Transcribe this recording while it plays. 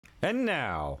And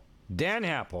now, Dan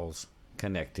Happels,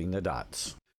 Connecting the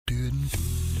Dots.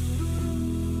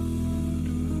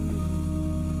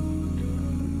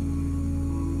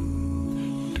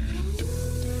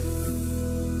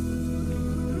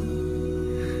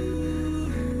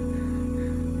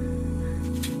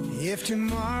 If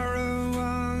tomorrow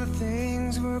all the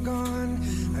things were gone,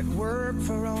 I'd work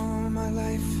for all my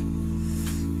life,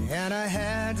 and I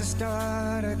had to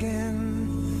start again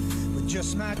with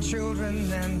just my children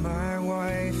and my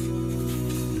wife.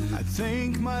 I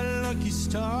thank my lucky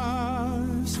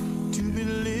stars to be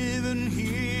living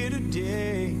here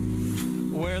today,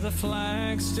 where the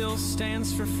flag still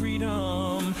stands for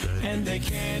freedom, and they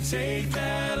can't take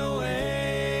that away.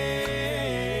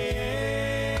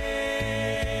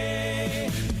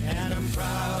 And I'm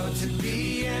proud to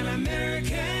be an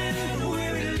American,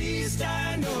 where at least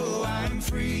I know I'm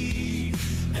free.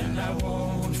 And I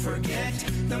won't forget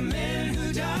the men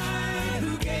who died,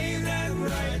 who gave that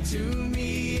right to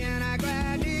me. And I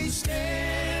gladly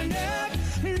stand up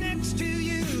next to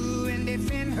you and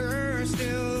defend her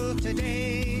still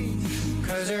today.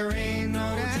 'Cause there ain't no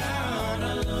doubt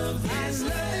I love this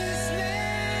land.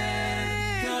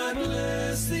 God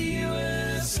bless the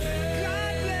USA.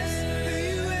 God bless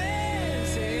the USA.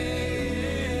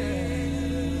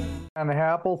 And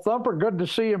Happel Thumper, good to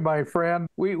see you, my friend.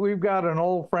 We've got an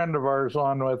old friend of ours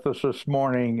on with us this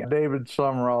morning. David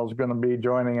Summerall is going to be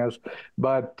joining us.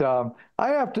 But I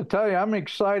have to tell you, I'm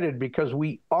excited because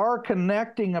we are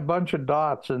connecting a bunch of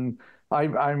dots, and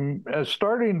I'm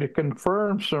starting to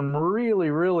confirm some really,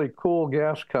 really cool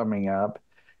guests coming up.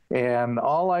 And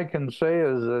all I can say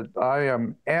is that I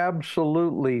am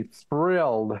absolutely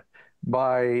thrilled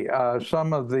by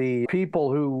some of the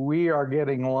people who we are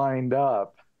getting lined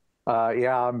up.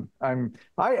 I've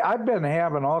been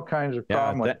having all kinds of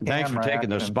problems with thanks for taking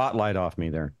the spotlight off me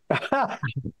there. And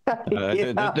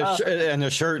the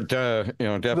shirt,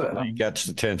 definitely gets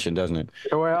attention, doesn't it?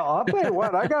 Well, I'll tell you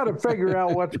what, I got to figure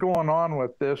out what's going on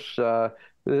with this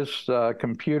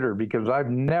computer, because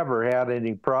I've never had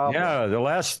any problems. Yeah, the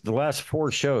last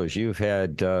 4 shows you've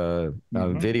had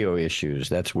video issues.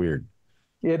 That's weird.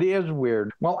 It is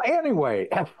weird. Well, anyway,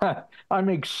 I'm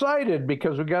excited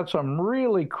because we got some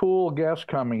really cool guests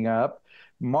coming up.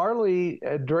 Marley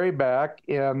Drabak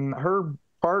and her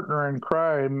partner in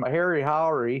crime, Harry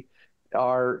Howry,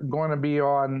 are going to be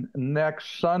on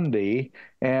next Sunday.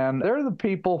 And they're the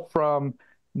people from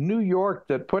New York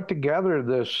that put together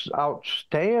this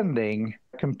outstanding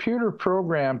computer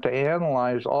program to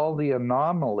analyze all the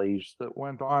anomalies that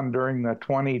went on during the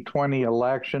 2020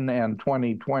 election and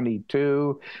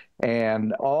 2022,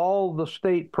 and all the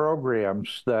state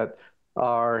programs that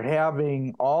are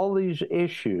having all these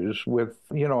issues with,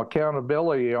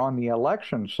 accountability on the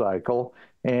election cycle.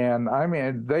 And I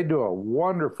mean, they do a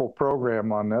wonderful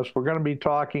program on this. We're going to be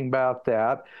talking about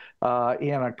that.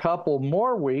 In a couple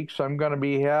more weeks, I'm going to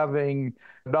be having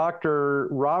Dr.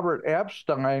 Robert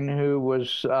Epstein, who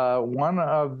was one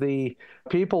of the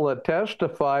people that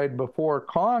testified before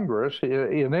Congress.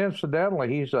 And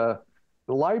incidentally, he's a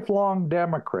lifelong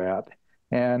Democrat.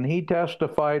 And he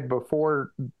testified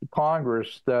before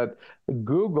Congress that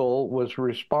Google was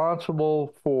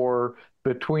responsible for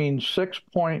between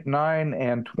 6.9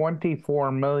 and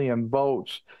 24 million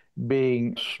votes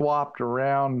being swapped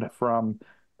around from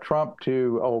Trump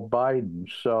to Biden.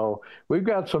 So we've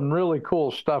got some really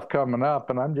cool stuff coming up,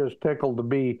 and I'm just tickled to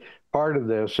be part of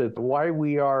this. It's why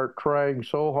we are trying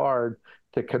so hard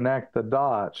to connect the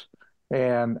dots.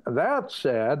 And that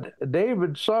said,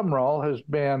 David Summerall has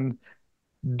been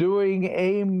doing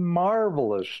a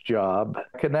marvelous job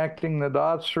connecting the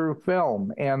dots through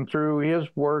film and through his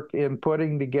work in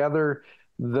putting together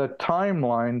the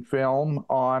timeline film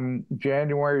on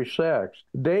January 6th.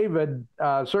 David,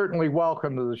 certainly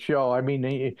welcome to the show. I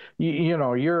mean,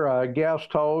 you're a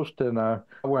guest host and I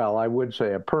would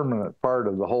say a permanent part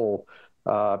of the whole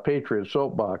Patriot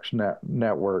Soapbox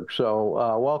network.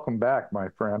 So welcome back, my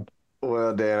friend.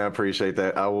 Well, Dan, I appreciate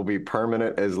that. I will be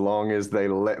permanent as long as they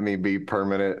let me be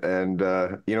permanent. And,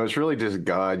 it's really just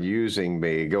God using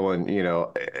me going,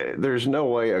 there's no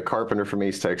way a carpenter from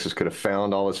East Texas could have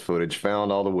found all this footage,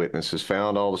 found all the witnesses,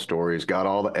 found all the stories, got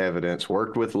all the evidence,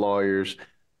 worked with lawyers,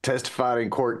 testified in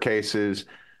court cases,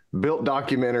 built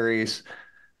documentaries.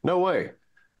 No way.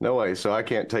 No way. So I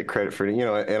can't take credit for it.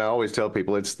 And I always tell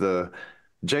people it's the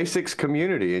J6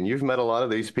 community, and you've met a lot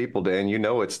of these people, Dan.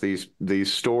 It's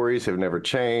these stories have never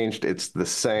changed. It's the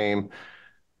same.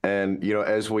 And,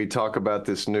 as we talk about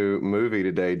this new movie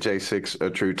today, J6, A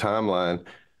True Timeline,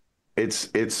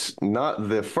 it's not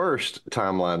the first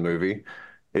timeline movie.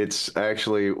 It's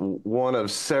actually one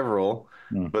of several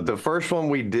But the first one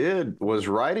we did was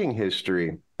writing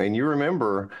history. And you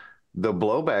remember the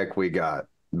blowback we got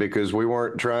because we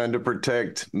weren't trying to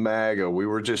protect MAGA. We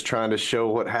were just trying to show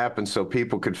what happened so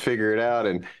people could figure it out.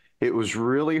 And it was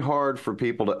really hard for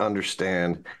people to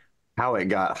understand how it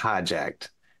got hijacked,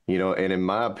 and in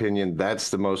my opinion, that's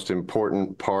the most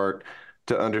important part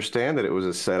to understand, that it was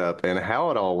a setup and how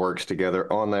it all works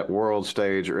together on that world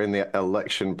stage or in the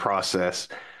election process.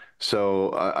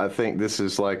 So I think this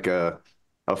is like a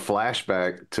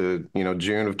flashback to,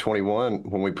 June of 21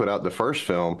 when we put out the first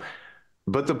film,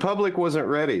 but the public wasn't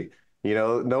ready.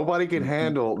 Nobody could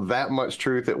handle that much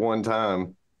truth at one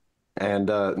time. And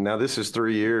now this is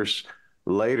 3 years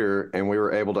later, and we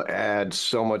were able to add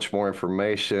so much more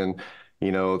information,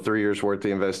 3 years worth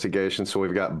of investigation. So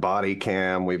we've got body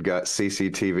cam, we've got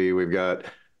CCTV, we've got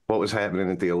what was happening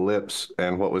at the Ellipse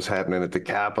and what was happening at the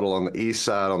Capitol on the east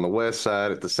side, on the west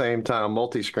side, at the same time,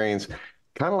 multi-screens,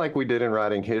 kind of like we did in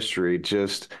writing history,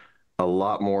 just a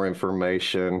lot more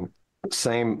information.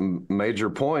 Same major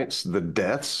points, the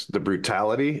deaths, the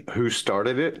brutality, who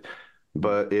started it,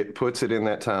 but it puts it in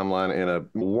that timeline in a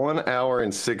 1 hour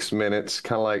and 6 minutes,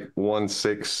 kind of like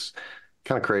 1/6,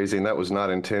 kind of crazy. And that was not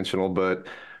intentional, but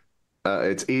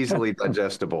it's easily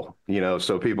digestible,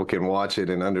 so people can watch it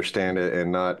and understand it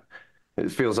and not, it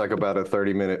feels like about a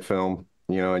 30-minute film,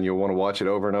 and you'll want to watch it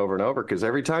over and over and over because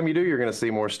every time you do, you're going to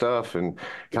see more stuff and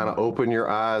kind of open your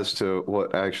eyes to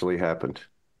what actually happened.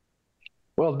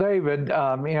 Well, David,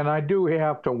 and I do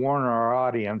have to warn our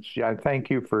audience. I thank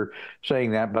you for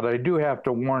saying that, but I do have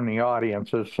to warn the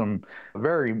audience. There's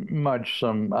very much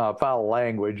some foul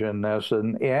language in this,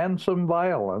 and some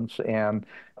violence, and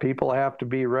people have to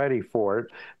be ready for it.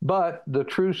 But the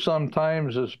truth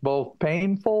sometimes is both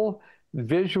painful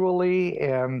visually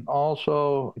and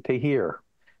also to hear.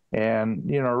 And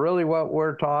really, what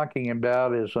we're talking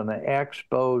about is an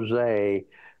expose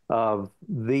of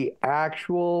the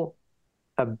actual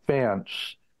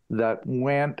events that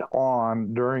went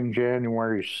on during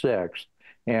January 6th,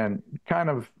 and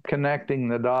kind of connecting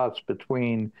the dots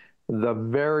between the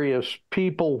various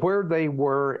people, where they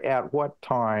were at what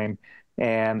time,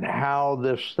 and how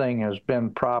this thing has been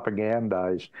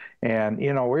propagandized. And,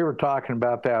 we were talking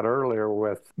about that earlier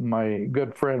with my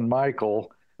good friend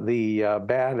Michael, the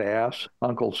badass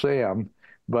Uncle Sam.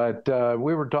 But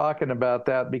we were talking about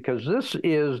that because this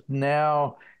is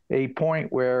now a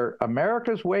point where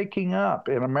America's waking up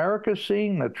and America's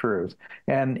seeing the truth.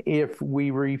 And if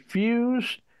we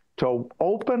refuse to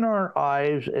open our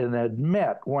eyes and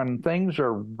admit when things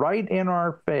are right in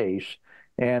our face,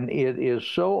 and it is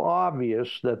so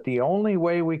obvious that the only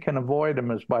way we can avoid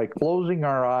them is by closing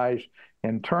our eyes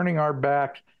and turning our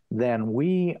backs, then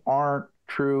we aren't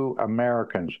true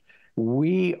Americans.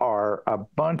 We are a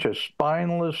bunch of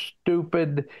spineless,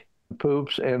 stupid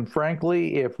poops. And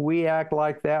frankly, if we act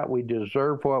like that, we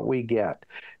deserve what we get.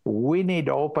 We need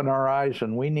to open our eyes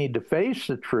and we need to face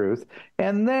the truth.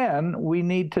 And then we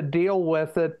need to deal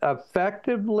with it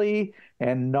effectively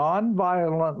and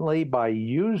nonviolently by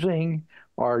using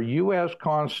our U.S.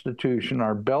 Constitution,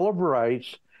 our Bill of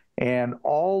Rights, and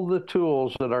all the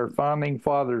tools that our founding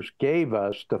fathers gave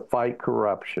us to fight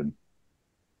corruption.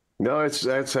 No,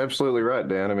 that's absolutely right,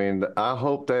 Dan. I mean, I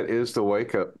hope that is the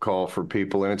wake-up call for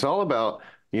people. And it's all about,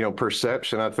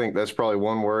 perception. I think that's probably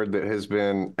one word that has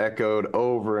been echoed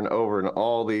over and over in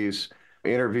all these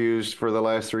interviews for the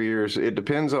last 3 years. It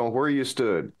depends on where you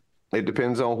stood. It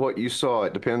depends on what you saw.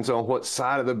 It depends on what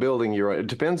side of the building you're on. It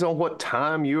depends on what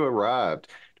time you arrived.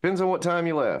 It depends on what time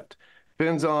you left. It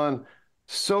depends on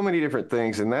so many different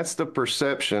things. And that's the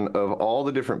perception of all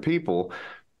the different people.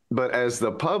 But as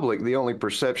the public, the only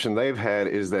perception they've had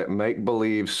is that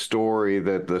make-believe story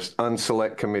that the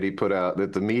Unselect Committee put out,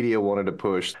 that the media wanted to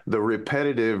push, the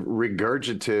repetitive,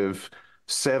 regurgitative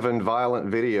 7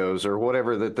 violent videos or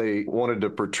whatever that they wanted to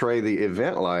portray the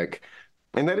event like.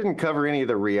 And that didn't cover any of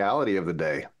the reality of the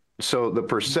day. So the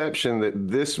perception that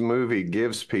this movie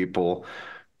gives people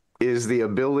is the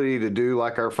ability to do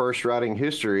like our first writing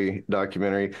history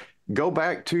documentary, go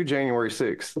back to January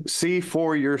 6th, see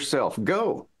for yourself,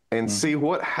 go and see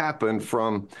what happened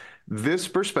from this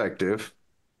perspective,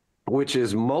 which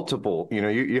is multiple.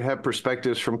 You have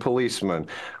perspectives from policemen,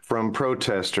 from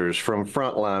protesters, from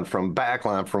frontline, from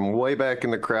backline, from way back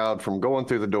in the crowd, from going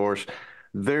through the doors.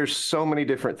 There's so many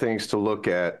different things to look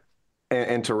at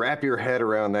and to wrap your head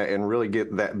around that and really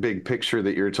get that big picture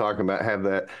that you're talking about, have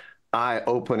that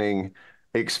eye-opening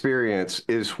experience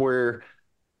is where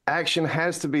action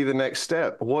has to be the next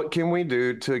step. What can we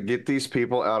do to get these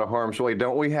people out of harm's way?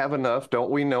 Don't we have enough? Don't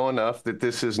we know enough that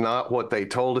this is not what they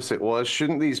told us it was?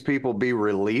 Shouldn't these people be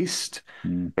released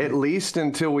at least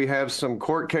until we have some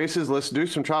court cases? Let's do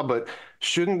some trial, but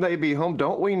shouldn't they be home?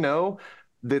 Don't we know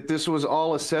that this was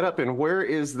all a setup? And where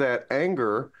is that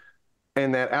anger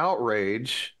and that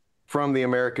outrage from the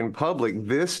American public?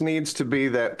 This needs to be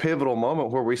that pivotal moment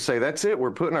where we say, that's it.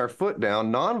 We're putting our foot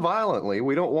down non-violently.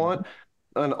 We don't want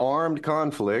an armed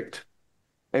conflict,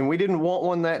 and we didn't want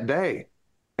one that day.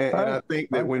 And I think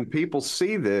that when people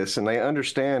see this and they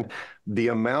understand the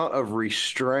amount of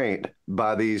restraint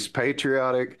by these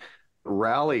patriotic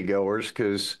rally goers,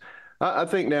 because I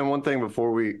think, Dan, one thing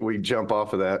before we jump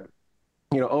off of that,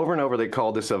 over and over they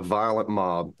called this a violent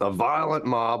mob. A violent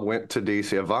mob went to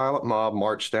D.C., a violent mob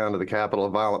marched down to the Capitol, a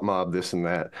violent mob, this and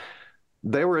that.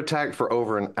 They were attacked for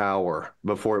over an hour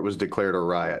before it was declared a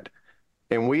riot.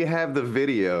 And we have the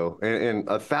video, and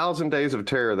 1,000 Days of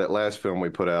Terror, that last film we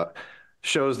put out,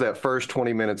 shows that first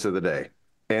 20 minutes of the day.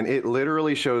 And it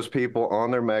literally shows people on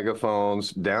their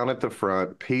megaphones down at the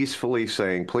front peacefully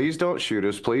saying, please don't shoot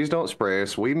us. Please don't spray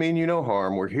us. We mean you no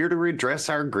harm. We're here to redress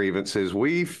our grievances.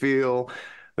 We feel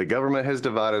the government has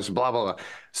divided us, blah, blah, blah.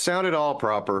 Sounded all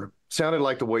proper. Sounded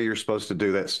like the way you're supposed to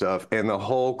do that stuff. And the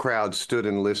whole crowd stood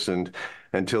and listened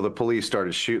until the police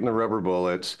started shooting the rubber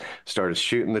bullets, started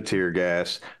shooting the tear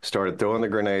gas, started throwing the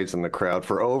grenades in the crowd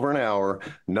for over an hour.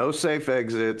 No safe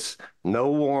exits, no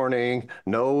warning,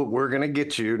 no we're going to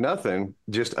get you, nothing,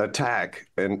 just attack.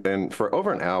 And for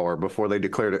over an hour before they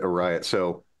declared it a riot.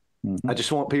 So I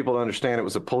just want people to understand it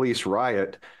was a police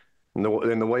riot. And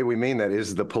the way we mean that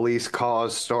is the police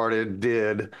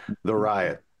did the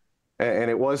riot.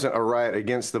 And it wasn't a riot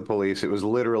against the police. It was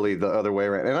literally the other way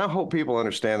around. And I hope people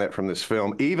understand that from this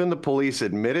film. Even the police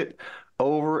admit it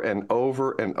over and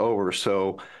over and over.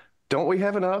 So don't we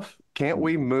have enough? Can't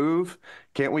we move?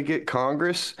 Can't we get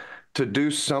Congress to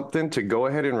do something to go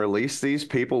ahead and release these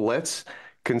people? Let's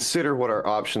consider what our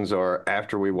options are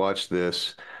after we watch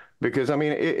this. Because, I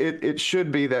mean, it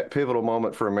should be that pivotal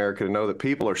moment for America to know that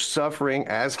people are suffering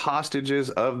as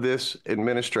hostages of this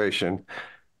administration,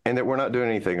 and that we're not doing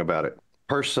anything about it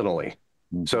personally.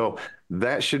 So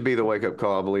that should be the wake-up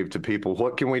call, I believe, to people.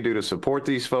 What can we do to support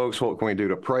these folks? What can we do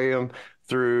to pray them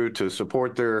through, to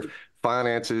support their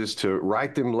finances, to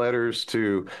write them letters,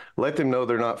 to let them know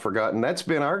they're not forgotten? That's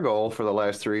been our goal for the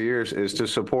last 3 years, is to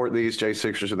support these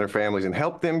J6ers and their families and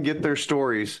help them get their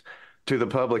stories to the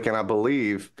public. And I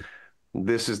believe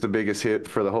this is the biggest hit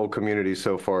for the whole community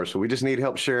so far. So we just need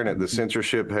help sharing it. The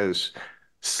censorship has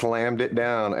slammed it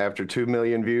down after 2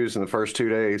 million views in the first 2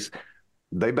 days.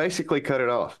 They basically cut it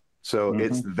off. So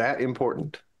it's that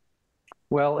important.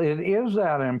 Well, it is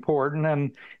that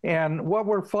important. And what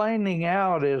we're finding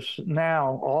out is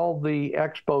now all the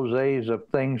exposés of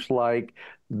things like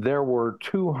there were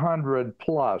 200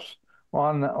 plus.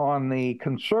 On the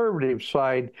conservative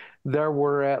side, there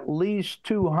were at least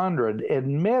 200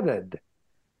 admitted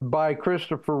by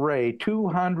Christopher Wray,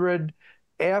 200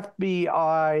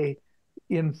 FBI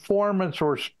informants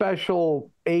or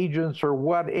special agents or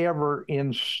whatever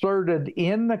inserted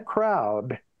in the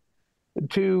crowd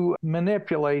to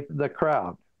manipulate the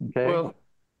crowd. Okay. Well,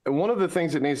 one of the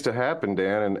things that needs to happen,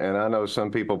 Dan, and I know some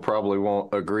people probably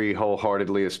won't agree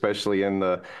wholeheartedly, especially in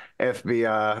the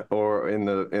FBI or in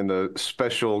the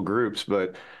special groups,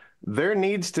 but there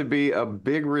needs to be a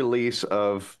big release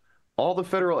of all the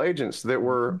federal agents that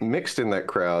were mixed in that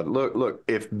crowd. Look,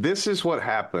 if this is what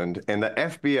happened and the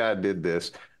FBI did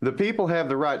this, the people have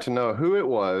the right to know who it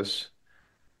was,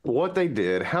 what they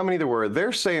did, how many there were.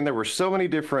 They're saying there were so many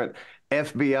different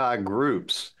FBI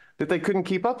groups that they couldn't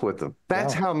keep up with them.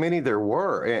 That's how many there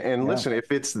were. And listen,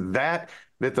 if it's that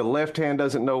the left hand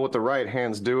doesn't know what the right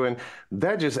hand's doing,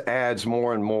 that just adds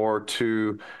more and more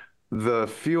to the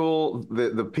fuel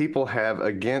that the people have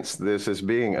against this as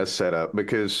being a setup,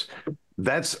 because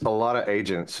that's a lot of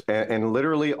agents. And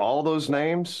literally all those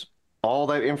names, all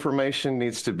that information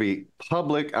needs to be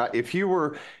public. If you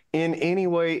were in any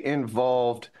way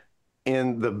involved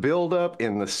in the buildup,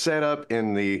 in the setup,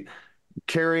 in the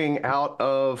carrying out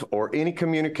of, or any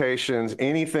communications,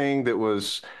 anything that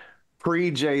was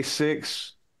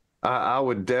pre-J6, I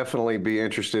would definitely be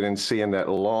interested in seeing that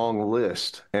long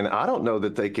list. And I don't know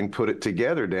that they can put it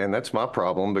together, Dan. That's my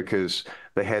problem, because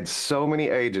they had so many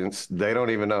agents, they don't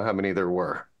even know how many there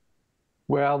were.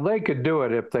 Well, they could do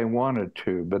it if they wanted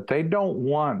to, but they don't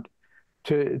want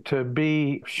to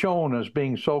be shown as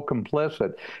being so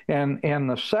complicit. And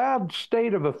the sad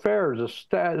state of affairs,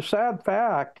 the sad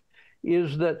fact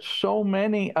is that so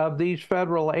many of these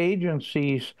federal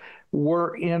agencies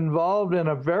were involved in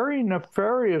a very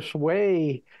nefarious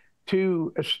way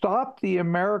to stop the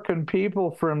American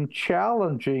people from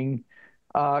challenging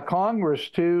Congress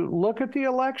to look at the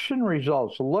election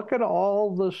results, look at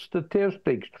all the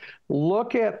statistics,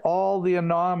 look at all the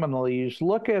anomalies,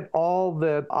 look at all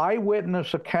the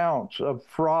eyewitness accounts of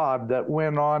fraud that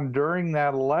went on during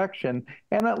that election,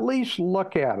 and at least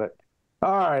look at it.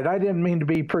 All right, I didn't mean to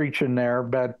be preaching there,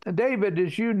 but David,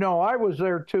 as you know, I was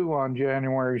there too on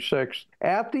January 6th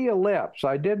at the Ellipse.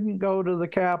 I didn't go to the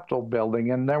Capitol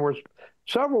building, and there was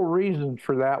several reasons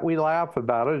for that. We laugh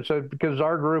about it. It's because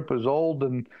our group is old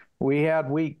and we had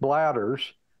weak bladders.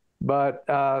 But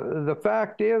the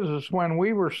fact is when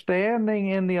we were standing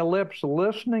in the Ellipse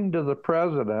listening to the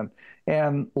president,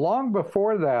 and long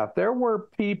before that, there were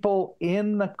people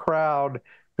in the crowd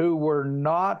who were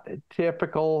not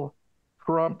typical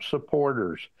Trump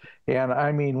supporters. And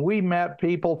I mean, we met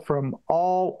people from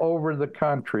all over the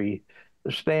country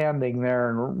standing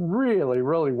there, and really,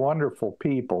 really wonderful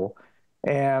people.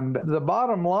 And the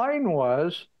bottom line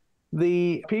was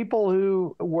the people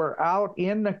who were out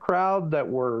in the crowd that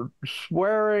were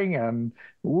swearing, and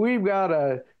we've got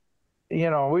to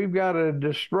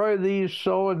destroy these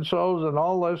so-and-sos and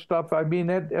all this stuff. I mean,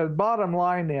 the bottom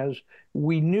line is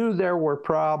we knew there were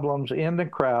problems in the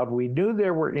crowd. We knew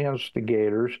there were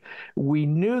instigators. We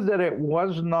knew that it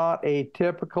was not a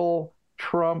typical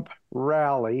Trump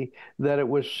rally, that it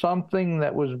was something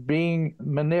that was being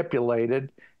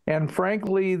manipulated. And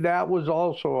frankly, that was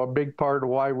also a big part of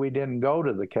why we didn't go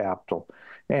to the Capitol.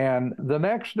 And the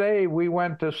next day, we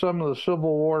went to some of the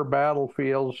Civil War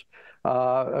battlefields,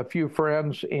 a few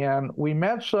friends, and we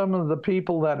met some of the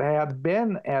people that had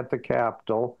been at the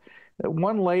Capitol.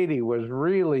 One lady was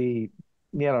really,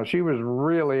 she was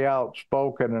really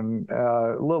outspoken and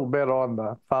a little bit on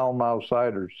the foul-mouthed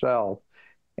side herself.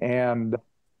 And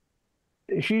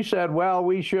she said, well,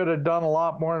 we should have done a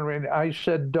lot more. And I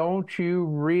said, don't you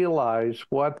realize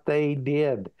what they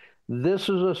did? This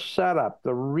is a setup.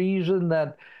 The reason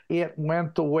that it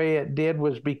went the way it did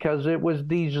was because it was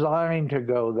designed to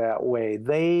go that way.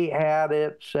 They had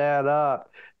it set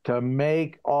up to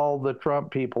make all the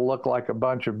Trump people look like a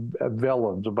bunch of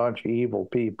villains, a bunch of evil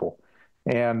people.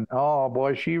 And, oh,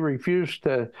 boy, she refused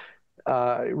to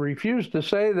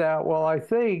say that. Well, I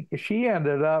think she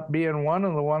ended up being one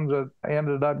of the ones that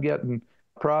ended up getting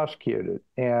prosecuted.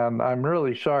 And I'm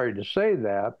really sorry to say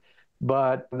that.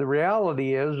 But the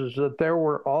reality is that there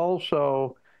were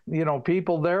also,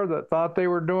 people there that thought they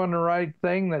were doing the right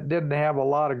thing that didn't have a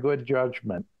lot of good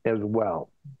judgment as well.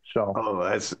 So,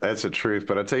 that's the truth.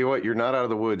 But I tell you what, you're not out of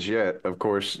the woods yet. Of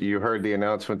course, you heard the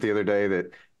announcement the other day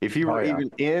that if you were even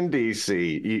in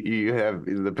D.C., you have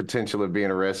the potential of being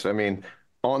arrested. I mean,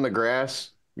 on the grass,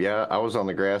 yeah, I was on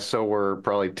the grass. So were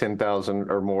probably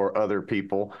 10,000 or more other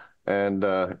people. And,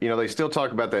 they still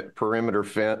talk about that perimeter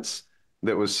fence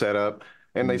that was set up.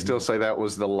 And they still say that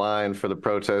was the line for the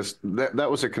protest. That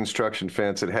was a construction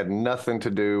fence. It had nothing to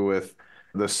do with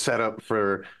the setup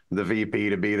for the VP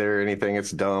to be there or anything.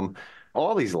 It's dumb.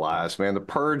 All these lies, man, the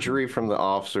perjury from the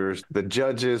officers, the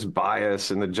judges'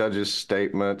 bias and the judges'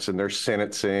 statements and their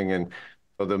sentencing and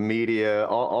the media,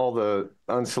 all the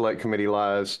unselect committee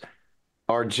lies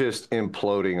are just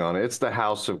imploding on it. It's the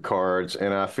house of cards.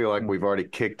 And I feel like we've already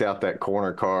kicked out that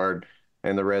corner card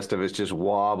and the rest of it's just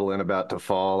wobbling about to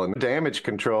fall. And damage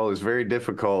control is very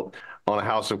difficult on a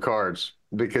house of cards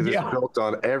because it's built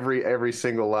on every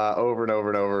single lie over and over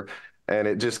and over. And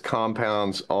it just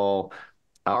compounds all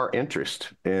our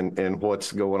interest in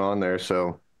what's going on there.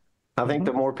 So I think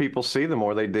the more people see, the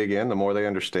more they dig in, the more they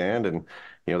understand. And,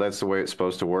 that's the way it's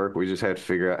supposed to work. We just had to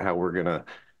figure out how we're going to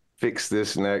fix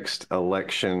this next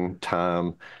election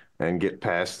time and get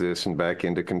past this and back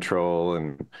into control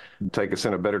and take us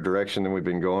in a better direction than we've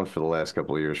been going for the last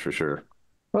couple of years, for sure.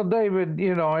 Well, David,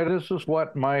 this is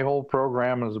what my whole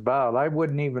program is about. I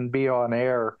wouldn't even be on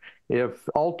air if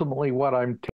ultimately what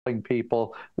I'm telling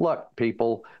people, look,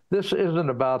 people, this isn't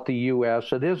about the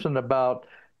U.S. It isn't about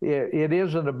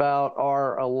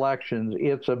our elections.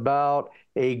 It's about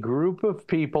a group of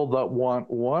people that want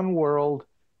one world,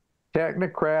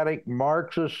 technocratic,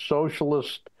 Marxist,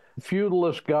 socialist,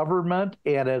 feudalist government,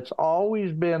 and it's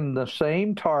always been the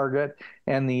same target,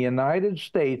 and the United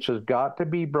States has got to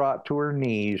be brought to her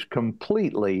knees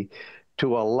completely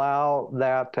to allow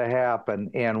that to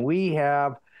happen. And we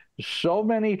have so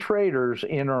many traitors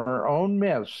in our own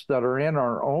midst that are in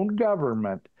our own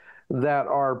government that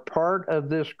are part of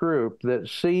this group that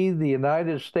see the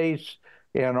United States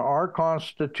and our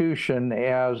Constitution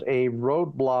as a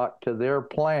roadblock to their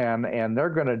plan, and they're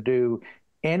going to do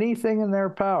anything in their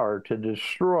power to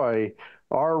destroy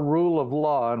our rule of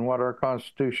law and what our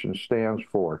Constitution stands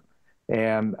for.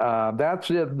 And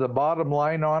that's it, the bottom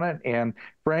line on it. And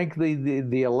frankly,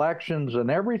 the elections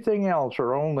and everything else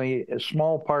are only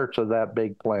small parts of that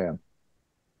big plan.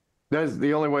 That's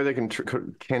the only way they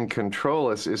can control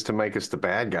us is to make us the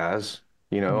bad guys,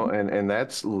 and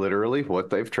that's literally what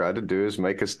they've tried to do is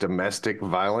make us domestic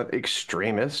violent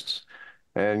extremists.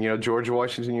 And, George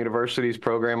Washington University's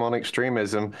program on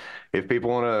extremism, if people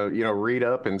want to, read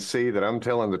up and see that I'm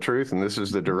telling the truth and this is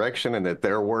the direction and that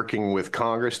they're working with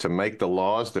Congress to make the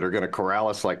laws that are going to corral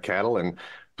us like cattle and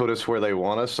put us where they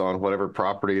want us on whatever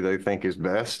property they think is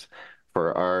best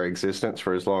for our existence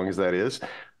for as long as that is.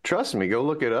 Trust me, go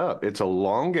look it up. It's a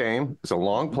long game. It's a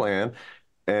long plan.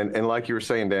 And like you were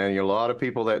saying, Daniel, a lot of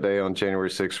people that day on January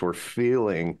 6th were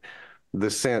feeling the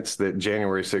sense that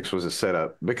January 6th was a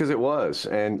setup, because it was.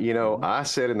 And, I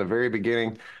said in the very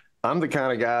beginning, I'm the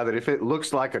kind of guy that if it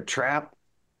looks like a trap,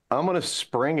 I'm going to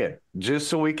spring it just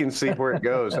so we can see where it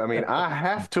goes. I mean, I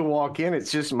have to walk in.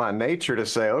 It's just my nature to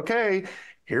say, okay,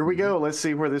 here we go. Let's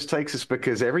see where this takes us,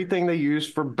 because everything they use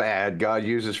for bad, God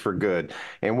uses for good.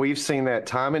 And we've seen that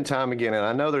time and time again. And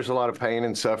I know there's a lot of pain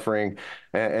and suffering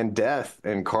and death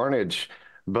and carnage.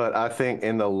 But I think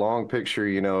in the long picture,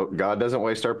 God doesn't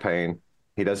waste our pain.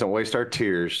 He doesn't waste our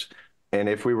tears. And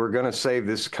if we were going to save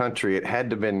this country, it had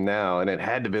to have been now, and it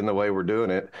had to have been the way we're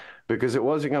doing it, because it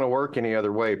wasn't going to work any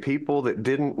other way. People that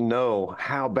didn't know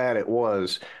how bad it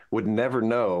was would never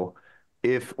know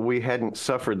if we hadn't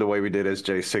suffered the way we did as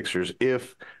J6ers,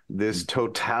 if this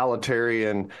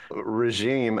totalitarian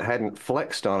regime hadn't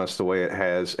flexed on us the way it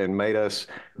has and made us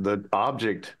the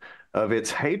object of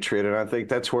its hatred. And I think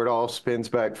that's where it all spins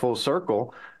back full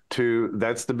circle to,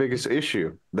 that's the biggest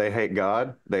issue. They hate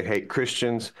God. They hate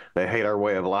Christians. They hate our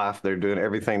way of life. They're doing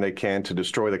everything they can to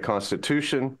destroy the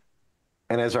Constitution.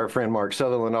 And as our friend Mark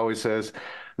Sutherland always says,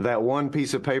 that one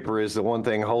piece of paper is the one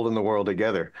thing holding the world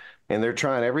together. And they're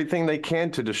trying everything they can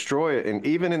to destroy it. And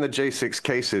even in the J6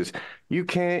 cases, you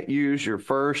can't use your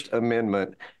First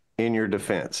Amendment in your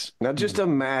defense. Now, just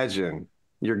imagine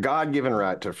your God-given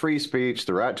right to free speech,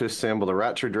 the right to assemble, the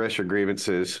right to redress your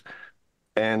grievances,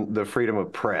 and the freedom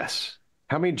of press.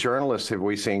 How many journalists have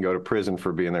we seen go to prison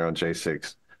for being there on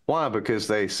J6? Why? Because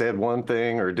they said one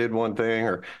thing or did one thing,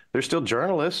 or they're still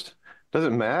journalists.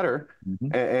 Doesn't matter.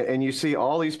 And you see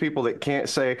all these people that can't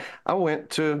say, I went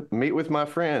to meet with my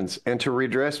friends and to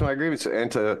redress my grievances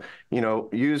and to,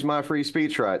 use my free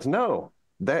speech rights. No,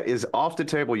 that is off the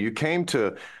table. You came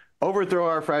to overthrow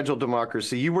our fragile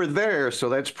democracy. You were there, so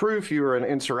that's proof you were an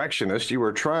insurrectionist. You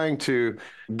were trying to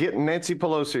get Nancy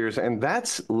Pelosi, and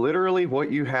that's literally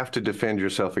what you have to defend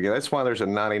yourself against. That's why there's a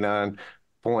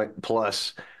 99-point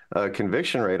plus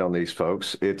conviction rate on these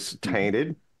folks. It's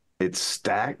tainted. It's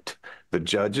stacked. The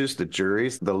judges, the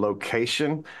juries, the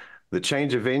location, the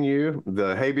change of venue,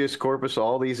 the habeas corpus,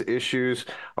 all these issues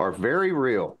are very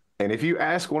real. And if you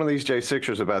ask one of these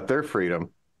J6ers about their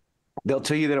freedom, they'll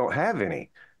tell you they don't have any.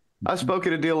 I spoke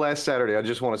at a deal last Saturday. I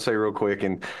just want to say real quick,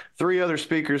 and 3 other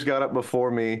speakers got up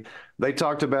before me. They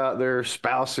talked about their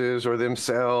spouses or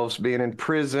themselves being in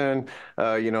prison,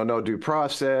 no due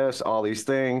process, all these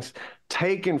things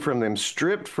taken from them,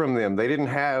 stripped from them. They didn't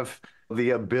have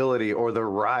the ability or the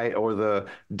right or the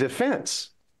defense.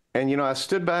 And, I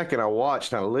stood back and I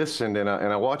watched and I listened and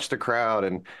I watched the crowd.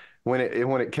 And when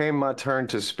it came my turn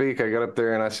to speak, I got up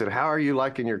there and I said, how are you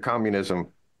liking your communism?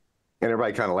 And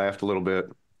everybody kind of laughed a little bit.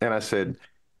 And I said,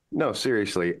 no,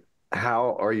 seriously,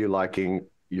 how are you liking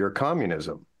your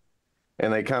communism?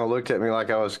 And they kind of looked at me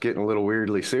like I was getting a little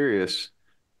weirdly serious.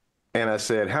 And I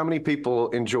said, how many people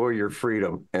enjoy your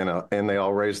freedom? And they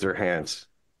all raised their hands.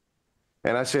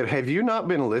 And I said, have you not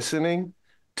been listening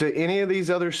to any of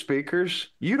these other speakers?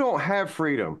 You don't have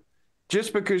freedom.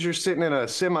 Just because you're sitting in a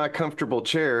semi-comfortable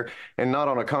chair and not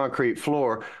on a concrete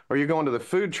floor, or you're going to the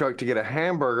food truck to get a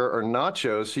hamburger or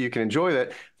nachos so you can enjoy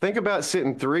that. Think about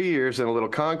sitting 3 years in a little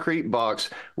concrete box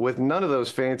with none of those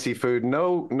fancy food,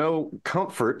 no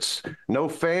comforts, no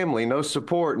family, no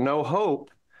support, no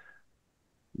hope.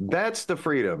 That's the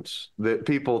freedoms that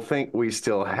people think we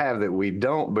still have that we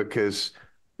don't, because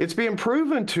it's being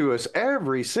proven to us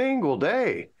every single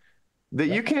day that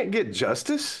you can't get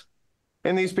justice.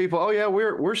 And these people, oh yeah,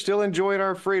 we're still enjoying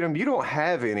our freedom. You don't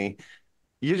have any.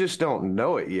 You just don't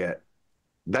know it yet.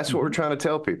 That's what we're trying to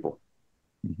tell people.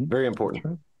 Very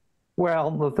important. Well,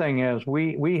 the thing is,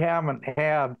 we haven't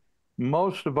had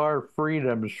most of our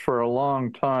freedoms for a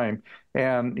long time.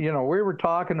 And, we were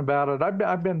talking about it.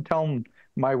 I've been telling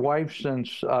my wife since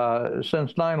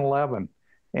 9/11.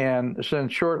 And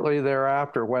since shortly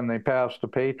thereafter, when they passed the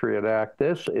Patriot Act,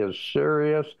 this is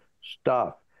serious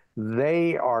stuff.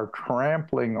 They are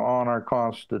trampling on our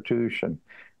Constitution.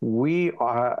 We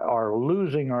are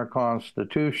losing our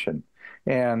Constitution.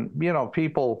 And,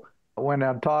 people, when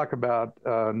I talk about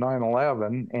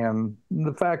 9/11 and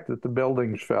the fact that the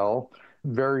buildings fell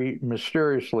very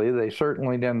mysteriously, they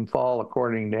certainly didn't fall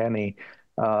according to any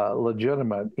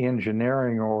legitimate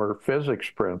engineering or physics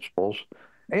principles.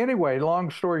 Anyway,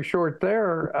 long story short,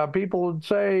 there people would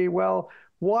say, "Well,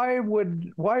 why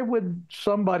would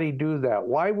somebody do that?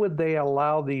 Why would they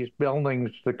allow these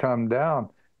buildings to come down?"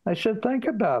 I said, "Think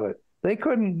about it. They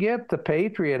couldn't get the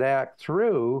Patriot Act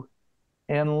through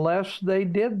unless they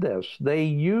did this. They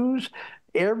use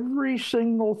every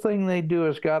single thing they do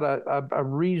has got a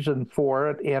reason for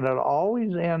it, and it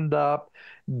always end up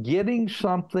getting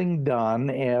something done,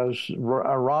 as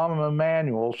Rahm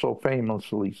Emanuel so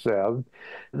famously said.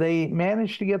 They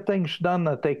managed to get things done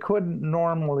that they couldn't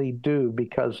normally do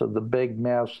because of the big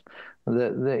mess,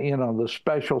 the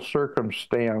special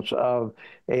circumstance of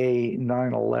a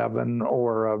 9/11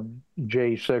 or a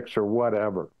J6 or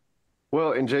whatever."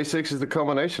 Well, and J6 is the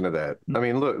culmination of that. I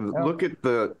mean, look at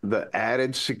the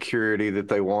added security that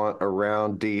they want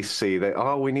around DC.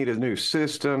 We need a new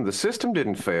system. The system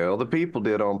didn't fail. The people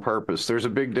did on purpose. There's a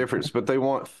big difference, but they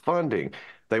want funding.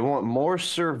 They want more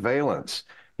surveillance.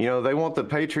 They want the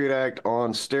Patriot Act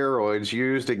on steroids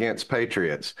used against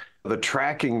patriots. The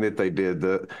tracking that they did,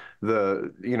 the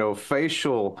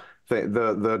facial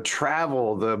the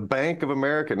travel, the Bank of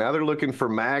America. Now they're looking for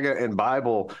MAGA and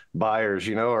Bible buyers,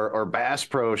 or Bass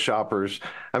Pro shoppers.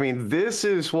 I mean, this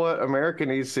is what America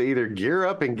needs to either gear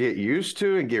up and get used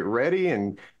to and get ready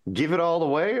and give it all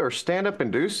away, or stand up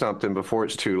and do something before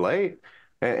it's too late.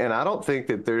 And I don't think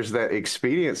that there's that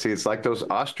expediency. It's like those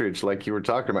ostrich, like you were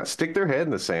talking about, stick their head in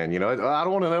the sand. I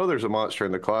don't want to know there's a monster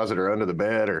in the closet or under the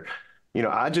bed, or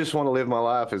I just want to live my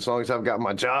life as long as I've got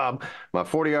my job, my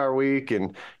 40-hour week,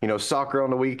 and, soccer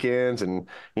on the weekends, and,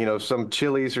 some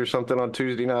Chili's or something on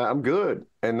Tuesday night. I'm good.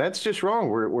 And that's just wrong.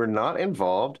 We're not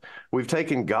involved. We've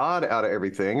taken God out of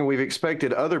everything, and we've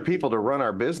expected other people to run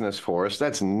our business for us.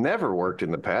 That's never worked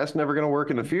in the past, never going to work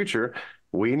in the future.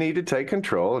 We need to take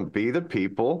control and be the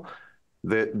people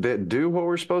that do what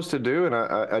we're supposed to do. And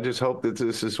I just hope that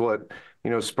this is what,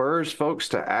 spurs folks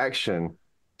to action,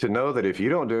 to know that if you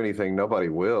don't do anything, nobody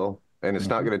will. And it's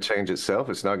not going to change itself.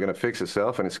 It's not going to fix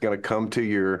itself. And it's going to come to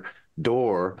your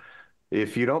door.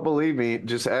 If you don't believe me,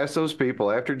 just ask those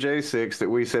people after J6 that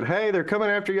we said, "Hey, they're coming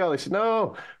after y'all." They said,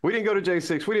 "No, we didn't go to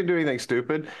J6. We didn't do anything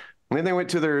stupid." And then they went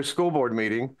to their school board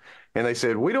meeting and they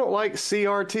said, "We don't like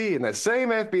CRT." And that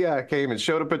same FBI came and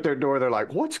showed up at their door. They're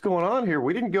like, "What's going on here?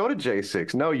 We didn't go to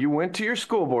J6. No, you went to your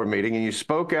school board meeting and you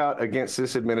spoke out against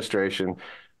this administration.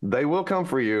 They will come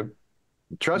for you.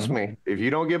 Trust me, if you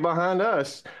don't get behind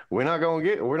us, we're not going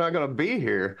to be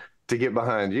here to get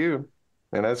behind you."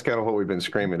 And that's kind of what we've been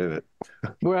screaming in it.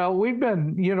 Well,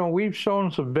 we've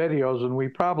shown some videos, and we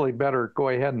probably better go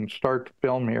ahead and start the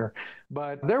film here.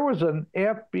 But there was an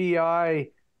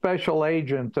FBI special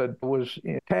agent that was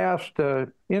tasked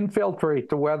to infiltrate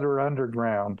the Weather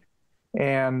Underground.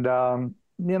 And,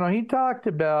 he talked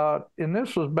about, and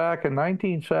this was back in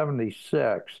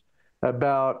 1976,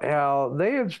 about how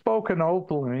they had spoken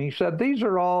openly. He said, these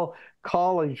are all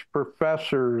college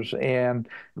professors and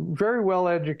very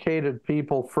well-educated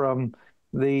people from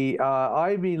the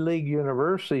Ivy League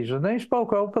universities, and they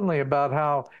spoke openly about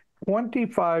how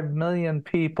 25 million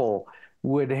people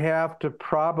would have to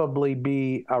probably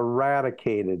be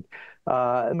eradicated.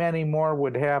 Many more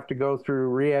would have to go through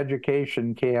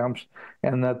re-education camps,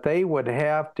 and that they would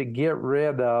have to get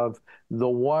rid of the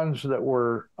ones that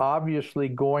were obviously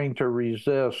going to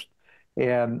resist.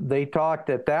 And they talked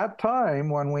at that time,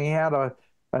 when we had a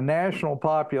national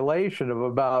population of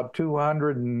about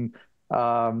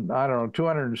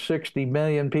 260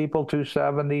 million people,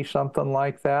 270, something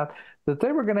like that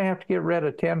they were going to have to get rid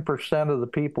of 10% of the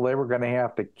people they were going to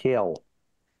have to kill.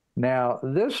 Now,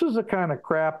 this is the kind of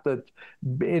crap that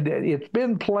it's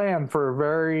been planned for a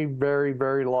very, very,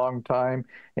 very long time.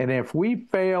 And if we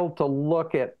fail to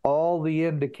look at all the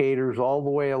indicators all the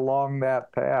way along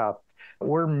that path,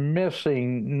 we're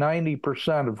missing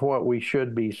 90% of what we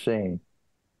should be seeing.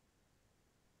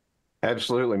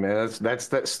 Absolutely, man. That's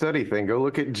that study thing. Go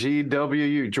look at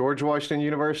GWU, George Washington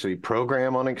University,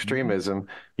 Program on Extremism.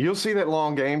 You'll see that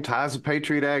long game ties the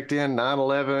Patriot Act in,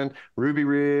 9/11, Ruby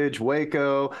Ridge,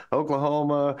 Waco,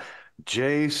 Oklahoma,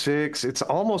 J6. It's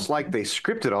almost like they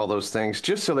scripted all those things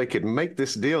just so they could make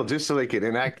this deal, just so they could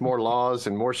enact more laws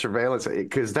and more surveillance,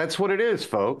 because that's what it is,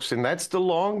 folks. And that's the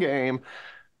long game,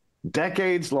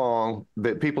 decades long,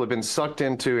 that people have been sucked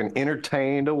into and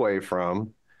entertained away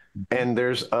from. And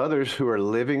there's others who are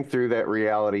living through that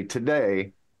reality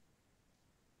today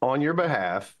on your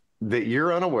behalf that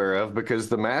you're unaware of because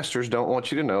the masters don't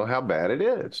want you to know how bad it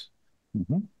is.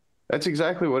 Mm-hmm. That's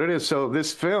exactly what it is. So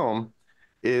this film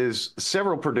is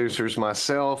several producers,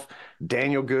 myself,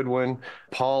 Daniel Goodwin,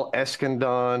 Paul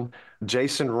Eskandon,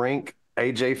 Jason Rink,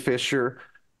 AJ Fisher,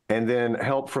 and then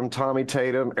help from Tommy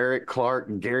Tatum, Eric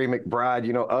Clark, Gary McBride,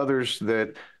 you know, others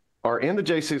that are in the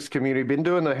J6 community, been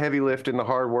doing the heavy lifting, the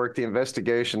hard work, the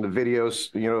investigation, the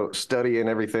videos, you know, study and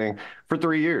everything for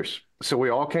 3 years. So we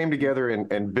all came together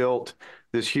and built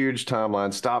this huge timeline.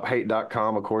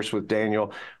 StopHate.com, of course, with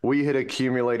Daniel. We had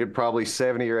accumulated probably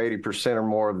 70 or 80% or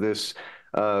more of this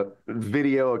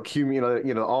video accumulate,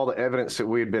 you know, all the evidence that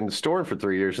we had been storing for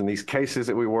 3 years and these cases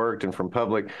that we worked and from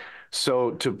public.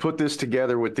 So to put this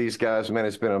together with these guys, man,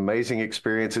 it's been an amazing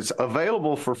experience. It's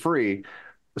available for free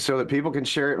so that people can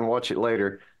share it and watch it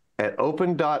later at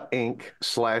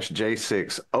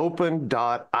open.inc/J6,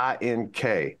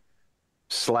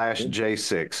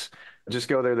 open.ink/J6. Just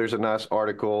go there. There's a nice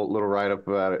article, little write-up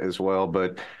about it as well.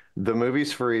 But the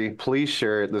movie's free. Please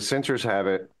share it. The censors have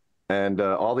it. And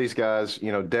all these guys,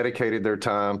 you know, dedicated their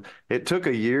time. It took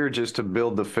a year just to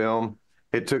build the film.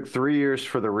 It took 3 years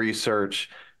for the research.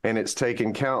 And it's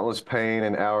taken countless pain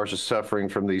and hours of suffering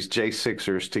from these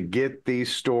J6ers to get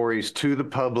these stories to the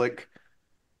public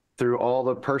through all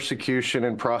the persecution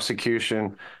and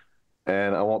prosecution.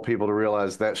 And I want people to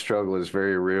realize that struggle is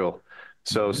very real.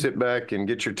 So sit back and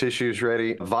get your tissues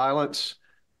ready. Violence,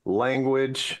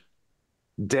 language,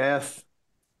 death,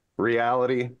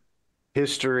 reality,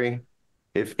 history.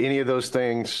 If any of those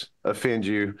things offend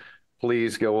you,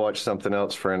 please go watch something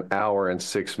else for an hour and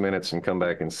 6 minutes and come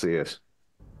back and see us.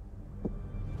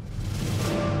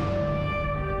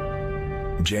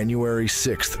 January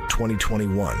 6th,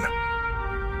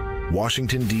 2021,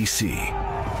 Washington, D.C.,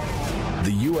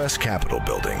 the U.S. Capitol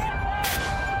building.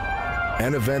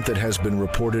 An event that has been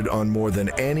reported on more than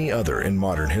any other in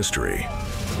modern history.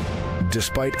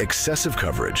 Despite excessive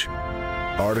coverage,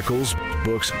 articles,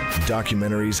 books,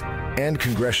 documentaries, and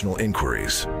congressional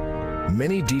inquiries,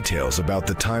 many details about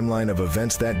the timeline of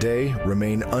events that day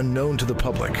remain unknown to the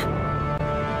public.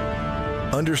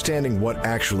 Understanding what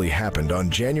actually happened on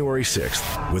January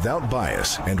 6th without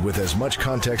bias and with as much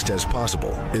context as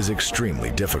possible is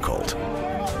extremely difficult.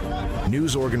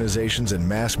 News organizations and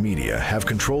mass media have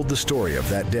controlled the story of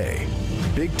that day.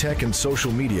 Big tech and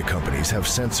social media companies have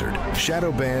censored,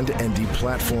 shadow banned, and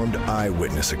deplatformed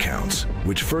eyewitness accounts,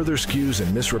 which further skews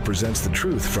and misrepresents the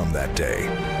truth from that day.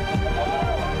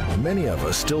 Many of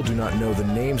us still do not know the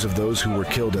names of those who were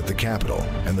killed at the Capitol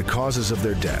and the causes of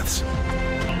their deaths.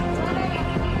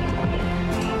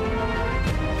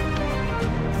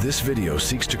 This video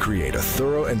seeks to create a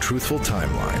thorough and truthful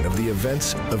timeline of the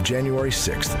events of January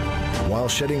 6th, while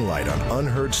shedding light on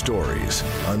unheard stories,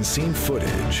 unseen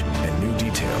footage, and new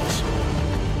details.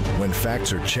 When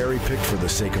facts are cherry-picked for the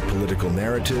sake of political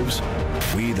narratives,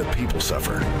 we the people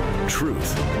suffer.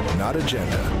 Truth, not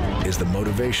agenda, is the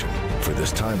motivation for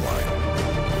this timeline.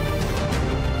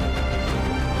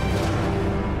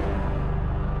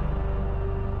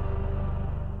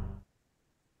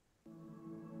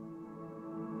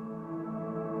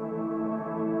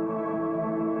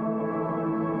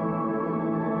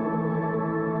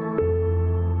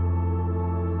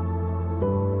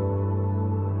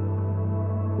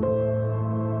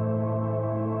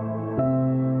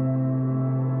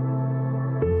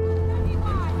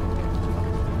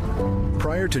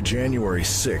 Prior to January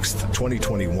 6th,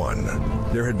 2021,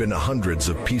 there had been hundreds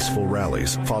of peaceful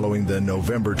rallies following the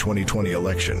November 2020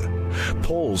 election.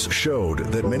 Polls showed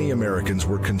that many Americans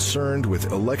were concerned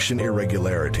with election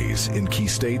irregularities in key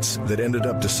states that ended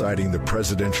up deciding the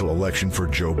presidential election for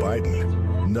Joe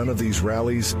Biden. None of these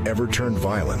rallies ever turned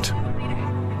violent.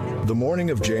 The morning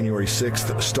of January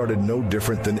 6th started no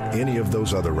different than any of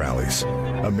those other rallies.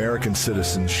 American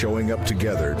citizens showing up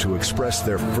together to express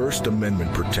their First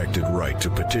Amendment-protected right to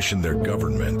petition their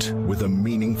government with a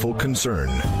meaningful concern.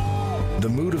 The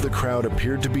mood of the crowd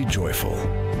appeared to be joyful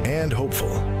and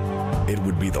hopeful. It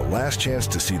would be the last chance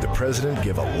to see the president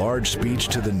give a large speech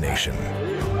to the nation.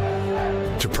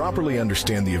 To properly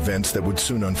understand the events that would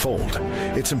soon unfold,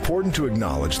 it's important to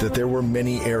acknowledge that there were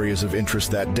many areas of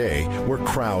interest that day where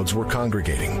crowds were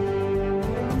congregating.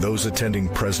 Those attending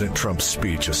President Trump's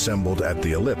speech assembled at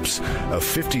the Ellipse, a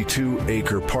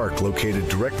 52-acre park located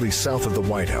directly south of the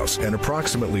White House and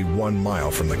approximately 1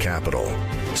 mile from the Capitol.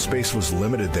 Space was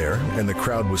limited there, and the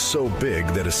crowd was so big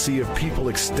that a sea of people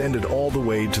extended all the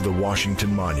way to the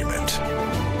Washington Monument.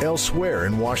 Elsewhere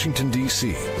in Washington,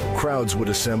 D.C., crowds would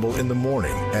assemble in the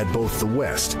morning at both the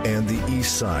west and the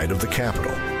east side of the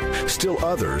Capitol. Still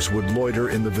others would loiter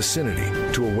in the vicinity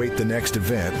to await the next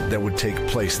event that would take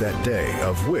place that day,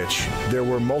 of which there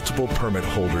were multiple permit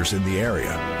holders in the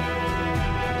area.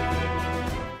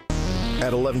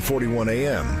 At 11:41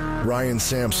 a.m., Ryan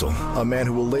Samsel, a man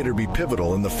who will later be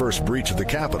pivotal in the first breach of the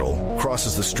Capitol,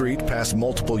 crosses the street past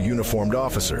multiple uniformed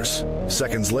officers.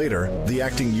 Seconds later, the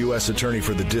acting U.S. Attorney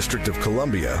for the District of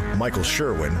Columbia, Michael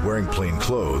Sherwin, wearing plain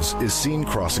clothes, is seen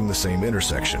crossing the same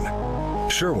intersection.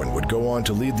 Sherwin would go on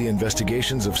to lead the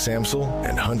investigations of Samsel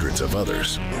and hundreds of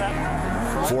others.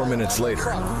 4 minutes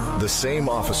later, the same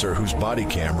officer whose body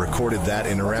cam recorded that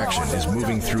interaction is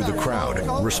moving through the crowd,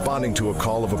 responding to a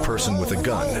call of a person with a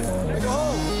gun.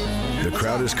 The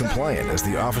crowd is compliant as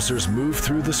the officers move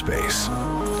through the space.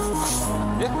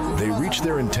 They reach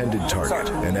their intended target,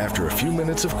 and after a few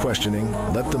minutes of questioning,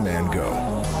 let the man go.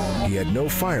 He had no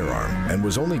firearm and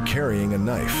was only carrying a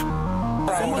knife.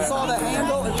 Someone saw the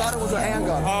handle and thought it was a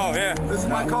handgun. Oh, yeah. This is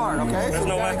my card, okay? So if you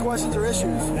got any questions or issues,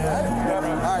 all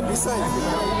right, be safe.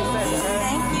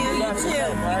 Thank you. You too.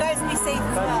 You guys be safe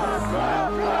as well.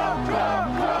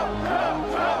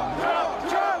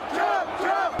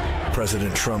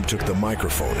 President Trump took the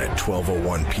microphone at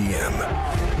 12:01 p.m.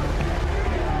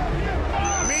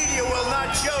 Media will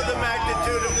not show the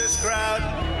magnitude of this crowd.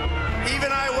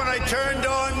 Even when I turned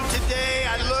on today,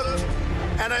 I looked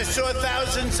and I saw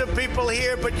thousands of people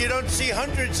here, but you don't see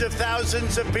hundreds of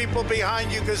thousands of people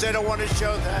behind you because they don't want to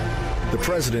show that. The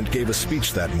president gave a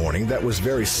speech that morning that was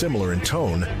very similar in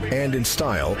tone and in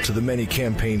style to the many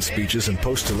campaign speeches and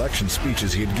post-election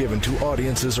speeches he had given to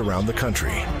audiences around the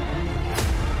country.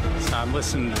 I'm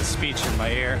listening to the speech in my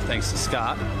ear, thanks to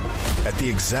Scott. At the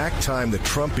exact time that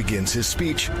Trump begins his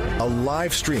speech, a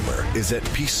live streamer is at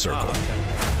Peace Circle,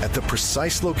 at the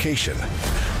precise location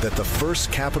that the first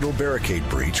Capitol barricade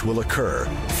breach will occur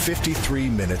 53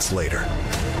 minutes later.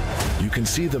 You can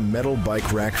see the metal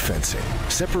bike rack fencing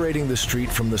separating the street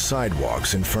from the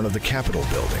sidewalks in front of the Capitol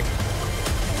building.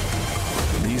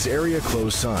 These area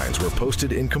closed signs were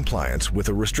posted in compliance with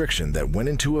a restriction that went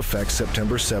into effect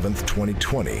September 7,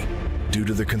 2020, due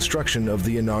to the construction of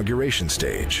the inauguration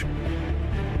stage.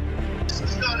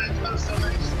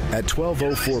 At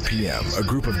 12:04 p.m., a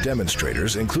group of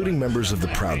demonstrators, including members of the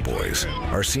Proud Boys,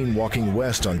 are seen walking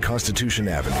west on Constitution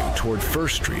Avenue toward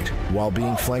First Street while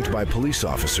being flanked by police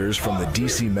officers from the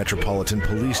D.C. Metropolitan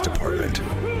Police Department.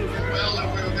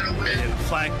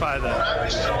 Flanked by the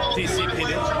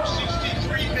DCPD.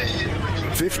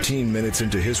 15 minutes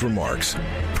into his remarks,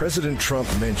 President Trump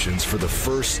mentions for the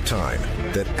first time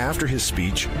that after his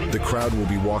speech, the crowd will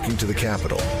be walking to the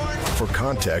Capitol. For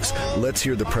context, let's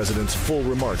hear the president's full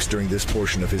remarks during this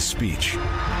portion of his speech.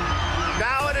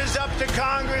 Now it is up to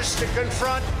Congress to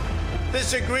confront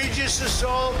this egregious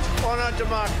assault on our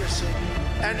democracy.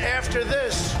 And after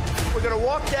this, we're going to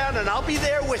walk down, and I'll be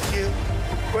there with you.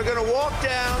 We're going to walk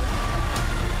down.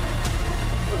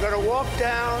 We're going to walk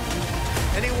down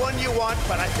anyone you want,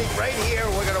 but I think right here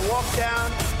we're going to walk down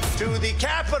to the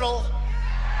Capitol,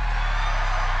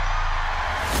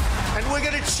 and we're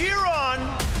going to cheer on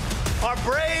our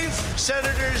brave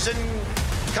senators and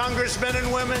congressmen and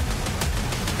women,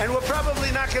 and we're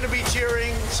probably not going to be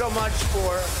cheering so much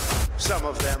for some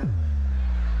of them,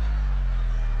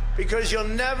 because you'll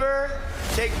never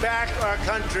take back our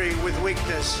country with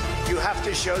weakness. You have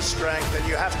to show strength, and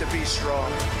you have to be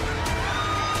strong.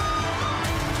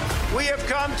 We have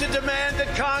come to demand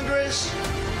that Congress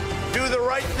do the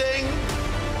right thing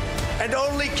and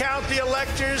only count the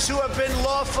electors who have been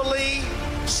lawfully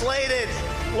slated.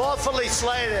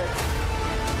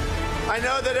 I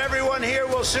know that everyone here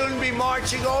will soon be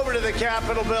marching over to the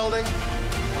Capitol building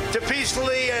to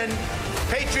peacefully and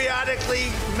patriotically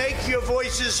make your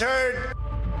voices heard.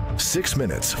 6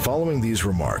 minutes following these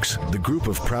remarks, the group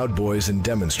of Proud Boys and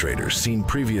demonstrators seen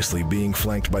previously being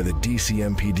flanked by the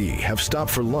DCMPD have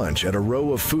stopped for lunch at a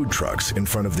row of food trucks in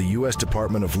front of the U.S.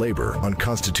 Department of Labor on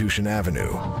Constitution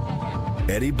Avenue.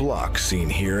 Eddie Block, seen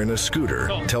here in a scooter,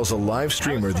 tells a live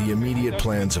streamer the immediate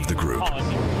plans of the group.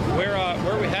 Where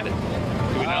are we headed?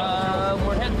 Do we know?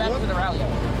 We're heading back to the rally.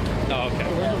 Oh, okay.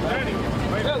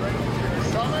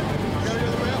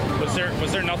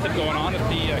 Was there nothing going on at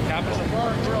the Capitol?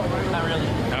 Not really.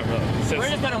 Not really. We're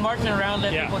just kind of marching around,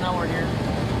 letting people know we're here.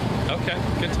 Okay,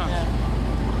 good time. Yeah.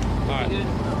 All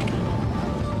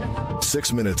right.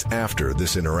 6 minutes after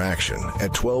this interaction,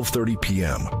 at 12:30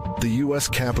 p.m., the U.S.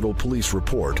 Capitol Police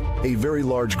report a very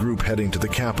large group heading to the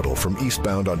Capitol from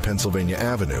eastbound on Pennsylvania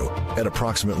Avenue at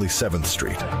approximately 7th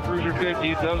Street. Cruiser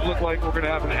 50, it does look like we're going to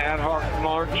have an ad hoc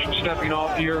march stepping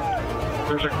off here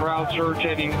There's a crowd surge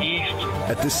heading east.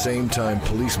 At this same time,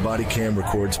 police body cam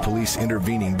records police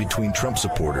intervening between Trump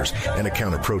supporters and a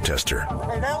counter-protester.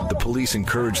 The police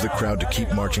encourage the crowd to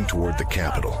keep marching toward the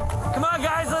Capitol. Come on,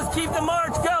 guys, let's keep the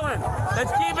march going.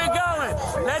 Let's keep it going.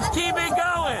 Let's keep it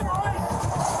going.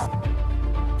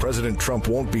 President Trump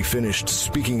won't be finished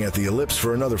speaking at the Ellipse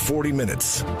for another 40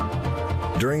 minutes.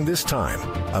 During this time,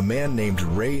 a man named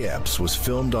Ray Epps was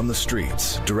filmed on the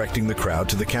streets, directing the crowd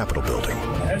to the Capitol building.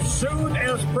 As soon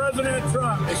as President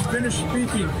Trump is finished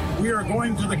speaking, we are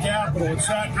going to the Capitol. It's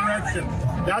that direction.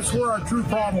 That's where our true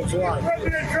problems lie.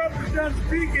 President Trump is done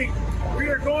speaking. We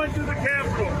are going to the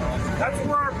Capitol. That's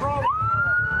where our problems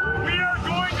are. We are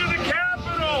going to the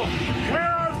Capitol,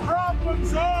 where our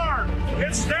problems are.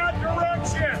 It's that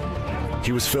direction.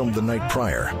 He was filmed the night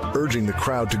prior, urging the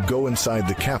crowd to go inside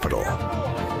the Capitol.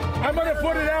 I'm going to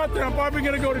put it out there. I'm probably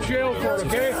going to go to jail for it,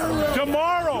 okay?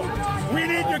 Tomorrow, we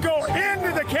need to go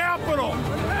into the Capitol.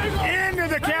 Into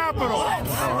the Capitol.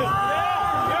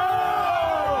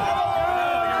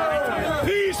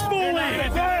 Peacefully.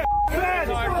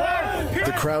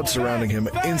 The crowd surrounding him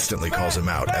instantly calls him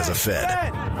out as a Fed.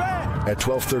 At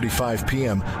 12:35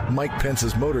 p.m., Mike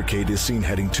Pence's motorcade is seen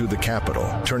heading to the Capitol,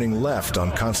 turning left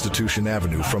on Constitution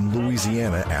Avenue from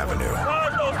Louisiana Avenue.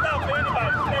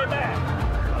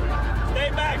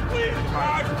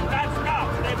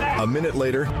 A minute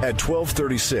later, at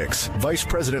 12:36, Vice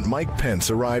President Mike Pence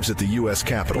arrives at the U.S.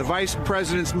 Capitol. The Vice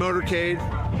President's motorcade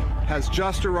has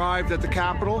just arrived at the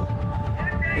Capitol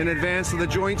in advance of the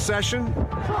joint session.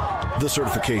 The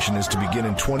certification is to begin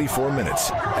in 24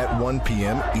 minutes at 1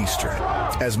 p.m. Eastern.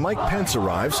 As Mike Pence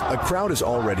arrives, a crowd is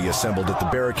already assembled at the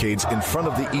barricades in front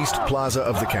of the East Plaza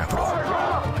of the Capitol.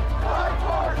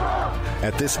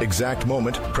 At this exact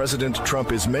moment, President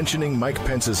Trump is mentioning Mike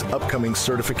Pence's upcoming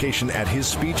certification at his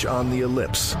speech on the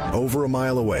Ellipse, over a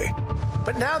mile away.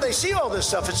 But now they see all this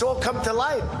stuff. It's all come to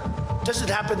light. It doesn't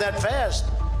happen that fast.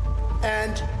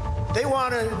 And they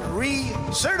want to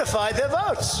recertify their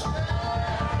votes.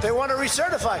 They want to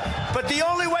recertify. But the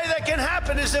only way that can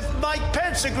happen is if Mike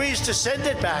Pence agrees to send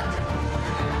it back.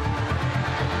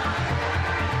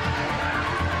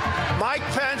 Mike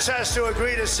Pence has to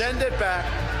agree to send it back.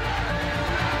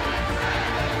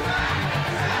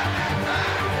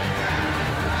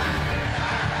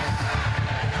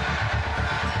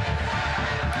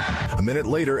 A minute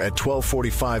later, at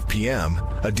 12:45 p.m.,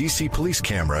 a D.C. police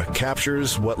camera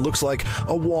captures what looks like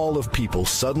a wall of people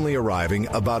suddenly arriving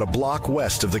about a block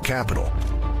west of the Capitol.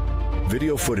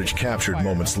 Video footage captured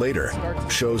moments later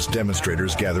shows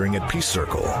demonstrators gathering at Peace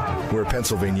Circle, where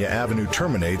Pennsylvania Avenue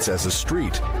terminates as a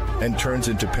street and turns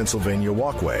into Pennsylvania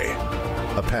Walkway,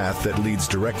 a path that leads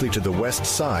directly to the west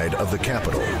side of the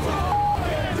Capitol.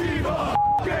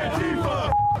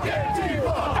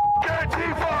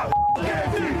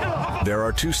 There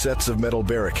are two sets of metal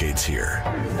barricades here,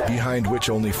 behind which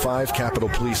only 5 Capitol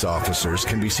Police officers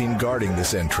can be seen guarding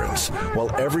this entrance, while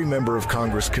every member of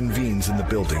Congress convenes in the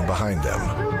building behind them.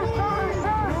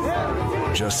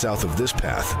 Just south of this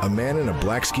path, a man in a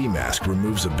black ski mask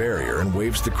removes a barrier and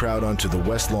waves the crowd onto the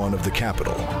west lawn of the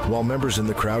Capitol, while members in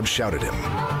the crowd shout at him.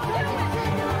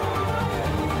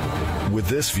 With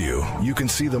this view, you can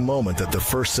see the moment that the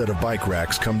first set of bike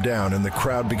racks come down and the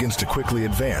crowd begins to quickly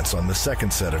advance on the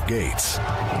second set of gates.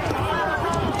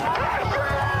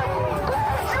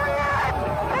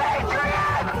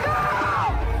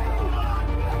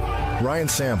 Ryan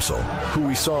Samsel, who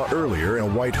we saw earlier in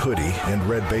a white hoodie and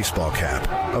red baseball cap,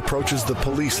 approaches the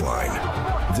police line.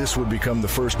 This would become the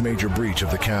first major breach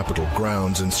of the Capitol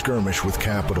grounds and skirmish with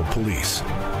Capitol Police.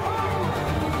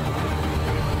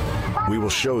 We will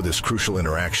show this crucial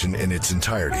interaction in its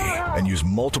entirety and use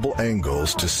multiple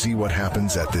angles to see what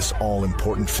happens at this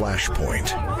all-important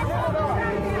flashpoint.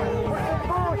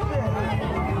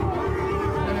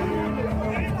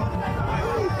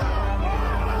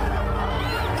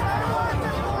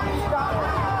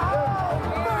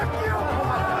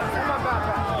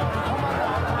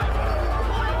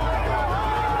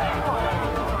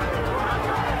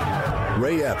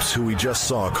 Ray Epps, who we just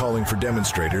saw calling for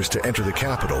demonstrators to enter the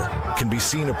Capitol, can be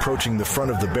seen approaching the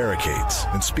front of the barricades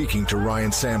and speaking to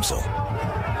Ryan Samsel.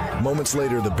 Moments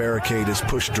later, the barricade is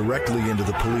pushed directly into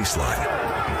the police line.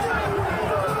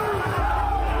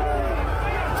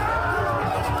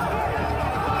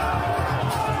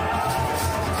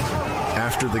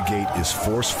 After the gate is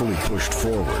forcefully pushed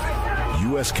forward,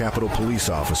 U.S. Capitol Police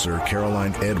officer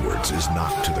Caroline Edwards is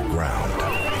knocked to the ground.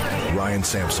 Ryan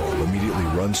Samsel immediately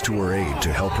runs to her aid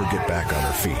to help her get back on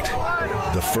her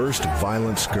feet. The first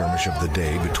violent skirmish of the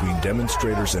day between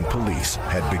demonstrators and police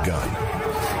had begun.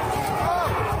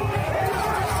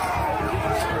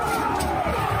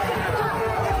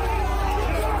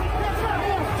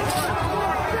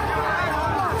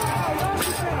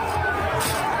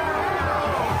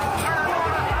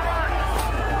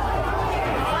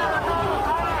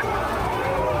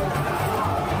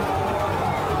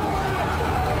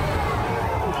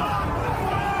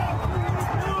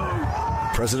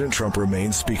 President Trump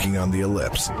remains speaking on the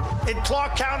ellipse. In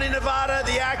Clark County, Nevada,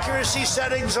 the accuracy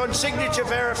settings on signature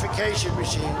verification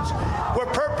machines were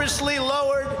purposely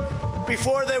lowered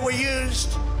before they were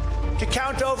used to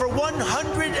count over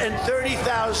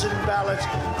 130,000 ballots.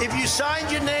 If you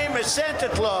signed your name as Santa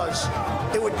Claus,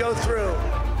 it would go through.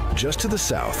 Just to the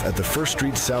south, at the 1st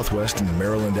Street Southwest and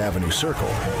Maryland Avenue Circle,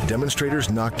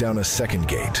 demonstrators knocked down a second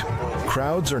gate.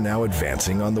 Crowds are now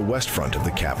advancing on the west front of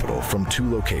the Capitol from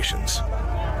 2 locations.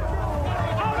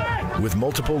 With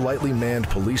multiple lightly manned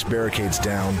police barricades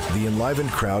down, the enlivened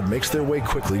crowd makes their way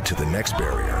quickly to the next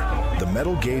barrier, the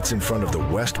metal gates in front of the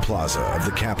West Plaza of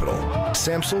the Capitol.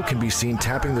 Samsel can be seen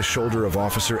tapping the shoulder of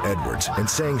Officer Edwards and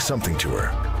saying something to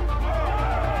her.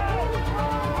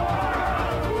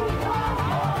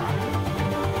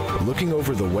 Looking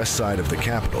over the west side of the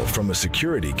Capitol from a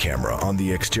security camera on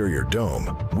the exterior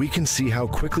dome, we can see how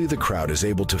quickly the crowd is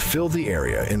able to fill the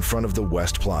area in front of the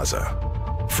West Plaza.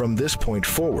 From this point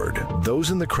forward, those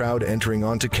in the crowd entering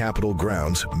onto Capitol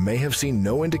grounds may have seen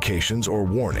no indications or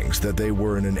warnings that they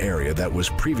were in an area that was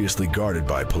previously guarded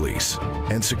by police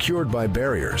and secured by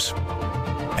barriers.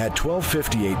 At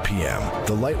 12:58 p.m.,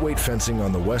 the lightweight fencing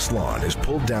on the west lawn is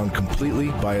pulled down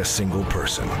completely by a single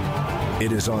person.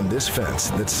 It is on this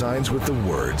fence that signs with the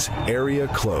words "Area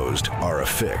Closed" are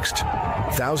affixed.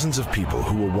 Thousands of people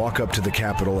who will walk up to the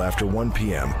Capitol after 1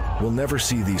 p.m. will never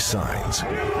see these signs.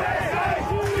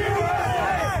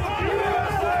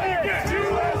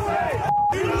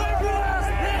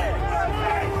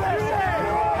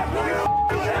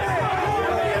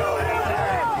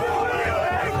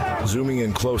 Zooming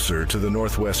in closer to the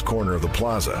northwest corner of the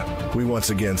plaza, we once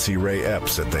again see Ray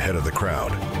Epps at the head of the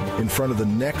crowd, in front of the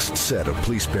next set of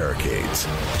police barricades.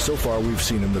 So far, we've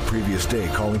seen him the previous day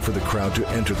calling for the crowd to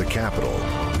enter the Capitol.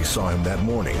 We saw him that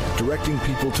morning, directing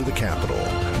people to the Capitol.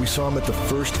 We saw him at the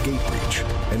first gate breach,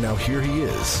 and now here he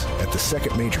is at the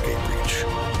second major gate breach.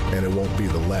 And it won't be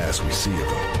the last we see of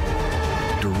him.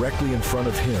 Directly in front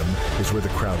of him is where the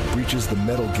crowd breaches the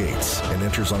metal gates and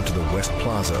enters onto the West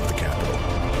Plaza of the Capitol.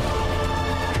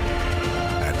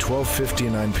 At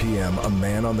 12:59 p.m., a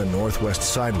man on the northwest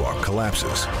sidewalk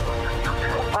collapses.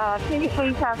 Can you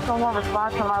please have someone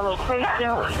respond to my location?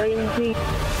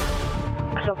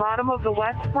 The bottom of the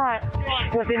west front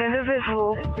with an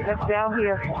individual that's down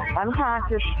here,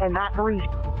 unconscious and not breathing.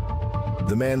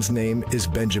 The man's name is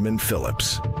Benjamin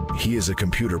Phillips. He is a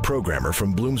computer programmer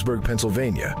from Bloomsburg,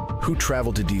 Pennsylvania, who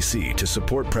traveled to D.C. to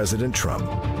support President Trump.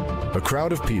 A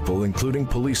crowd of people, including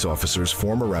police officers,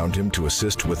 form around him to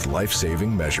assist with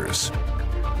life-saving measures.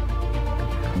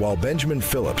 While Benjamin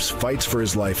Phillips fights for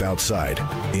his life outside,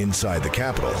 inside the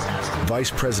Capitol,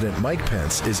 Vice President Mike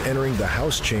Pence is entering the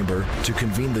House chamber to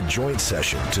convene the joint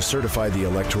session to certify the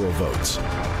electoral votes.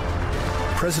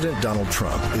 President Donald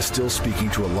Trump is still speaking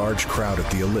to a large crowd at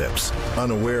the ellipse,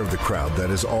 unaware of the crowd that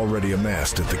is already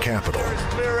amassed at the Capitol.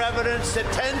 There's clear evidence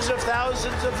that tens of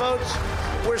thousands of votes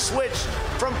were switched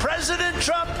from President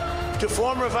Trump to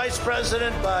former Vice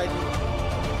President Biden.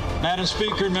 Madam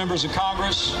Speaker and members of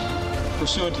Congress,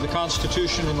 pursuant to the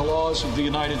Constitution and the laws of the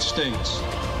United States,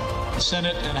 the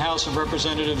Senate and House of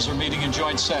Representatives are meeting in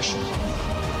joint session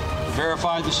to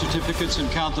verify the certificates and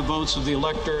count the votes of the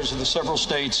electors of the several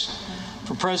states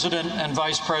for President and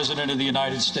Vice President of the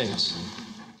United States.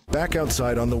 Back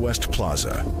outside on the West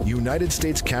Plaza, United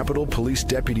States Capitol Police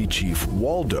Deputy Chief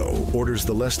Waldo orders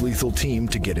the less lethal team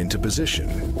to get into position.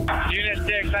 Unit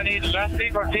 6, I need less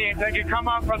lethal teams. They can come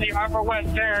up from the upper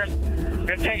west terrace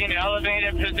and take an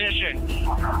elevated position.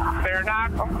 They're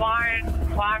not compliant,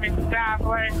 climbing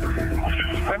scaffolding.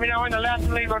 Let me know when the less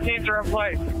lethal teams are in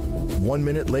place. 1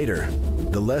 minute later,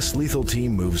 the less lethal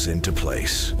team moves into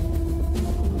place.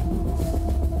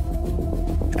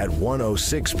 At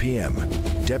 1:06 p.m.,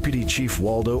 Deputy Chief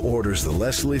Waldo orders the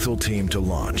less lethal team to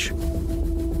launch.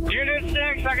 Unit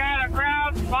 6, I got a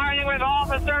crowd fighting with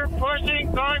officers, pushing,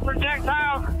 throwing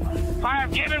projectiles. I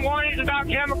have given warnings about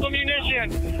chemical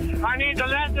munition. I need the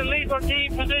less than lethal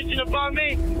team positioned above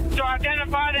me to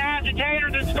identify the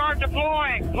agitators and start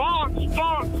deploying. Launch!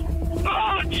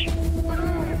 Launch!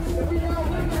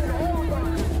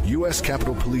 U.S.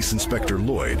 Capitol Police Inspector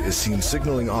Lloyd is seen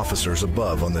signaling officers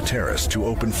above on the terrace to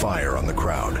open fire on the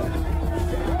crowd.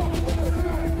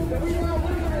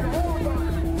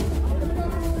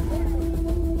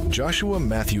 Joshua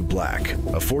Matthew Black,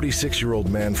 a 46-year-old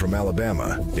man from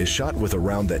Alabama, is shot with a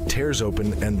round that tears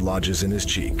open and lodges in his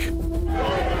cheek. You're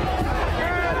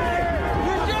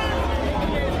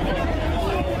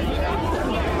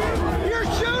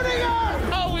shooting us!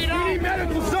 Oh, we need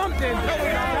medical something!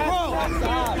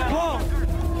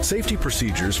 Safety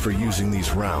procedures for using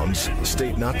these rounds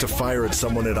state not to fire at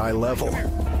someone at eye level.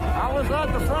 I was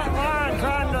at the front line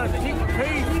trying to keep the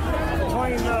peace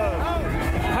between the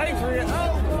patriots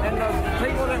and the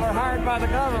people that were hired by the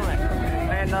government.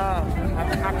 And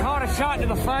I caught a shot to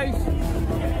the face,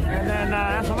 and then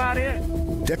that's about it.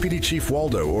 Deputy Chief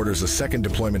Waldo orders a second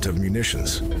deployment of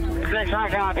munitions. 6 high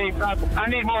copy. I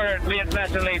need more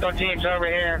less than lethal teams over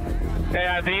here.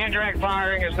 The indirect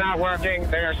firing is not working.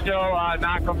 They are still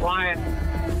not compliant.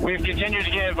 I've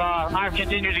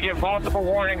continued to give multiple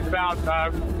warnings about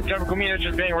chemical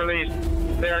munitions being released.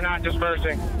 They are not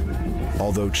dispersing.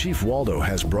 Although Chief Waldo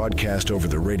has broadcast over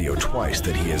the radio twice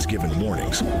that he has given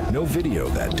warnings, no video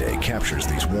that day captures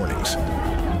these warnings.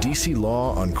 D.C.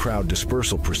 law on crowd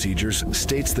dispersal procedures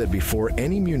states that before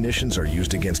any munitions are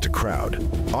used against a crowd,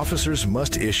 officers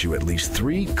must issue at least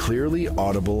 3 clearly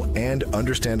audible and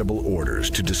understandable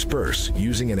orders to disperse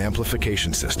using an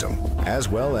amplification system, as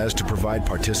well as to provide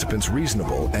participants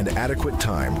reasonable and adequate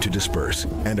time to disperse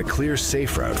and a clear,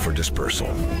 safe route for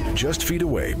dispersal. Just feet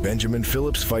away, Benjamin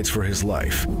Phillips fights for his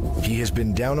life. He has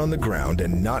been down on the ground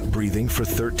and not breathing for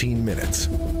 13 minutes.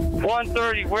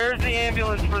 1:30, where's the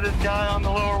ambulance for this guy on the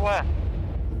Lower West?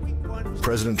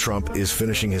 President Trump is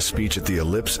finishing his speech at the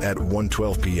Ellipse at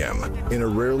 1:12 p.m. In a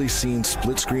rarely seen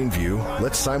split-screen view,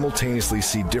 let's simultaneously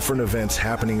see different events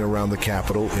happening around the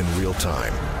Capitol in real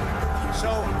time.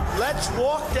 So let's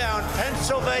walk down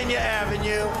Pennsylvania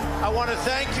Avenue. I want to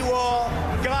thank you all.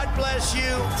 God bless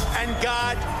you, and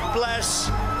God bless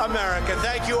America.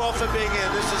 Thank you all for being here.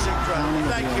 This is incredible.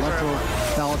 Thank you very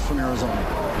much. Ballot from Arizona.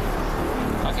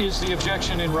 Is the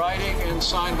objection in writing and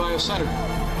signed by a senator?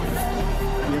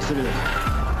 Yes, it is.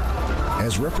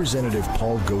 As Representative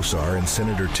Paul Gosar and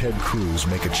Senator Ted Cruz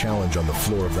make a challenge on the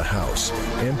floor of the House,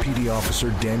 MPD officer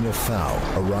Daniel Thau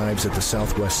arrives at the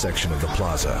southwest section of the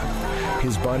plaza.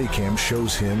 His body cam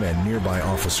shows him and nearby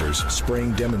officers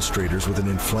spraying demonstrators with an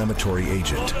inflammatory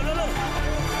agent.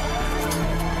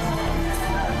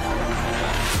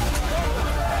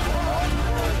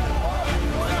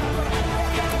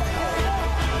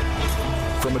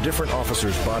 From a different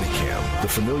officer's body cam, the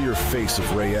familiar face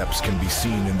of Ray Epps can be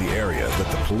seen in the area that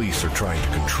the police are trying to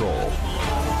control.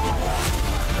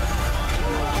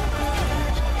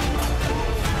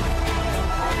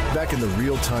 Back in the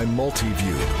real-time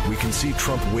multi-view, we can see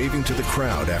Trump waving to the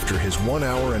crowd after his 1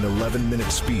 hour and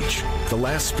 11-minute speech, the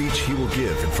last speech he will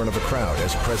give in front of a crowd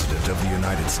as President of the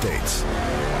United States.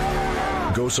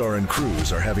 Gosar and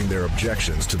Cruz are having their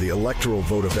objections to the electoral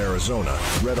vote of Arizona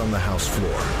read on the House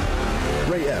floor.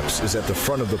 Ray Epps is at the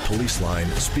front of the police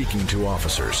line speaking to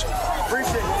officers.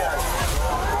 Appreciate that.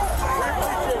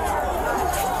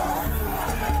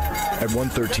 At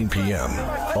 1:13 p.m.,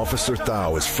 Officer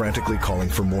Thau is frantically calling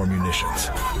for more munitions.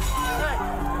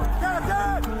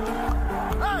 Captain!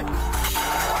 Hey!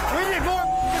 We need more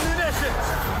munitions!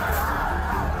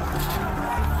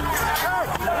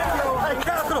 Hey,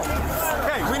 Capitol!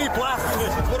 Hey, we need blast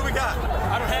munitions. What do we got?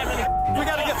 I don't have any. We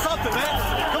gotta get something, man.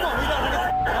 Come on, we gotta get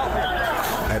out here.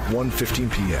 At 1:15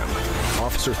 p.m.,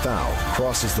 Officer Thau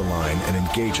crosses the line and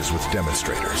engages with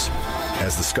demonstrators.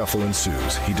 As the scuffle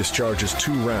ensues, he discharges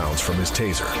 2 rounds from his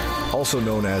taser, also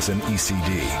known as an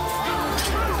ECD.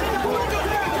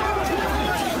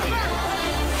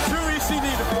 2 ECD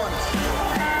deployments.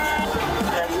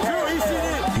 2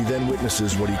 ECD. He then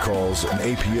witnesses what he calls an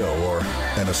APO, or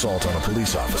an assault on a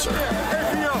police officer.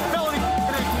 APO, felony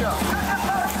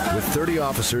APO. With 30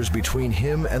 officers between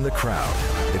him and the crowd,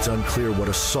 it's unclear what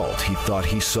assault he thought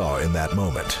he saw in that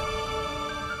moment.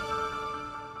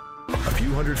 A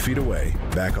few hundred feet away,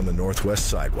 back on the northwest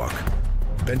sidewalk,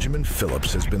 Benjamin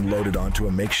Phillips has been loaded onto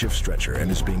a makeshift stretcher and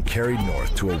is being carried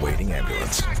north to a waiting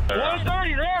ambulance.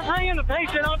 1:30, they're bringing the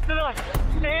patient up to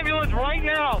the ambulance right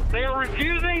now. They are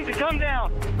refusing to come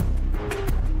down.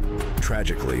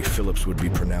 Tragically, Phillips would be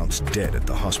pronounced dead at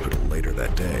the hospital later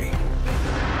that day.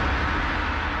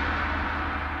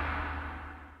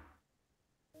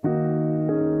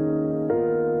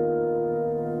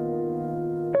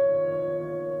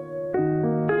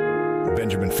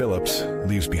 Benjamin Phillips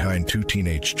leaves behind 2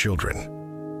 teenage children.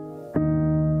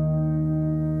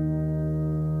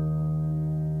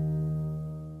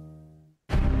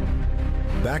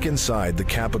 Back inside the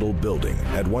Capitol building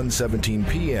at 1:17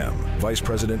 p.m., Vice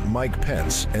President Mike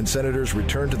Pence and senators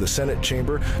return to the Senate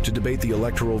chamber to debate the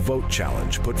electoral vote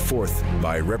challenge put forth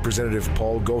by Representative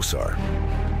Paul Gosar.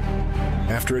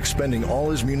 After expending all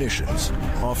his munitions,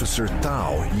 Officer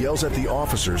Thau yells at the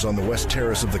officers on the west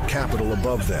terrace of the Capitol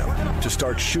above them to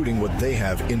start shooting what they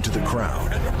have into the crowd.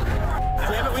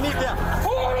 Damn it, we need them.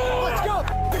 Let's go!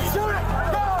 Shoot it!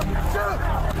 Go! Shoot!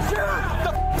 Shoot!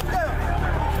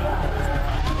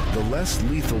 The less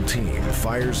lethal team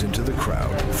fires into the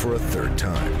crowd for a 3rd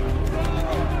time.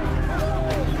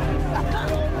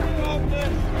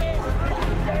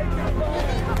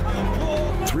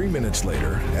 minutes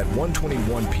later, at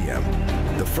 1:21 p.m.,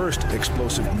 the first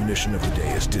explosive munition of the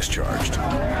day is discharged.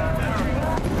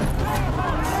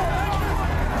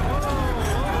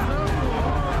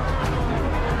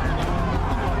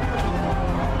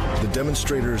 The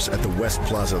demonstrators at the West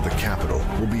Plaza of the Capitol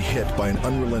will be hit by an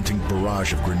unrelenting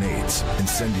barrage of grenades,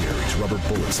 incendiaries, rubber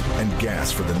bullets, and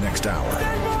gas for the next hour.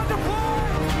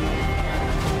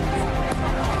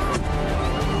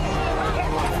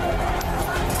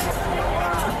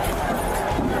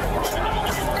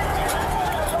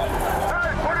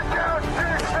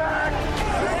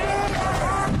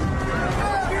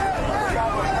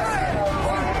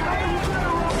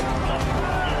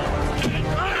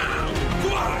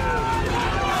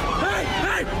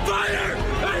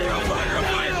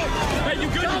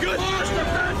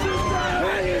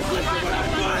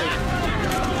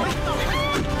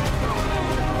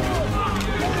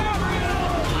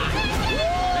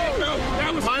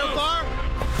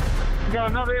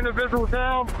 Got another individual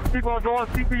down. People are going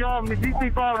CPR. The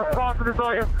DC-5 responsive is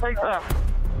ASAP.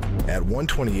 At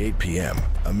 1:28 p.m.,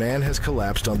 a man has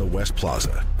collapsed on the West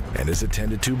Plaza and is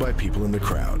attended to by people in the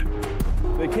crowd.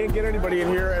 They can't get anybody in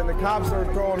here, and the cops are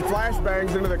throwing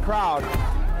flashbangs into the crowd.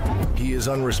 He is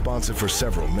unresponsive for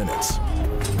several minutes.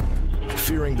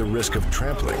 Fearing the risk of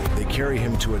trampling, they carry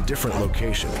him to a different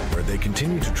location where they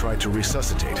continue to try to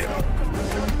resuscitate him.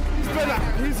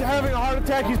 He's having a heart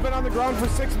attack. He's been on the ground for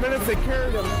 6 minutes. They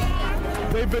carried him.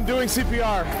 They've been doing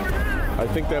CPR. I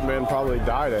think that man probably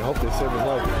died. I hope they saved his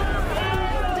life.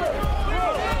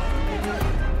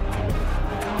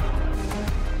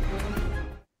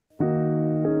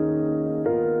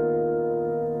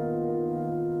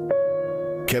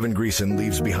 Kevin Greason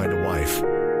leaves behind a wife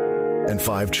and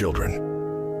 5 children.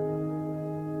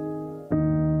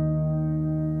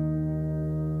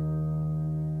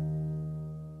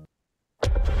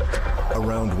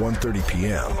 Around 1:30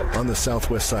 p.m., on the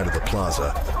southwest side of the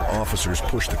plaza, officers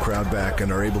push the crowd back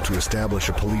and are able to establish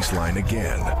a police line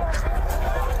again.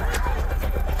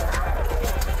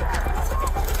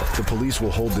 The police will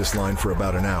hold this line for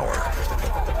about an hour.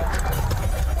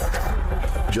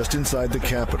 Just inside the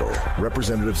Capitol,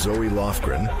 Representative Zoe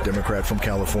Lofgren, Democrat from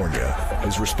California,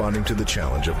 is responding to the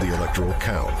challenge of the electoral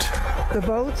count. The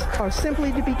votes are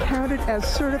simply to be counted as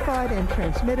certified and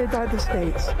transmitted by the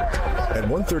states. At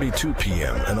 1:32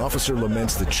 p.m., an officer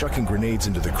laments that chucking grenades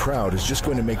into the crowd is just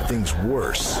going to make things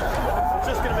worse. It's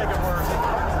just going to make it worse.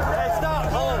 Hey,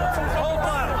 stop. Hold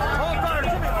fire. Hold fire,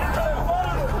 Jimmy.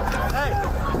 Hey,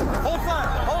 hold fire.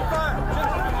 Hold fire.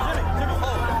 Jimmy,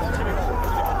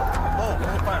 hold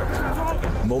fire.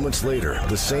 Moments later,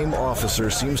 the same officer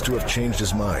seems to have changed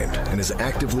his mind and is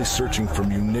actively searching for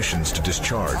munitions to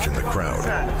discharge in the crowd.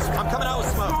 I'm coming out with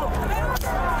smoke.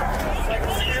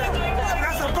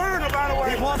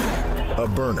 A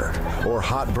burner, or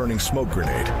hot burning smoke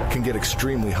grenade, can get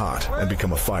extremely hot and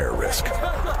become a fire risk. They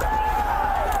come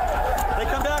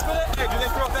back with it? Hey, do they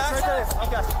throw it back?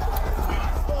 Okay.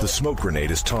 The smoke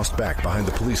grenade is tossed back behind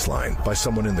the police line by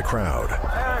someone in the crowd.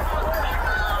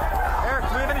 Eric,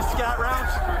 do we have any scat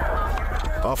rounds?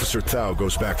 Officer Thau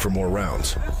goes back for more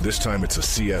rounds. This time it's a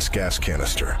CS gas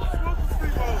canister.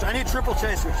 I need triple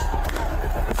chasers.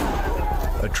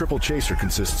 A triple chaser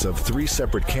consists of 3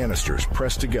 separate canisters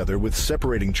pressed together with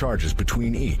separating charges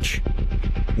between each.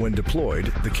 When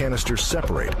deployed, the canisters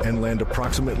separate and land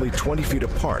approximately 20 feet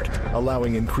apart,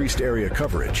 allowing increased area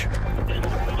coverage.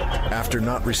 After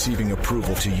not receiving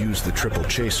approval to use the triple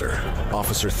chaser,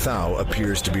 Officer Thau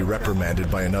appears to be reprimanded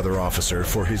by another officer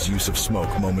for his use of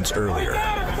smoke moments earlier.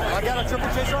 I got a triple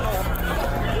chaser on hold.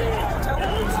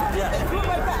 Yeah.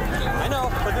 I know,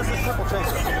 but this is triple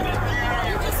chaser.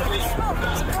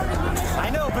 I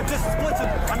know, but this splits it.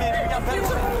 I mean, we got better.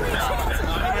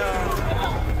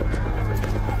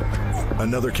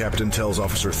 Another captain tells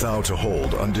Officer Thau to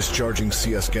hold on discharging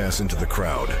CS gas into the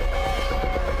crowd.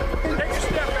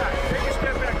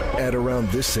 At around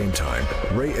this same time,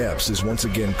 Ray Epps is once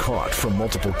again caught from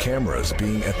multiple cameras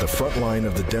being at the front line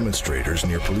of the demonstrators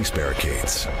near police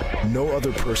barricades. No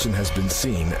other person has been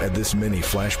seen at this many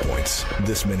flashpoints,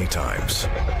 this many times.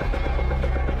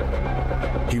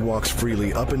 He walks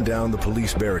freely up and down the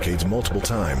police barricades multiple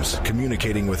times,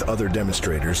 communicating with other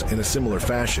demonstrators in a similar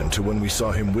fashion to when we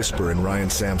saw him whisper in Ryan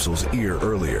Samsel's ear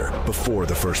earlier, before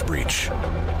the first breach.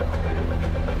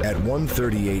 At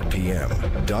 1:38 p.m.,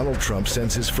 Donald Trump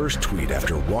sends his first tweet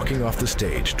after walking off the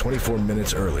stage 24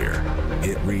 minutes earlier.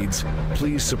 It reads,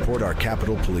 "Please support our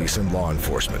Capitol Police and law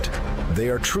enforcement. They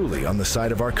are truly on the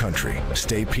side of our country.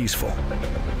 Stay peaceful."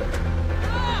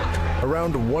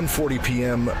 Around 1:40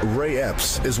 p.m., Ray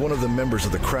Epps is one of the members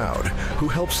of the crowd who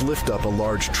helps lift up a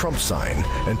large Trump sign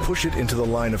and push it into the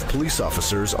line of police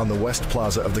officers on the West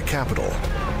Plaza of the Capitol.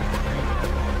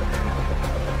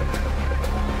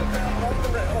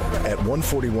 At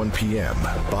 1:41 p.m.,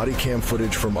 body cam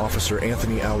footage from Officer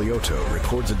Anthony Alioto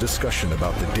records a discussion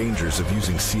about the dangers of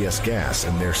using CS gas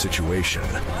in their situation.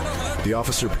 The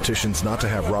officer petitions not to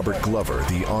have Robert Glover,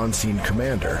 the on-scene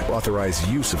commander, authorize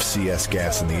use of CS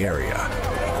gas in the area.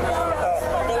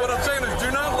 But what I'm saying is,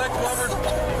 do not let Glover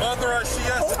authorize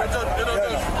CS.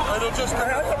 It'll just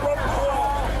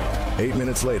 8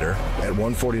 minutes later, at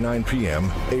 1:49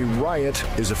 p.m., a riot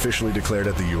is officially declared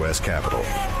at the U.S. Capitol.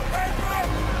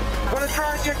 We're going to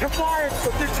try to get compliance,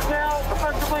 but this is now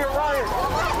effectively a riot.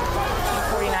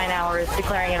 49 hours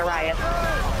declaring it a riot.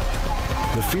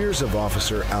 The fears of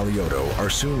Officer Alioto are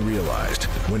soon realized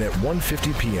when at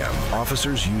 1:50 p.m.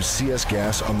 officers use CS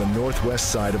gas on the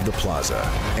northwest side of the plaza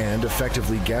and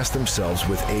effectively gas themselves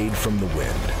with aid from the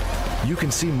wind. You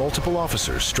can see multiple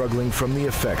officers struggling from the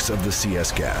effects of the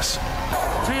CS gas.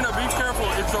 Tina, be careful.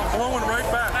 It's blowing right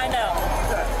back. I know.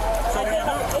 So when you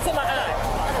do, It's in my eye.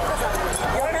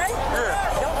 You okay?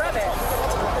 Yeah. Don't rub it.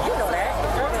 You know that.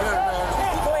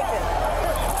 Keep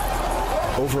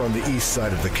blinking. Over on the east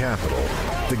side of the Capitol,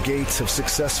 the gates have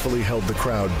successfully held the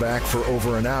crowd back for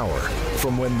over an hour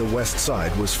from when the west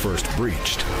side was first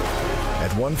breached.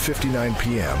 At 1:59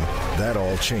 p.m., that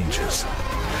all changes.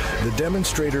 The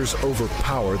demonstrators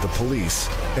overpower the police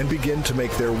and begin to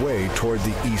make their way toward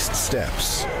the east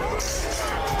steps.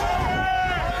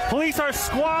 Police are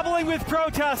squabbling with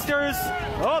protesters.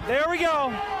 Oh, there we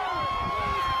go.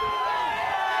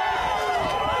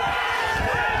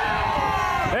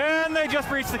 And they just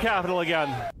breached the Capitol again.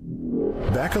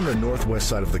 Back on the northwest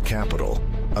side of the Capitol,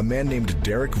 a man named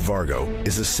Derek Vargo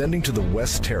is ascending to the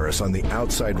west terrace on the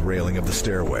outside railing of the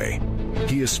stairway.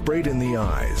 He is sprayed in the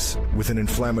eyes with an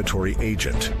inflammatory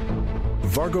agent.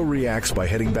 Vargo reacts by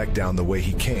heading back down the way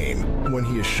he came when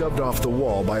he is shoved off the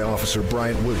wall by Officer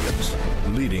Bryant Williams,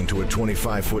 leading to a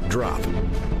 25-foot drop.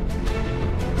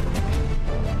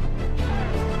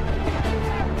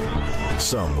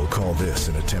 Some will call this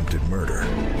an attempted murder.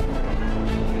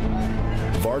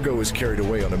 Vargo is carried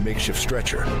away on a makeshift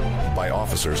stretcher by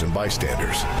officers and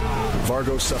bystanders.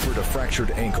 Vargo suffered a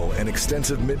fractured ankle and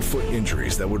extensive mid-foot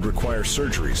injuries that would require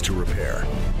surgeries to repair.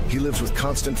 He lives with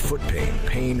constant foot pain,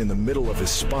 pain in the middle of his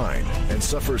spine, and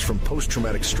suffers from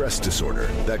post-traumatic stress disorder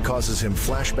that causes him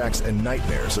flashbacks and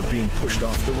nightmares of being pushed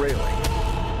off the railing.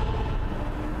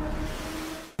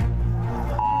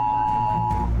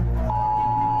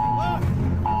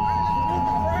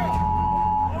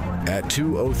 At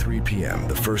 2:03 p.m.,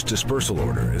 the first dispersal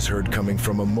order is heard coming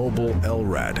from a mobile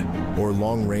LRAD, or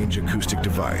long-range acoustic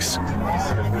device.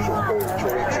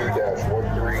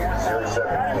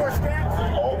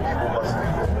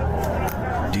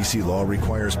 DC law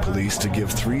requires police to give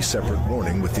 3 separate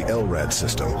warnings with the LRAD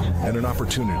system and an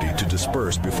opportunity to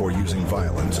disperse before using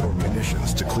violence or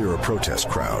munitions to clear a protest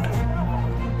crowd.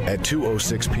 At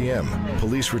 2:06 p.m.,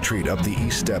 police retreat up the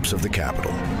east steps of the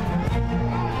Capitol.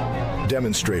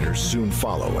 Demonstrators soon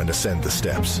follow and ascend the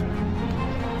steps.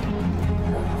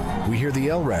 We hear the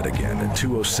LRAD again at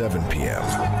 2:07 p.m.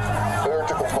 Failure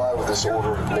to comply with this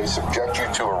order may subject you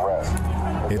to arrest.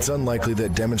 It's unlikely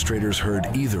that demonstrators heard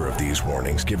either of these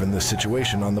warnings given the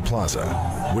situation on the plaza,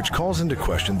 which calls into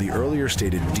question the earlier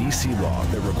stated DC law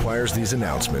that requires these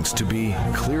announcements to be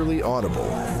clearly audible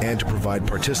and to provide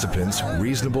participants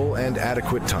reasonable and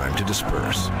adequate time to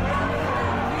disperse.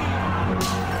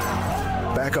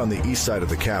 Back on the east side of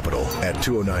the Capitol at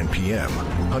 2:09 p.m.,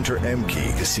 Hunter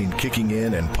Emke is seen kicking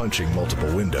in and punching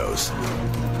multiple windows.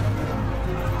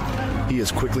 He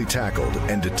is quickly tackled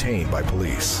and detained by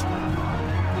police.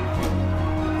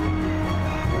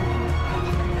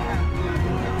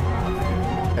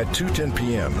 At 2:10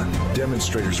 p.m.,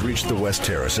 demonstrators reach the West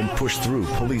Terrace and push through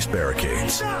police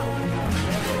barricades.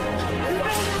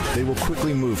 They will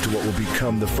quickly move to what will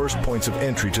become the first points of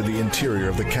entry to the interior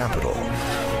of the Capitol.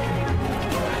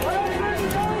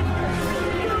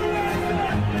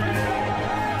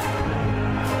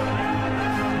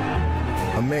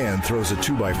 A man throws a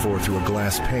 2x4 through a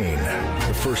glass pane,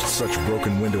 the first such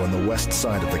broken window on the west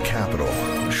side of the Capitol.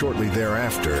 Shortly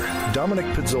thereafter, Dominic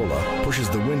Pizzola pushes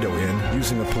the window in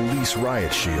using a police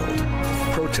riot shield.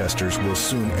 Protesters will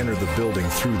soon enter the building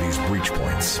through these breach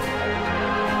points.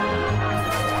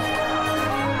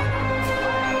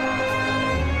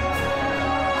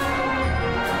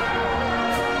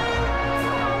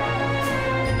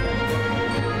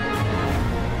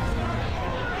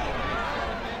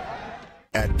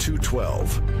 At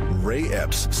 2:12, Ray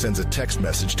Epps sends a text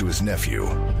message to his nephew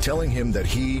telling him that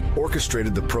he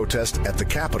orchestrated the protest at the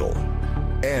Capitol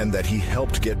and that he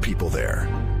helped get people there.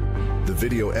 The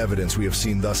video evidence we have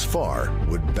seen thus far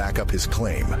would back up his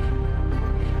claim.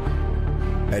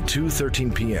 At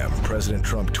 2:13 p.m., President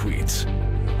Trump tweets,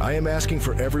 "I am asking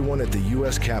for everyone at the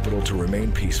U.S. Capitol to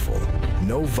remain peaceful.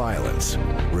 No violence.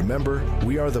 Remember,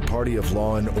 we are the party of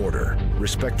law and order.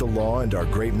 Respect the law and our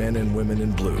great men and women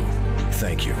in blue.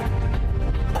 Thank you."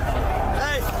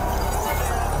 Hey,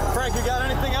 Frank, you got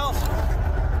anything else?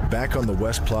 Back on the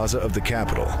West Plaza of the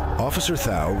Capitol, Officer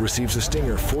Thao receives a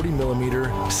Stinger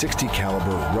 40mm, 60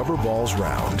 caliber rubber balls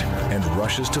round and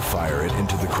rushes to fire it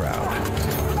into the crowd.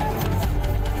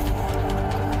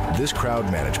 This crowd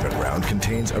management round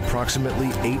contains approximately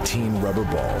 18 rubber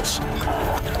balls.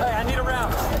 Hey, I need a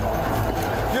round.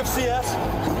 You have CS?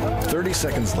 30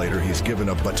 seconds later, he's given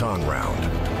a baton round,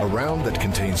 a round that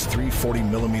contains 3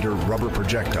 40mm rubber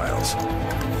projectiles.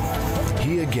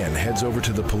 He again heads over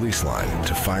to the police line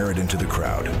to fire it into the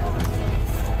crowd.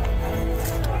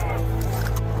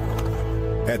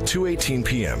 At 2:18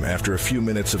 p.m., after a few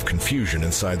minutes of confusion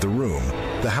inside the room,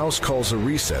 the House calls a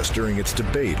recess during its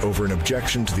debate over an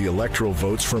objection to the electoral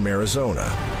votes from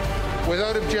Arizona.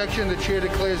 Without objection, the chair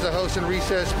declares the House in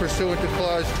recess pursuant to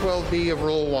Clause 12B of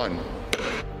Rule 1.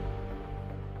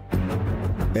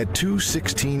 At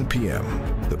 2:16 p.m.,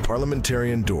 the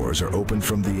parliamentarian doors are opened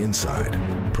from the inside,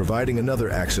 providing another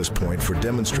access point for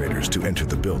demonstrators to enter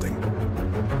the building.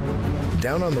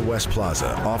 Down on the West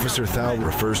Plaza, Officer Thao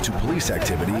refers to police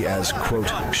activity as, quote,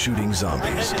 shooting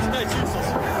zombies. We're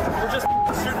just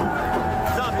shooting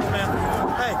zombies, man.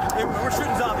 Hey, we're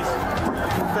shooting zombies.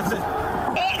 That's it.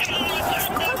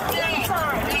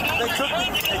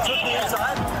 They took me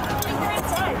inside?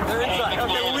 They're inside.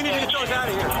 Okay, well, we need to get those out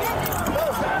of here.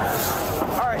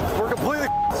 All right, we're completely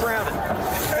surrounded.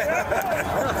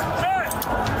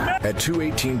 At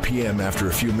 2:18 p.m., after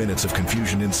a few minutes of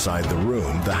confusion inside the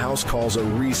room, the House calls a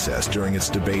recess during its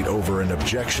debate over an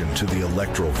objection to the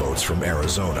electoral votes from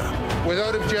Arizona.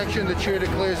 Without objection, the chair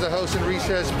declares the House in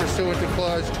recess pursuant to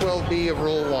Clause 12B of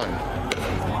Rule 1.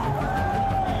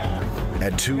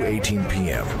 At 2:18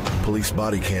 p.m., police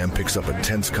body cam picks up a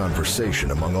tense conversation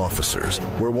among officers,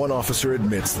 where one officer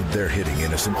admits that they're hitting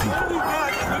innocent people.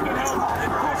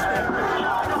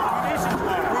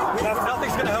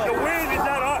 Nothing's going to help. The wind is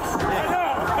not us. I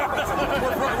know.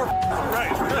 Right.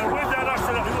 The wind's not us.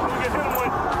 So we get hit with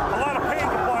a lot of pain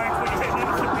compliance when you're hitting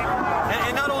innocent people.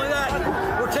 And not only that,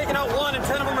 we're taking out one and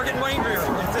 10 of them are getting angrier.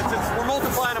 We're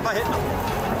multiplying them by hitting them.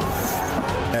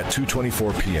 At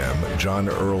 2:24 p.m., John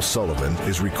Earl Sullivan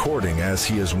is recording as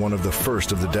he is one of the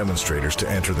first of the demonstrators to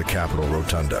enter the Capitol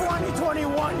Rotunda.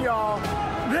 2021, y'all.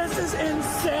 This is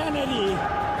insanity.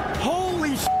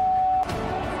 Holy shit.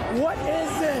 What is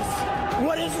this?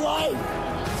 What is life?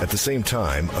 At the same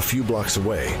time, a few blocks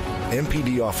away,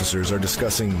 MPD officers are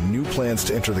discussing new plans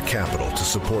to enter the Capitol to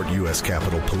support U.S.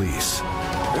 Capitol Police.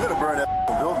 They're going to burn that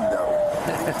building down.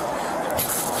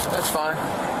 That's fine.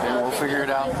 Maybe we'll figure it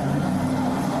out.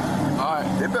 All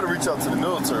right. They better reach out to the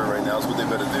military right now. That's what they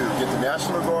better do. Get the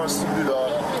National Guard suited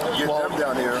up. Get them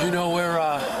down here. You know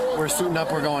we're suiting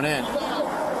up. We're going in.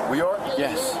 We are?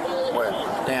 Yes. When?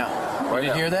 Down. Right. Did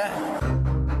you hear that?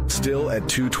 Still at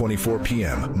 2:24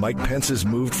 p.m., Mike Pence has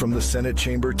moved from the Senate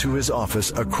chamber to his office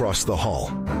across the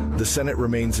hall. The Senate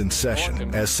remains in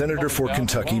session as Senator for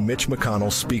Kentucky Mitch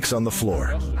McConnell speaks on the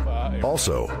floor.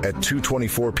 Also, at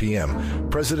 2:24 p.m.,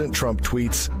 President Trump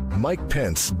tweets, "Mike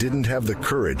Pence didn't have the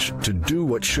courage to do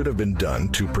what should have been done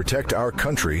to protect our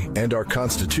country and our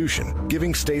Constitution,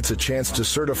 giving states a chance to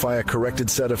certify a corrected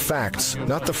set of facts,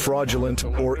 not the fraudulent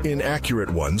or inaccurate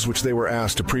ones which they were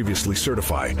asked to previously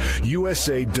certify.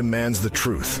 USA demands the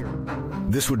truth."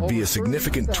 This would be a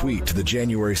significant tweet to the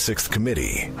January 6th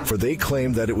committee, for they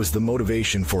claim that it was the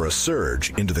motivation for a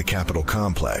surge into the Capitol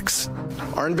complex.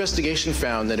 Our investigation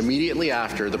found that immediately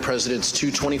after the president's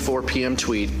 2:24 p.m.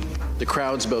 tweet, the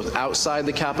crowds both outside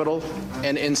the Capitol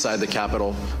and inside the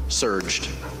Capitol surged.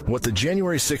 What the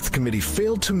January 6th committee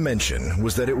failed to mention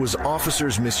was that it was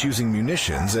officers misusing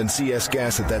munitions and CS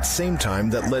gas at that same time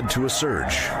that led to a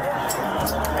surge.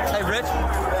 Hey, Rich.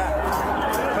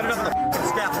 Put it up on the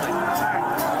scaffolding.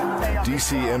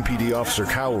 D.C. MPD Officer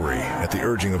Cowlery, at the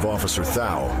urging of Officer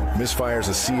Thao, misfires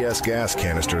a CS gas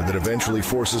canister that eventually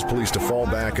forces police to fall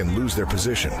back and lose their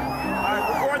position. All right,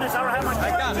 before this, I don't have my gun.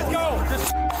 I got it. Just go. Just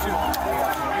shoot.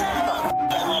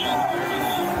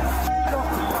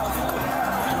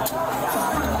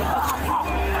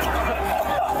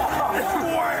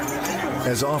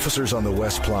 As officers on the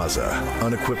West Plaza,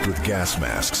 unequipped with gas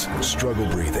masks, struggle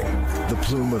breathing, the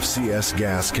plume of CS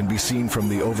gas can be seen from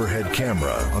the overhead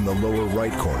camera on the lower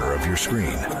right corner of your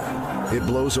screen. It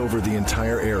blows over the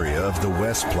entire area of the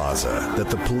West Plaza that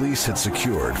the police had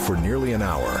secured for nearly an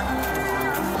hour.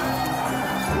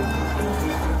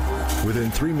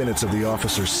 Within 3 minutes of the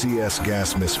officer's CS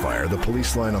gas misfire, the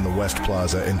police line on the West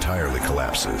Plaza entirely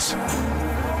collapses.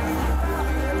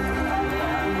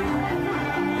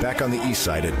 Back on the east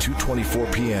side at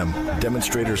 2:24 p.m.,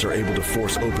 demonstrators are able to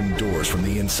force open doors from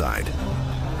the inside.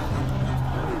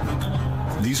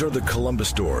 These are the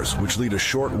Columbus doors, which lead a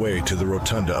short way to the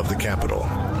rotunda of the Capitol.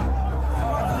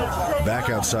 Back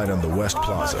outside on the West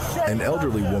Plaza, an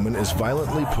elderly woman is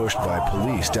violently pushed by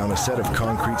police down a set of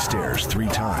concrete stairs 3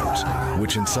 times,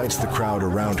 which incites the crowd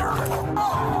around her.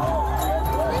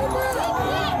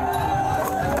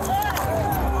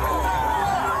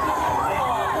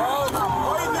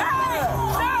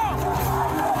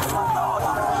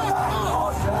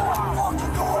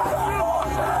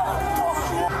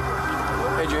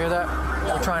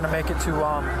 Trying to make it to the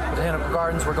Botanical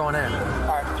Gardens. We're going in. All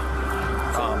right.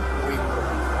 We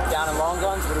down in long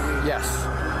guns? What do we? Yes.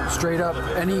 Straight up.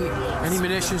 Any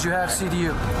munitions you have,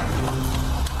 CDU.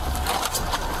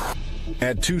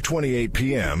 At 2:28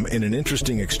 p.m., in an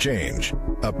interesting exchange,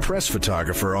 a press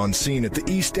photographer on scene at the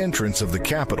east entrance of the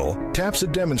Capitol taps a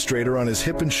demonstrator on his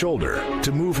hip and shoulder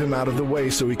to move him out of the way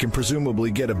so he can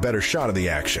presumably get a better shot of the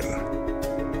action.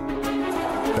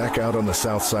 Back out on the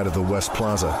south side of the West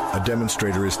Plaza, a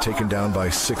demonstrator is taken down by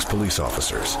 6 police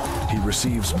officers. He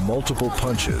receives multiple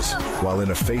punches while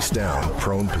in a face-down,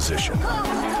 prone position.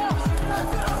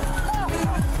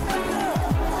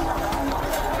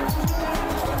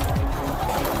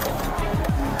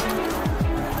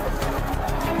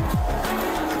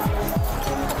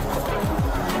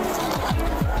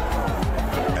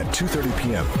 At 2:30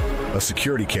 p.m., a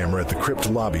security camera at the crypt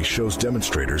lobby shows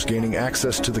demonstrators gaining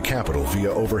access to the Capitol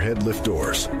via overhead lift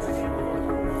doors.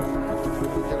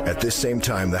 At this same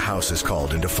time, the House is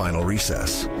called into final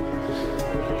recess.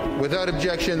 Without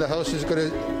objection, the House is going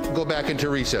to go back into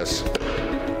recess.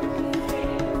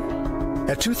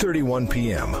 At 2:31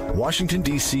 p.m., Washington,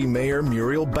 D.C. Mayor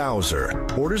Muriel Bowser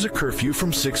orders a curfew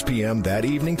from 6 p.m. that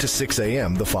evening to 6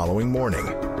 a.m. the following morning.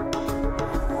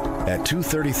 At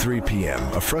 2:33 p.m.,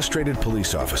 a frustrated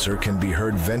police officer can be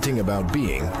heard venting about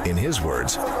being, in his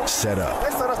words, set up. They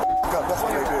set us up. That's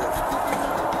what they did.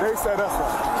 They set us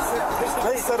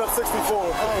up. They set up 64.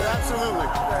 Oh, absolutely.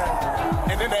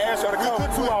 And then they asked y'all to come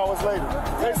 2 hours later.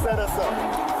 They set us up.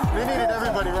 They needed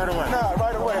everybody right away. Nah,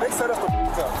 right away. They set us up.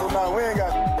 So now we ain't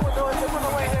got.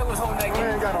 We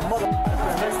ain't got a mother.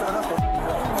 They set us up.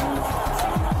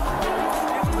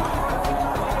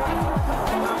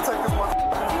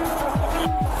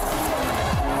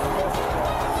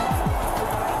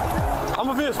 I'm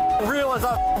gonna be as real as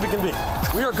we can be.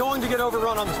 We are going to get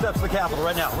overrun on the steps of the Capitol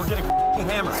right now. We're getting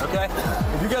hammered, okay?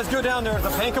 If you guys go down there,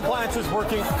 the paint compliance is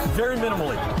working very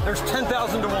minimally. There's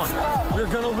 10,000 to 1. We're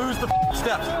gonna lose the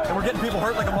steps, and we're getting people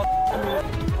hurt like a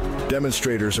mother.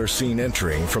 Demonstrators are seen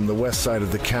entering from the west side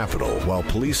of the Capitol while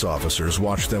police officers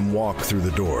watch them walk through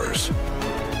the doors.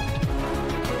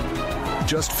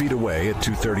 Just feet away at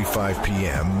 2:35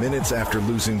 p.m., minutes after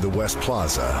losing the West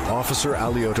Plaza, Officer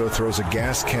Alioto throws a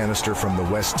gas canister from the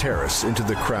West Terrace into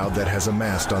the crowd that has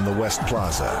amassed on the West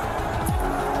Plaza.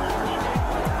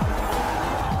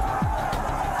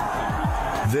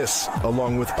 This,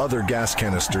 along with other gas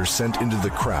canisters sent into the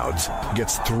crowds,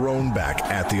 gets thrown back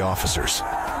at the officers.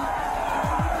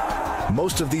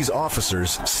 Most of these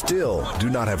officers still do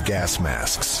not have gas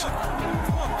masks.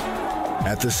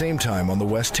 At the same time, on the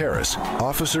West Terrace,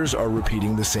 officers are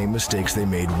repeating the same mistakes they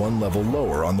made one level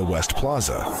lower on the West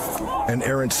Plaza. An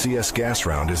errant CS gas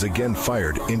round is again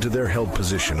fired into their held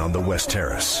position on the West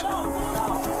Terrace.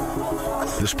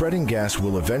 The spreading gas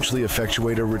will eventually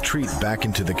effectuate a retreat back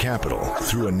into the Capitol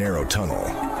through a narrow tunnel.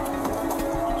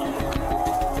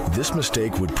 This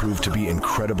mistake would prove to be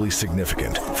incredibly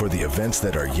significant for the events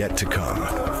that are yet to come.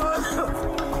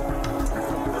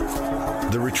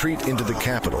 The retreat into the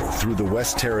Capitol through the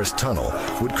West Terrace tunnel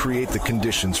would create the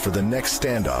conditions for the next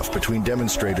standoff between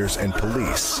demonstrators and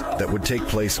police that would take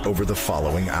place over the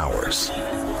following hours.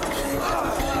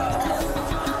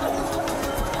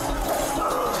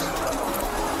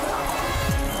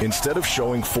 Instead of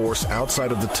showing force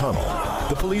outside of the tunnel,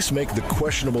 the police make the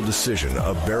questionable decision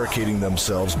of barricading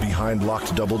themselves behind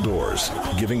locked double doors,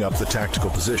 giving up the tactical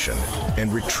position,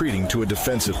 and retreating to a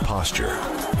defensive posture.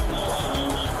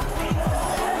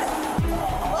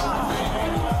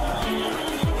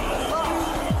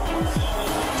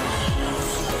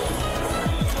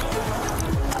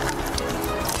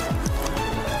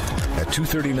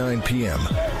 2:39 p.m.,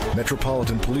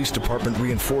 Metropolitan Police Department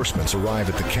reinforcements arrive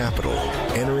at the Capitol,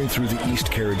 entering through the east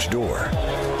carriage door.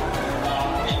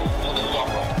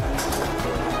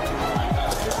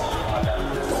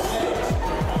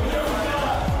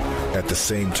 At the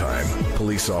same time,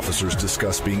 police officers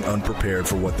discuss being unprepared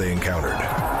for what they encountered.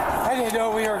 I didn't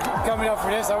know we were coming up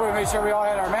for this. I would have made sure we all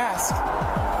had our masks.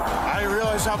 I didn't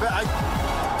realize how bad.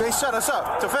 They set us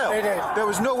up to fail. They did. There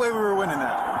was no way we were winning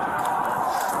that.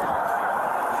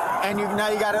 And now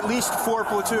you got at least 4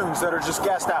 platoons that are just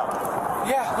gassed out.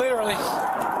 Yeah, literally.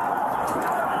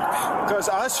 Because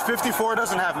us, 54,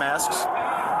 doesn't have masks.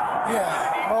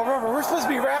 Yeah. Well, remember, we're supposed to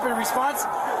be rapid response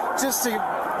just to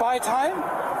buy time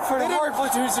for the hard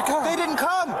platoons to come. They didn't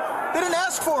come. They didn't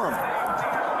ask for them.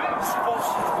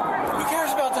 Who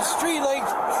cares about the street? Like,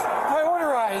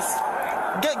 prioritize.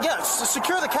 Yes,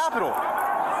 secure the Capitol.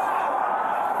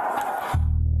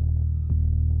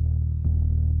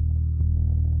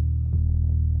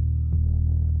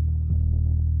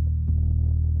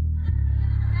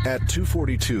 At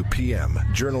 2:42 p.m.,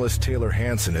 journalist Taylor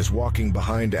Hanson is walking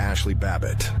behind Ashley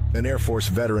Babbitt, an Air Force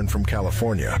veteran from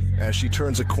California, as she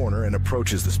turns a corner and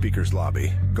approaches the Speaker's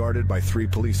lobby, guarded by 3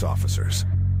 police officers.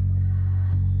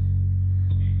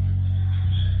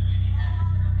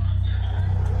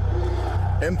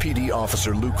 MPD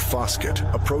officer Luke Foskett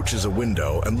approaches a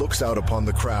window and looks out upon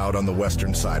the crowd on the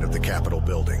western side of the Capitol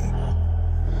building.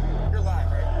 You're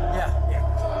live, right?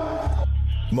 Yeah.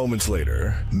 Moments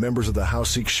later, members of the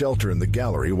House seek shelter in the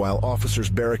gallery while officers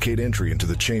barricade entry into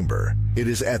the chamber. It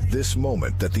is at this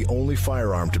moment that the only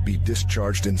firearm to be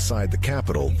discharged inside the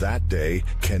Capitol that day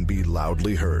can be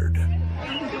loudly heard.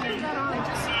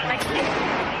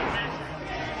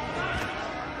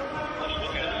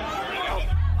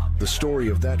 The story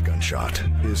of that gunshot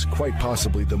is quite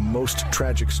possibly the most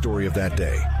tragic story of that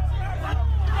day.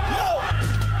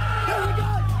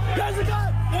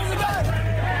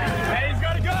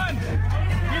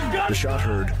 The shot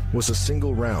heard was a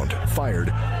single round fired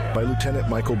by Lieutenant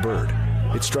Michael Byrd.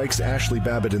 It strikes Ashley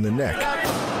Babbitt in the neck,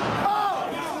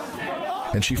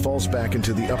 and she falls back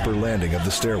into the upper landing of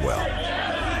the stairwell.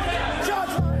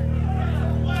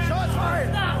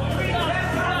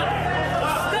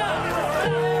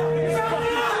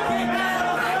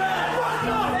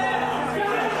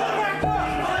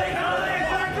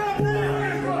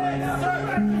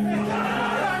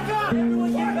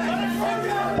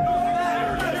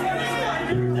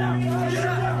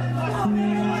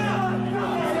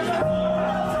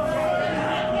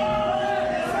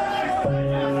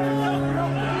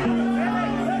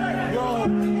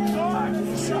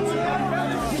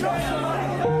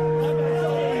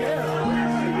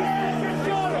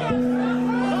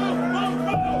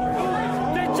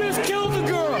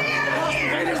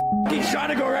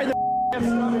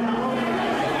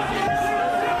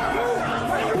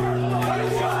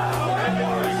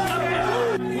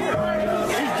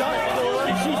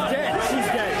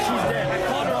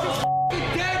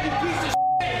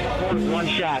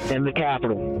 In the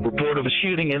Capitol. Report of a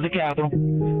shooting in the Capitol.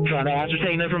 Trying to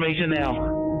ascertain information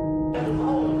now.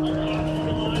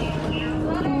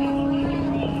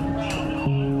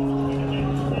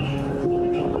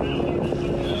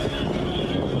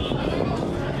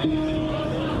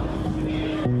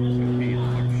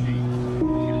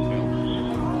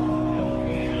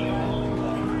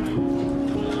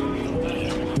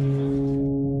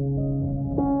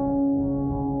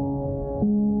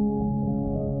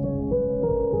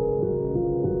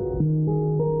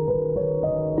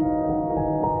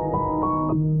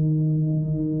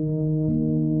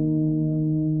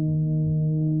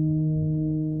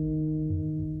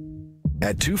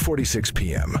 At 2:46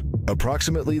 p.m.,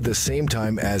 approximately the same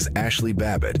time as Ashley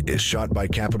Babbitt is shot by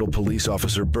Capitol Police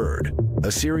Officer Byrd,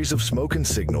 a series of smoke and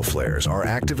signal flares are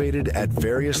activated at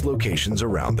various locations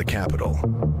around the Capitol.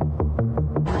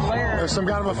 There's some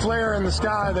kind of a flare in the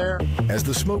sky there. As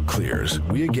the smoke clears,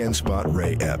 we again spot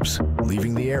Ray Epps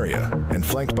leaving the area and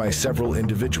flanked by several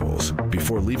individuals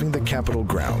before leaving the Capitol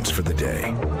grounds for the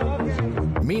day.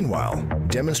 Meanwhile,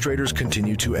 demonstrators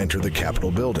continue to enter the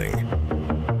Capitol building.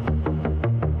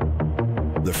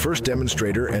 The first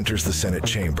demonstrator enters the Senate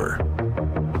chamber.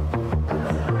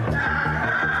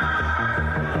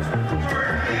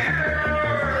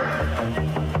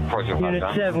 Unit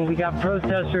 7, we got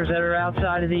protesters that are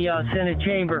outside of the Senate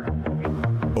chamber.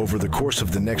 Over the course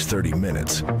of the next 30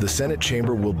 minutes, the Senate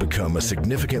chamber will become a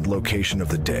significant location of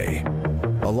the day,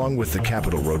 along with the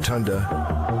Capitol Rotunda,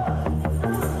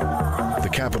 the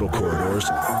Capitol corridors,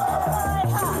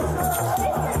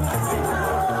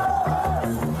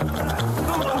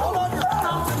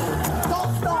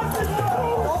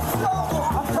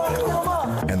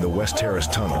 West Terrace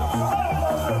Tunnel.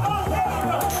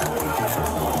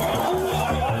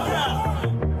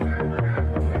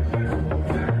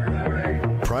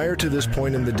 Prior to this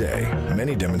point in the day,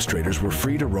 many demonstrators were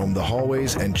free to roam the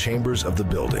hallways and chambers of the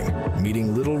building,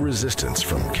 meeting little resistance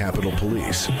from Capitol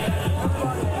Police.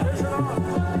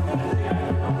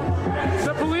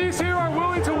 The police here are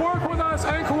willing to work with us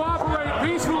and cooperate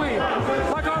peacefully,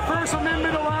 like our First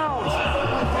Amendment allows.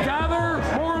 Gather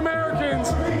more Americans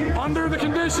under the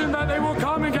condition that they will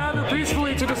come and gather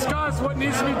peacefully to discuss what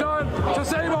needs to be done to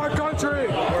save our country.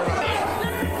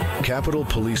 Capitol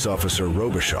Police Officer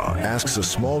Robichaud asks a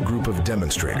small group of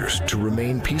demonstrators to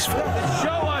remain peaceful. Show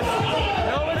us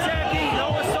no attacking,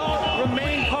 no assault,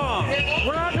 remain calm.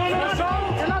 We're not going to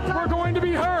assault, we're going to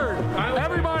be heard.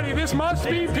 Everybody, this must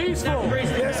be peaceful.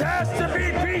 This has to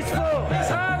be peaceful.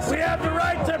 We have the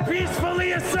right to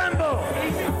peacefully assemble.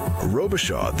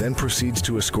 Robichaud then proceeds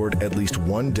to escort at least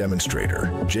one demonstrator,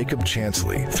 Jacob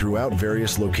Chansley, throughout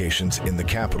various locations in the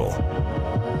Capitol.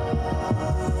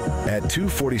 At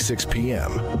 2:46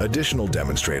 p.m., additional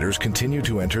demonstrators continue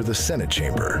to enter the Senate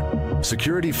chamber.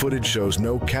 Security footage shows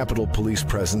no Capitol Police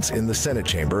presence in the Senate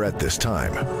chamber at this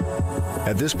time.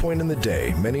 At this point in the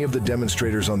day, many of the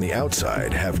demonstrators on the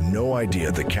outside have no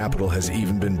idea the Capitol has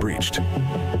even been breached.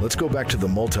 Let's go back to the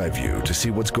multi-view to see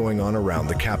what's going on around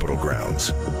the Capitol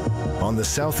grounds. On the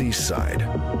southeast side,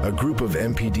 a group of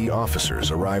MPD officers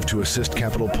arrive to assist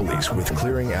Capitol Police with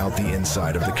clearing out the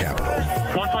inside of the Capitol.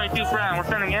 122 Brown, we're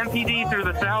sending MPD through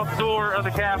the south door of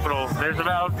the Capitol. There's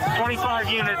about 25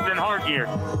 units in hard gear.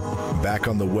 Back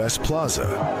on the West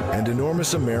Plaza, an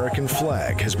enormous American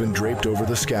flag has been draped over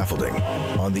the scaffolding.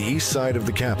 On the east side of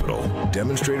the Capitol,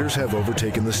 demonstrators have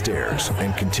overtaken the stairs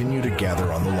and continue to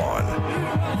gather on the lawn.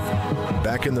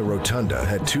 Back in the rotunda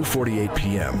at 2:48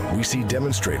 p.m., we see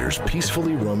demonstrators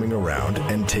peacefully roaming around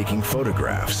and taking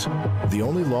photographs. The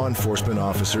only law enforcement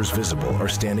officers visible are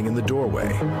standing in the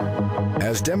doorway.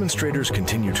 As demonstrators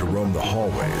continue to roam the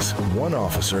hallways, one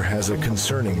officer has a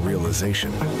concerning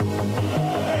realization.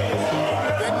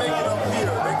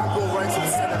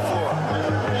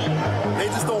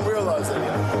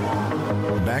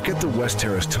 Back at the West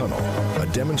Terrace Tunnel, a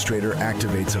demonstrator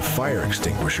activates a fire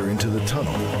extinguisher into the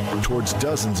tunnel towards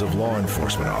dozens of law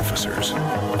enforcement officers.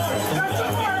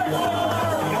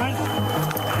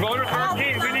 Motor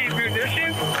 13, we need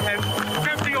munitions and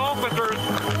 50 officers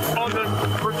on the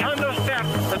rotunda steps,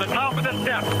 at the top of the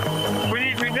steps. We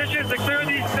need munitions to clear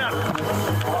these steps.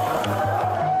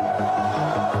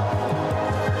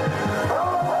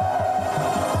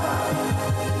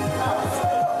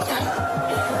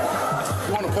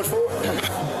 Push forward. Push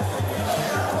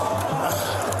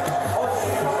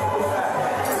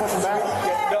him back.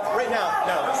 No, right now,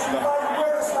 no.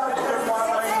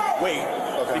 Wait,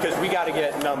 okay. Because we got to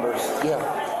get numbers. Yeah.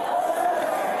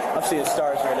 I'm seeing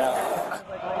stars right now.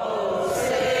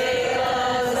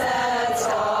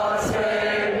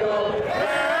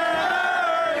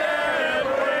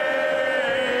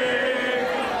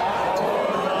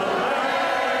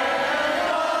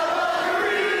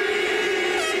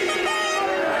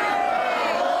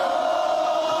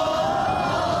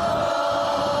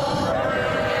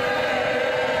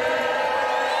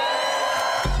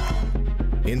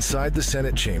 Inside the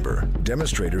Senate chamber,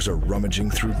 demonstrators are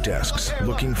rummaging through desks,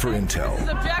 looking for intel. This is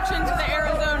objection to the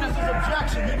Arizona. This is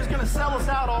objection. He was going to sell us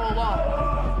out all along.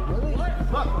 Really?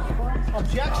 Look,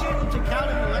 objection to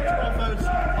counting electoral votes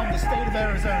of the state of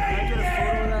Arizona. Can I get a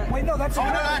photo of that? Wait, no, that's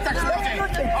actually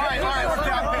okay. All right, we're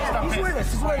down. He's with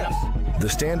us. He's with us. The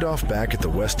standoff back at the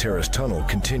West Terrace Tunnel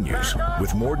continues,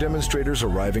 with more demonstrators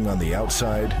arriving on the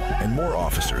outside and more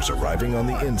officers arriving on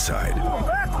the inside.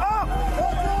 Back up!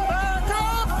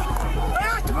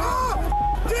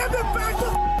 Damn it, back the up!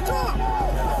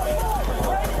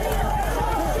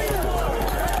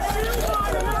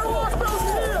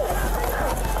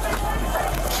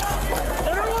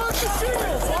 Everyone can see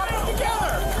this! Lock them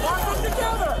together! Lock them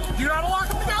together! Do you know how to lock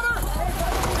them together?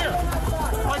 Here,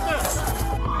 like this.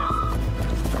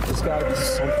 There's gotta be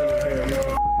something in here we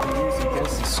can use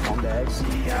against these scumbags.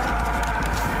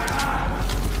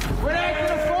 We're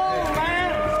acting a fool,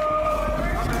 man!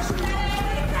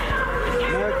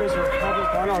 America's a republic.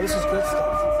 Oh no, this is good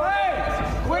stuff.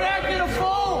 Hey! We're acting a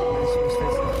fool!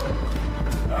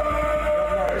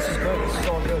 No, this is good. This is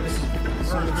all good. This is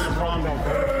wrong.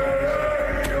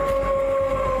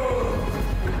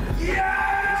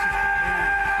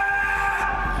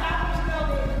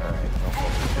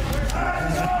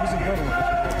 He's a good one.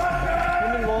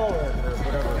 Him and Lawler or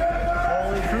whatever. I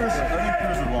think Cruz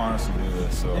would want us to do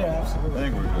this, so yeah, absolutely. I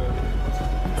think we're good.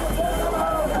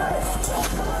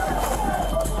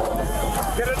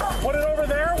 Put it over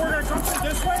there. We're going to come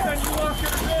this way, then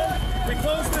We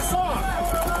close this off.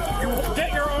 You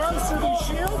get your arms through these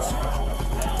shields.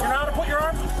 You know how to put your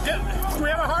arms. Do we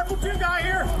have a hard platoon guy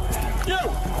here? You.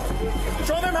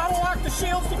 Show them how to lock the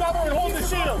shields together and hold the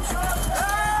shields.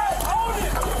 Hey, hold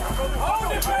it!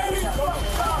 Hold it, baby!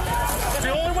 It's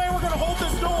the only way we're going to hold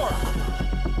this door.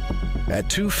 At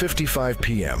 2:55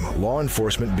 p.m., law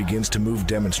enforcement begins to move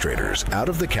demonstrators out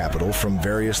of the Capitol from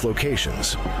various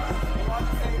locations. We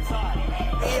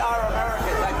are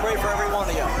Americans. I pray for every one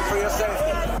of you, for your safety.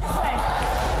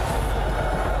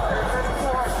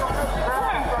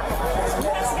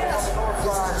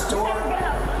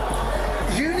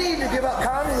 You need to give up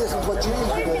communism is what you need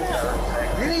to do.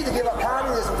 You need to give up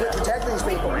communism to protect these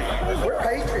people. We're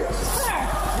patriots.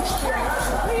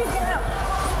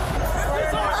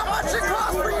 How much it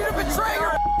costs for you to betray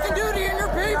your duty and your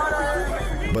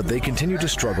people? But they continue to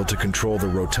struggle to control the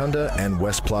Rotunda and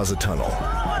West Plaza Tunnel.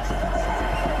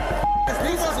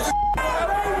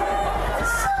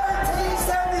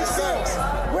 1776.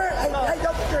 Hey,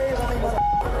 don't put your hands on me, mother.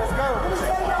 Let's go.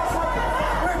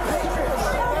 We're patriots.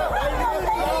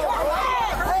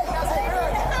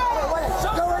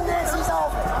 Go in Nancy's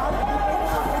office.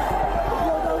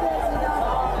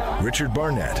 Richard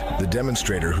Barnett, the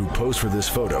demonstrator who posed for this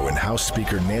photo in House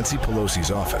Speaker Nancy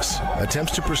Pelosi's office,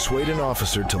 attempts to persuade an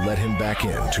officer to let him back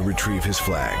in to retrieve his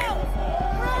flag.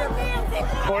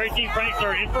 418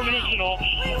 Frankfurt, informational.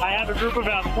 I have a group of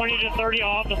about 20 to 30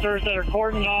 officers that are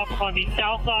cordoned off on the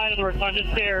south side of the Rotunda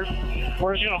stairs.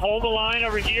 We're just going to hold the line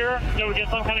over here so we get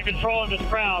some kind of control of this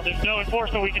crowd. There's no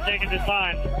enforcement we can take at this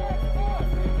time.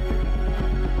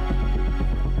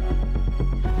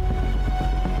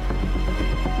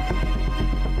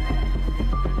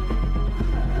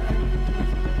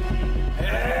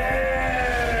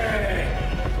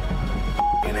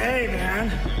 Hey,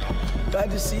 man. Glad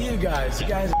to see you guys. You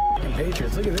guys are f***ing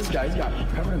patriots. Look at this guy. He's got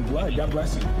covered in blood. God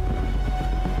bless you.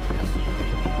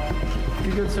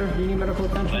 You good, sir? Do you need medical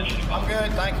attention? I'm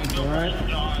good, thank you. All right.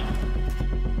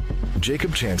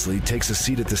 Jacob Chansley takes a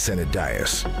seat at the Senate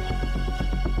dais.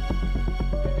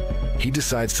 He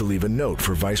decides to leave a note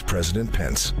for Vice President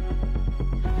Pence.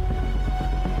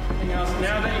 Anything else?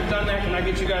 Now that you've done that, can I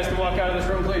get you guys to walk out of this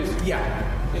room, please? Yeah.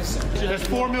 Yes, sir. There's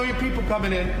 4 million people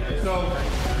coming in, so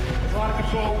there's a lot of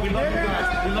control. We love you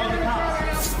guys. We love the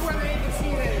cops.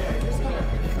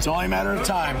 It's only a matter of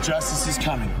time. Justice is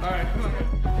coming. All right, come on.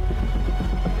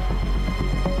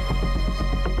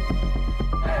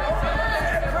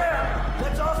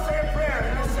 Let's all say a prayer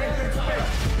and let's say good speech.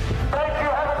 Thank you,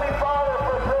 Heavenly Father,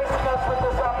 for gracing us with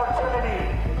this opportunity.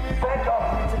 Thank you.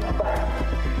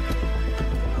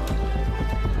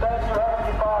 Thank you,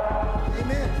 Heavenly Father.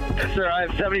 Amen. Yes, sir. I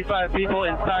have 75 people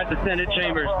inside the Senate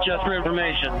chambers, just for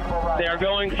information. They are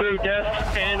going through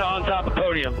desks and on top of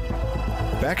podium.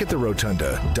 Back at the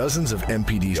Rotunda, dozens of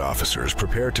MPD officers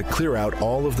prepare to clear out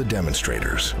all of the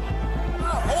demonstrators.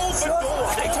 Hold the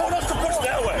door. They told us to push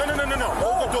that way. No.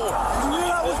 Hold the door. We're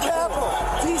not with Capitol.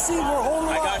 DC, we're holding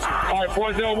on. All right,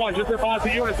 401, just advise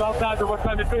the units outside the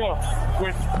Rotunda door.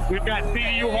 We've got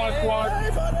CDU Hard Squad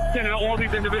sending all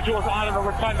these individuals out of the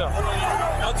Rotunda.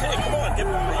 Okay, come on. Are you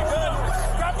good?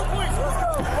 Grab the police. Let's go.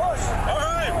 Push. All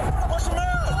right. Push them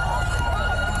out.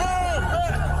 Move. Back.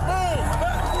 Move. Back. Move.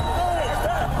 Back.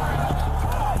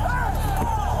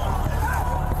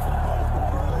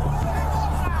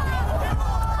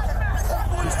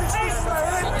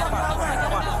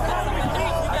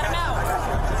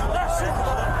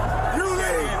 You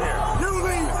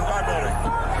leave.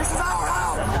 This is our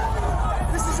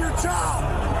house. This is your job.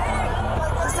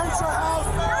 This ain't your house.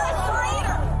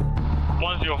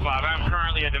 105, I'm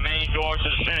currently at the main door to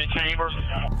the Senate chamber.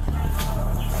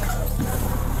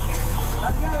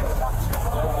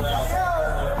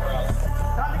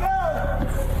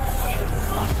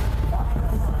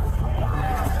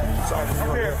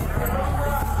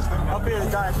 Up here, the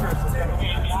giant shirts.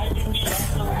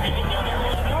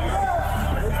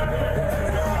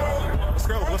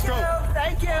 Let's go.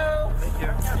 Thank you.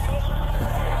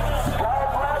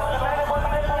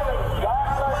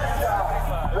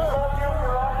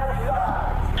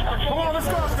 Come on, let's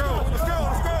go.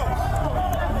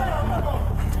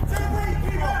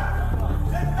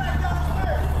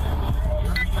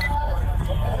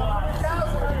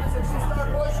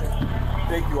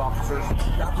 Thank you, officers.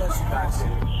 God bless you guys.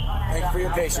 Thank you for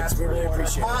your patience. We really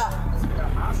appreciate it.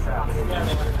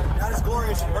 Not as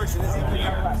glorious in person, is he?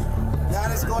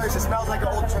 Not as glorious. It smells like an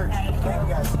old church. Thank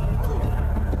you, guys.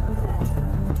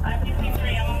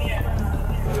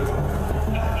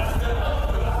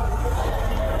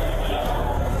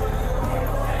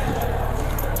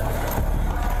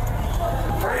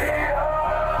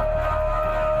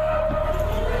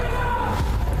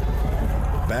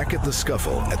 Despite the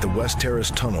scuffle at the West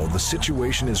Terrace Tunnel, the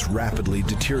situation is rapidly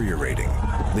deteriorating.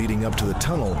 Leading up to the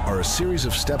tunnel are a series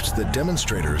of steps that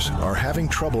demonstrators are having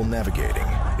trouble navigating.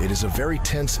 It is a very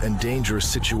tense and dangerous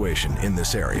situation in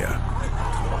this area.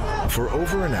 For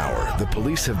over an hour, the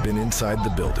police have been inside the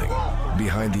building,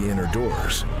 behind the inner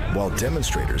doors, while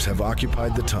demonstrators have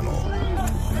occupied the tunnel.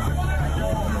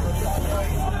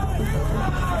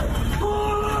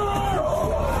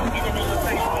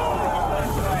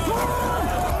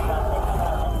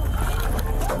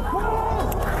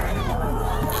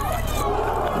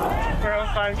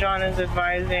 John is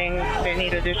advising they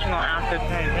need additional assets.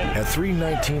 At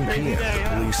 3:19 p.m., the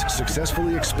police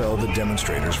successfully expel the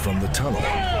demonstrators from the tunnel.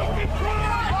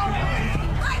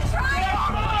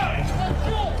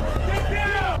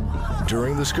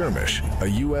 During the skirmish, a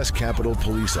U.S. Capitol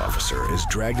police officer is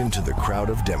dragged into the crowd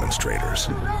of demonstrators.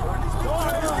 Let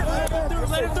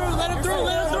him through, let him through,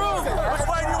 let him through! Which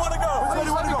way do you want to go? Which way do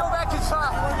you want to go? Go back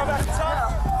inside. Go back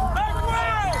inside.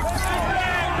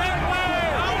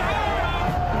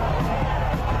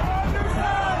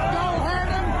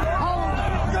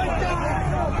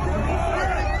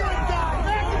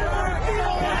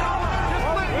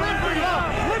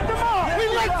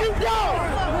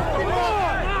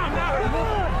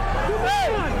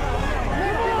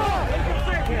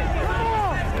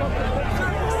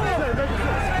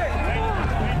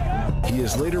 He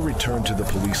is later returned to the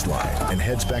police line and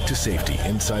heads back to safety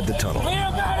inside the tunnel.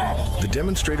 The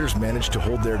demonstrators manage to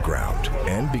hold their ground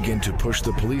and begin to push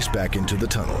the police back into the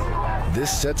tunnel. This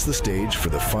sets the stage for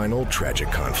the final tragic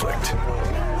conflict.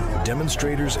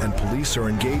 Demonstrators and police are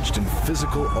engaged in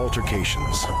physical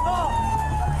altercations.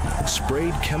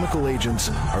 Sprayed chemical agents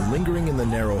are lingering in the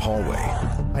narrow hallway.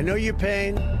 I know your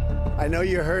pain. I know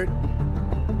you're hurt.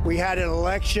 We had an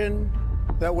election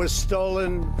that was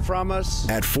stolen from us.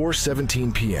 At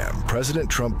 4:17 p.m., President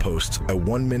Trump posts a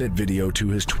 1-minute video to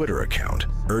his Twitter account,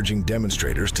 urging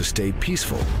demonstrators to stay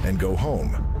peaceful and go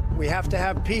home. We have to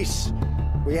have peace.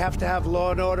 We have to have law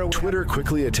and order. Twitter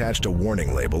quickly attached a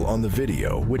warning label on the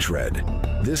video, which read,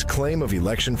 "This claim of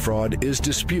election fraud is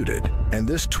disputed, and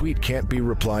this tweet can't be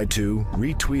replied to,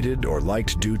 retweeted, or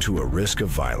liked due to a risk of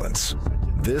violence."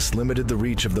 This limited the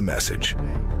reach of the message.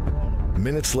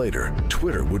 Minutes later,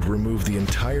 Twitter would remove the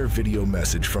entire video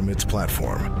message from its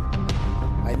platform.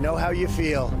 I know how you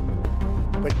feel,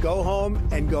 but go home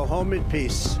and go home in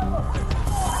peace.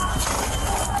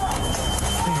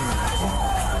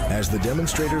 As the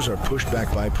demonstrators are pushed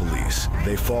back by police,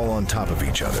 they fall on top of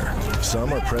each other.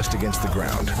 Some are pressed against the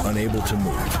ground, unable to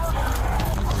move.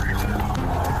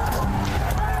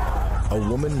 A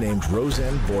woman named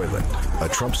Roseanne Boyland, a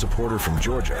Trump supporter from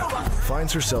Georgia,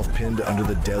 finds herself pinned under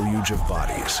the deluge of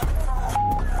bodies.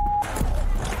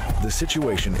 The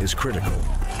situation is critical.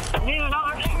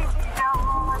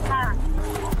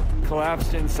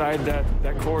 Collapsed inside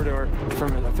that corridor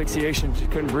from asphyxiation. She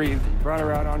couldn't breathe. Brought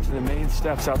her out onto the main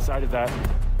steps outside of that.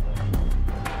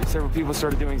 Several people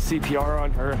started doing CPR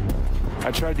on her. I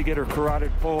tried to get her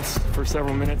carotid pulse for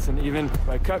several minutes, and even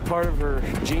I cut part of her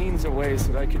jeans away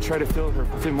so that I could try to feel her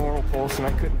femoral pulse, and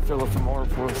I couldn't feel a femoral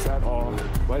pulse at all.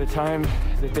 By the time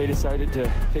that they decided to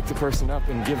pick the person up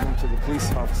and give them to the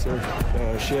police officer,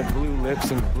 she had blue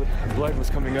lips and blood was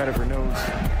coming out of her nose.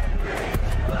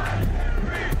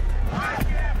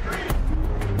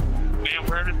 Man,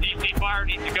 where does DC Fire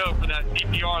need to go for that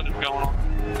CPR that's going on?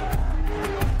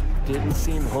 Didn't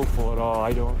seem hopeful at all.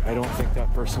 I don't think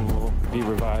that person will be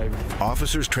revived.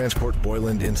 Officers transport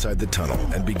Boyland inside the tunnel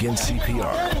and begin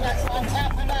CPR.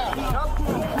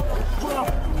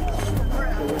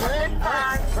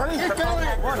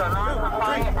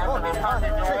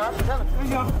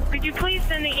 Could you please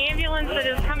send the ambulance that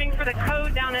is coming for the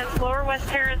code down at Lower West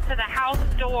Terrace to the house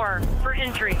door for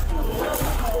entry?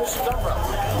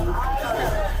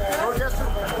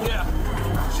 Yeah.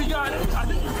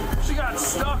 She got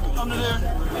stuck under there.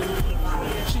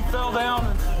 She fell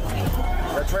down.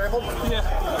 That trampled? Yeah.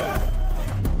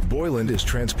 Boyland is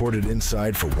transported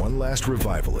inside for one last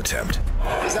revival attempt.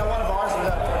 Is that one of ours or is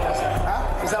that a protest?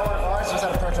 Huh? Is that one of ours or is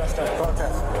that a protest?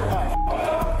 Protest.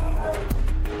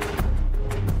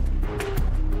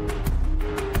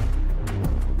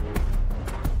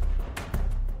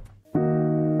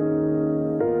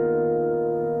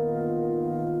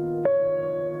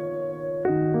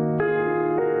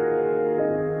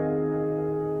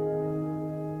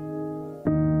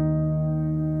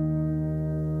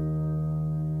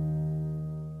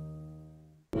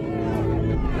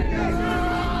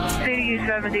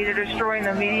 They're destroying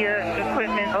the media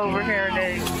equipment over here in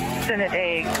the Senate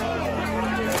egg.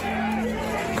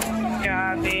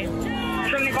 Copy.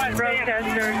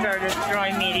 Protesters are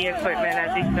destroying media equipment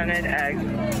at the Senate egg.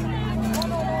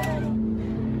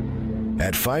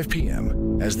 At 5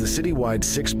 p.m., as the citywide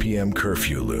 6 p.m.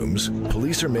 curfew looms,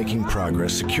 police are making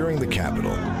progress securing the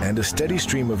Capitol, and a steady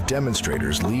stream of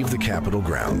demonstrators leave the Capitol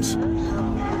grounds.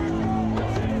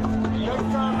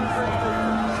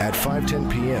 At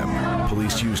 5:10 p.m.,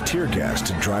 police use tear gas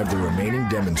to drive the remaining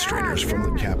demonstrators from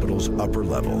the Capitol's upper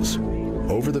levels.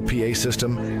 Over the PA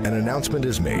system, an announcement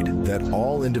is made that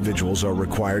all individuals are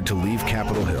required to leave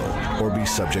Capitol Hill or be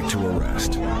subject to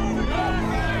arrest.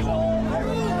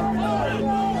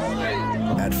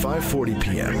 At 5:40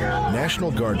 p.m.,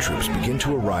 National Guard troops begin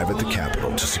to arrive at the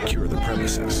Capitol to secure the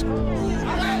premises.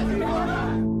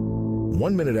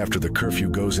 1 minute after the curfew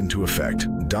goes into effect,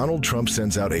 Donald Trump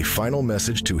sends out a final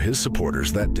message to his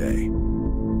supporters that day.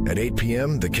 At 8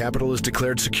 p.m., the Capitol is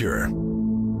declared secure.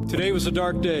 Today was a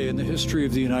dark day in the history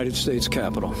of the United States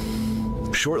Capitol.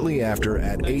 Shortly after,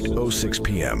 at 8:06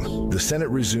 p.m., the Senate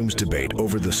resumes debate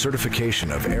over the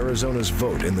certification of Arizona's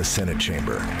vote in the Senate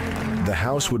chamber. The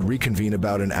House would reconvene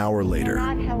about an hour later.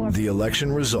 The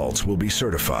election results will be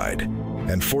certified,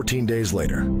 and 14 days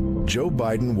later, Joe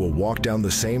Biden will walk down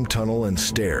the same tunnel and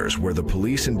stairs where the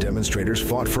police and demonstrators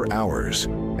fought for hours,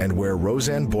 and where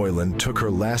Rosanne Boyland took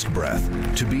her last breath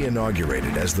to be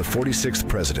inaugurated as the 46th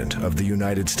President of the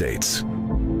United States.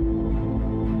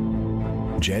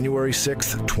 January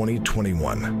 6th,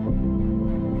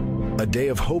 2021. A day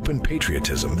of hope and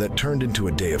patriotism that turned into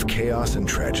a day of chaos and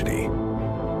tragedy.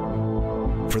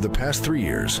 For the past 3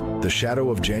 years, the shadow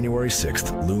of January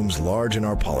 6th looms large in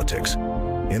our politics,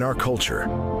 in our culture,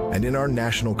 and in our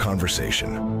national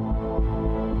conversation.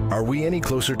 Are we any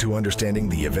closer to understanding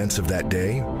the events of that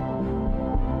day?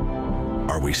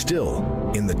 Are we still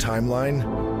in the timeline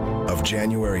of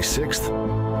January 6th?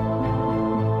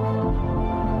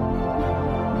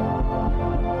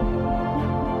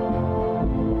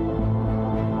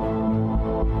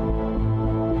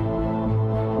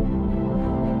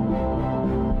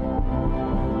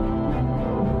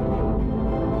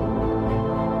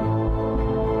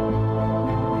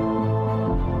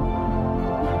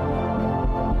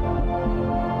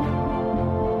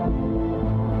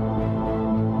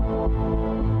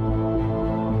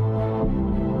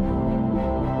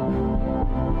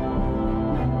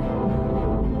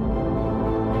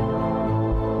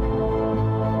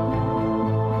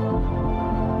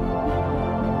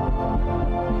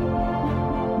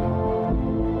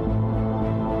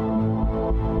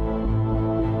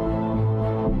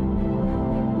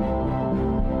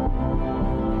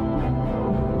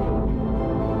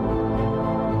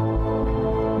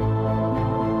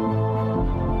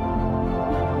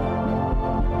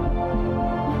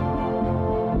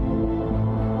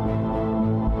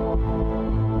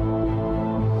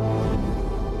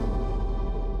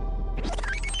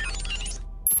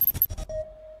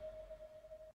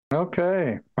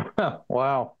 Okay.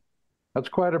 Wow. That's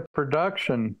quite a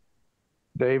production,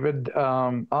 David.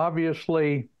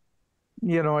 Obviously,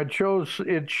 you know, it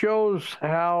shows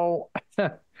how,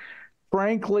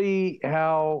 frankly,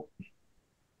 how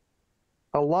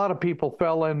a lot of people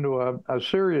fell into a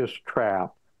serious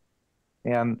trap.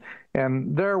 And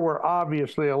there were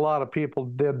obviously a lot of people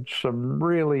did some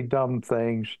really dumb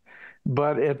things,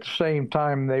 but at the same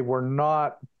time, they were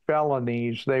not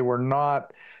felonies. They were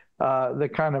not the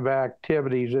kind of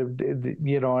activities,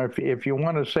 you know, if you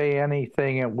want to say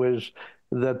anything, it was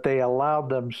that they allowed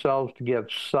themselves to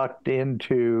get sucked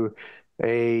into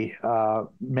a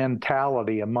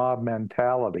mentality, a mob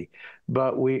mentality.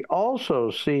 But we also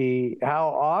see how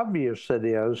obvious it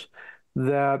is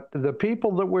that the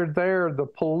people that were there, the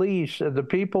police, the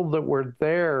people that were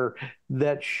there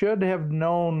that should have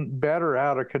known better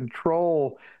how to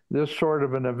control this sort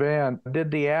of an event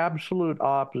did the absolute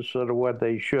opposite of what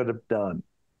they should have done.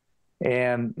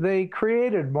 And they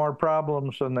created more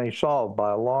problems than they solved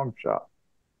by a long shot.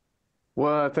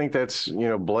 Well, I think that's, you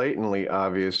know, blatantly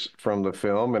obvious from the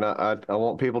film. And I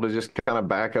want people to just kind of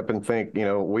back up and think, you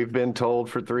know, we've been told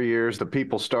for 3 years the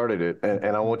people started it.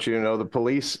 And I want you to know the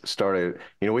police started it.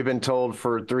 You know, we've been told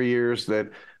for 3 years that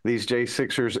these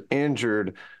J6ers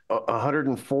injured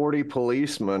 140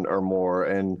 policemen or more.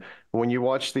 And when you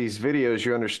watch these videos,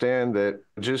 you understand that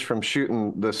just from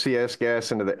shooting the CS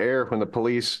gas into the air when the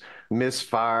police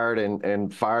misfired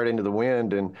and fired into the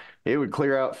wind, and it would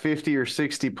clear out 50 or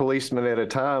 60 policemen at a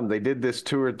time. They did this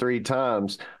 2 or 3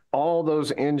 times. All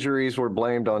those injuries were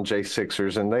blamed on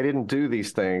J6ers, and they didn't do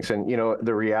these things. And, you know,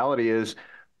 the reality is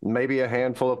maybe a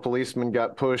handful of policemen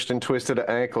got pushed and twisted an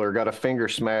ankle or got a finger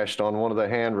smashed on one of the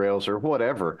handrails or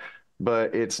whatever.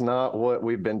 But it's not what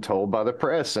we've been told by the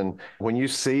press. And when you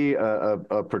see a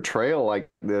portrayal like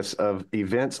this of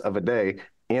events of a day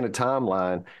in a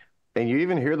timeline, and you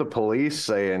even hear the police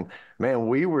saying man,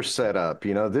 we were set up.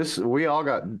 We all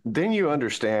got, then you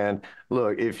understand,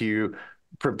 look, if you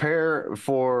prepare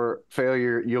for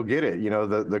failure, you'll get it.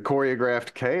 The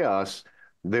choreographed chaos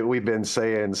that we've been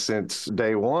saying since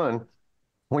day one,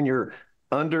 when you're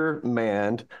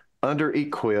undermanned,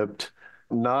 under-equipped,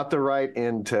 not the right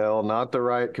intel, not the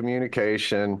right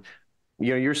communication,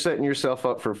 you're setting yourself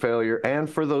up for failure and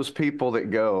for those people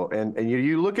that go. And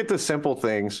you look at the simple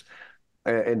things,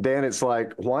 and Dan, it's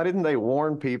like, why didn't they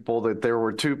warn people that there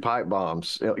were 2 pipe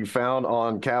bombs found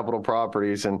on Capitol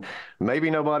properties, and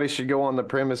maybe nobody should go on the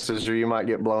premises or you might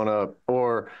get blown up?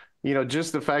 Or,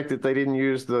 just the fact that they didn't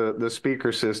use the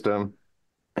speaker system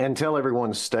and tell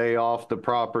everyone stay off the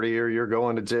property or you're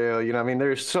going to jail.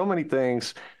 There's so many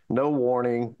things, no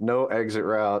warning, no exit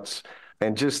routes,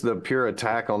 and just the pure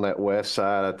attack on that west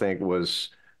side, I think, was,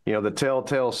 the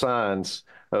telltale signs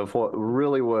of what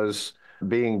really was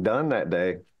being done that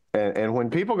day. And when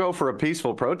people go for a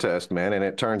peaceful protest, man, and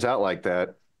it turns out like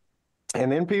that,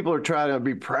 and then people are trying to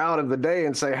be proud of the day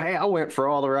and say, hey, I went for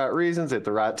all the right reasons at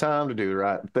the right time to do the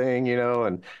right thing,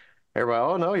 and everybody,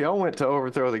 oh no, y'all went to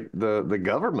overthrow the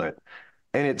government.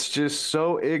 And it's just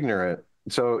so ignorant.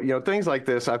 So, things like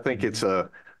this, I think it's a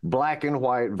black and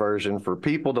white version for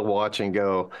people to watch and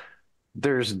go,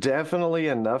 there's definitely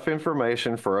enough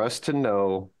information for us to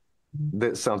know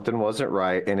that something wasn't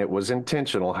right and it was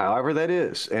intentional, however that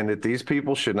is, and that these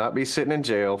people should not be sitting in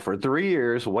jail for 3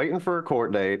 years waiting for a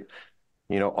court date.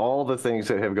 All the things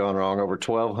that have gone wrong, over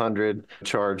 1,200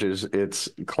 charges. It's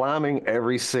climbing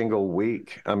every single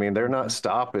week. They're not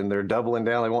stopping. They're doubling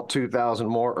down. They want 2,000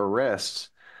 more arrests.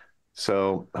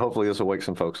 So hopefully this will wake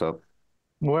some folks up.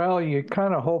 Well, you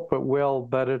kind of hope it will,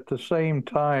 but at the same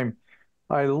time,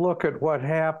 I look at what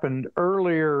happened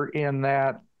earlier in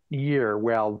that year,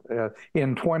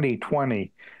 in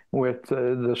 2020, with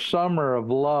the Summer of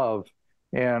Love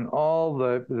and all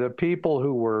the people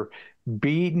who were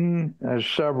beaten,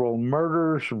 several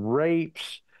murders,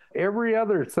 rapes, every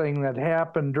other thing that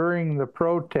happened during the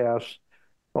protests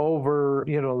over,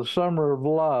 the Summer of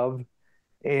Love,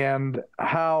 and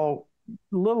how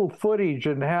little footage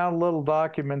and how little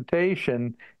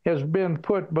documentation has been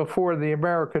put before the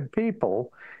American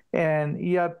people. And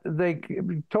yet they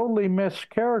totally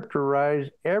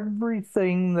mischaracterize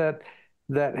everything that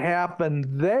happened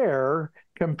there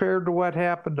compared to what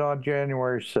happened on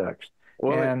January 6th.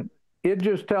 And it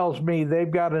just tells me they've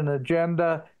got an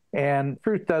agenda, and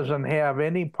truth doesn't have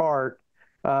any part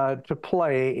to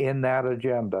play in that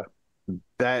agenda.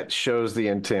 That shows the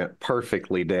intent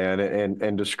perfectly, Dan,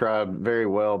 and described very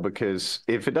well, because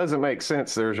if it doesn't make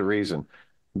sense, there's a reason.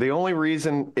 The only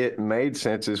reason it made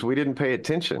sense is we didn't pay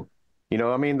attention.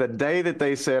 The day that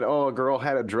they said, oh, a girl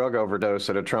had a drug overdose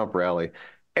at a Trump rally,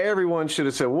 everyone should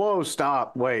have said, whoa,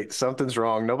 stop, wait, something's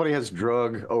wrong. Nobody has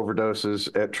drug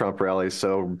overdoses at Trump rallies.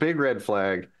 So big red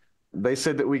flag. They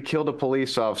said that we killed a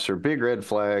police officer, big red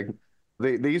flag.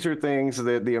 These are things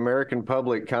that the American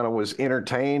public kind of was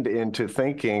entertained into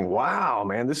thinking, wow,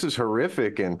 man, this is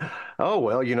horrific. And, oh,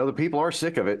 well, the people are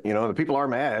sick of it. The people are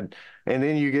mad. And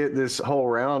then you get this whole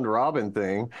round robin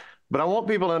thing. But I want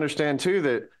people to understand, too,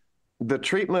 that the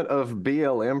treatment of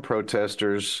BLM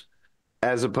protesters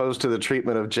as opposed to the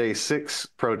treatment of J6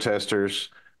 protesters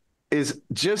is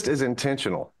just as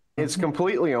intentional. It's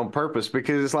completely on purpose,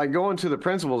 because it's like going to the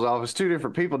principal's office. 2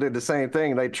 different people did the same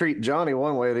thing. They treat Johnny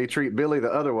one way, they treat Billy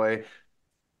the other way,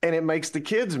 and it makes the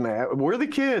kids mad. We're the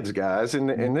kids, guys,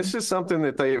 and this is something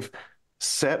that they've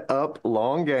set up,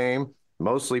 long game,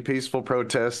 mostly peaceful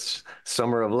protests,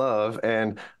 Summer of Love,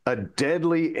 and a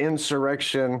deadly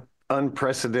insurrection,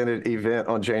 unprecedented event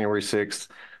on January 6th.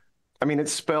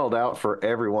 It's spelled out for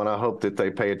everyone. I hope that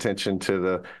they pay attention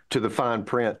to the fine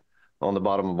print on the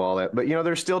bottom of all that. But,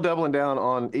 they're still doubling down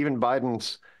on even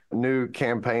Biden's new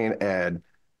campaign ad.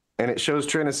 And it shows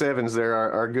Trennis Evans there,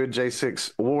 our good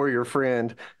J6 warrior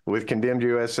friend with Condemned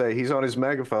USA. He's on his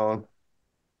megaphone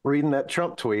reading that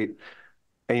Trump tweet.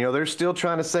 And, they're still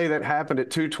trying to say that happened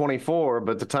at 2:24,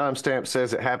 but the timestamp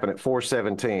says it happened at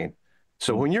 4:17.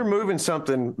 So when you're moving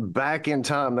something back in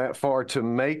time that far to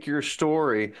make your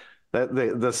story, that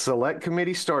the select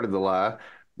committee started the lie,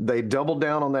 they doubled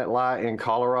down on that lie in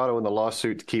Colorado in the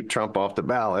lawsuit to keep Trump off the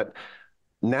ballot.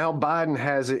 Now Biden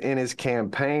has it in his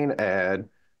campaign ad.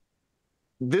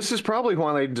 This is probably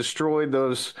why they destroyed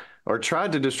those, or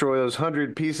tried to destroy those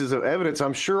 100 pieces of evidence.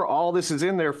 I'm sure all this is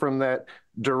in there from that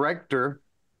director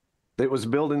that was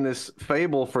building this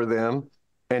fable for them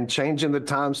and changing the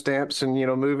timestamps and,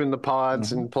 moving the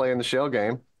pods and playing the shell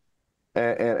game.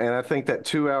 And I think that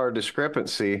 2-hour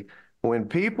discrepancy, when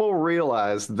people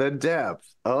realize the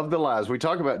depth of the lies, we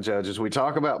talk about judges, we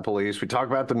talk about police, we talk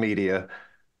about the media,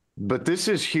 But this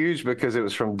is huge because it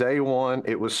was from day one.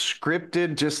 It was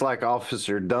scripted, just like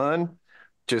Officer Dunn,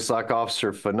 just like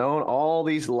Officer Fanone, all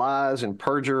these lies and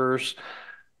perjurers,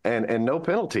 and no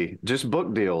penalty, just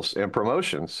book deals and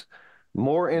promotions.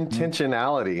 More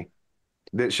intentionality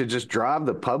that should just drive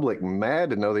the public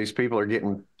mad to know these people are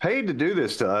getting paid to do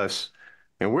this to us,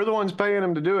 and we're the ones paying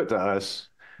them to do it to us.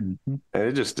 And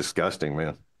it's just disgusting,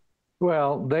 man.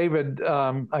 Well, David,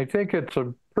 I think it's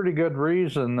a pretty good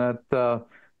reason that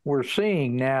we're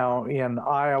seeing now in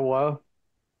Iowa,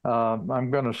 I'm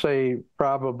going to say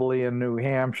probably in New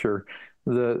Hampshire,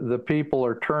 the people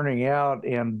are turning out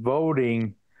and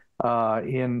voting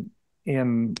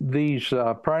in these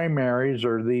primaries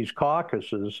or these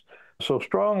caucuses so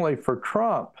strongly for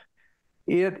Trump.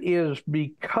 It is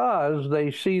because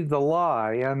they see the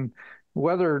lie. And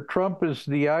whether Trump is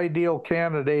the ideal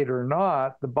candidate or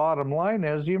not, the bottom line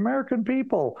is the American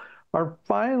people are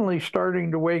finally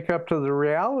starting to wake up to the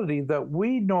reality that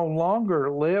we no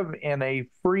longer live in a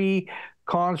free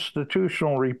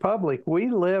constitutional republic.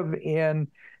 We live in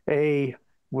a,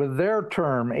 with their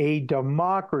term, a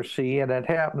democracy, and it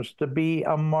happens to be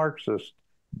a Marxist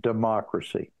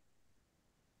democracy.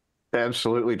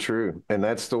 Absolutely true. And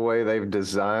that's the way they've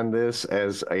designed this,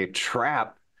 as a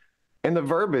trap. And the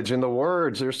verbiage and the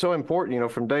words are so important, you know,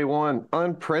 from day one.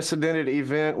 Unprecedented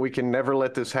event. We can never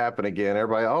let this happen again.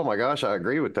 Everybody, oh my gosh, I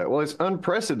agree with that. Well, it's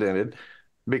unprecedented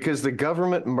because the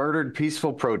government murdered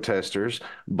peaceful protesters,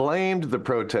 blamed the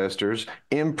protesters,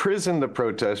 imprisoned the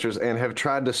protesters, and have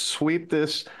tried to sweep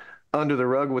this under the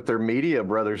rug with their media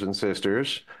brothers and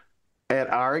sisters at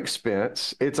our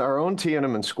expense. It's our own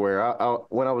Tiananmen Square.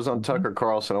 When I was on Tucker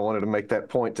Carlson, I wanted to make that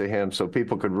point to him so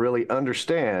people could really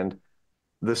understand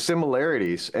the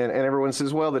similarities. And everyone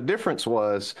says, well, the difference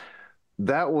was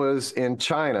that was in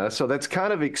China, so that's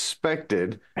kind of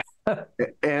expected.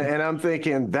 and I'm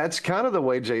thinking that's kind of the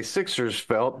way J6ers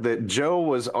felt, that Joe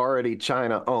was already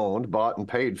China owned, bought and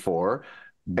paid for,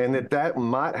 and that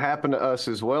might happen to us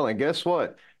as well. And guess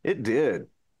what? It did.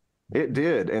 It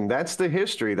did. And that's the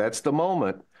history. That's the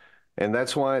moment. And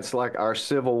that's why it's like our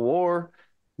Civil War,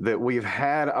 that we've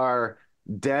had our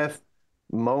death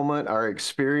moment, our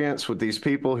experience with these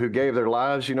people who gave their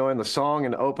lives, you know, in the song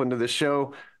and open to the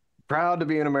show, proud to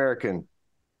be an American.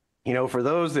 You know, for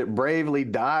those that bravely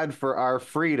died for our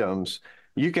freedoms,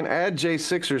 you can add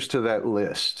J6ers to that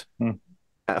list.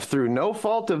 Through no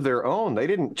fault of their own. They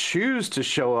didn't choose to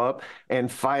show up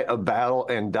and fight a battle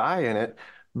and die in it,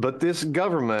 but this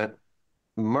government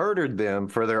murdered them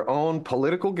for their own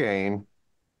political gain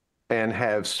and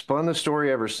have spun the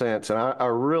story ever since. And I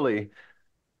really,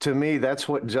 to me, that's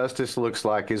what justice looks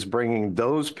like, is bringing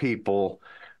those people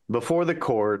before the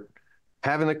court,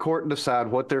 having the court decide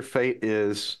what their fate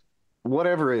is,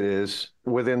 whatever it is,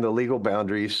 within the legal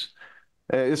boundaries.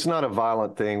 It's not a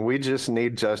violent thing. We just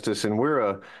need justice, and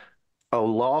we're a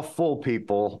lawful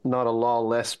people, not a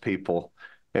lawless people.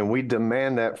 And we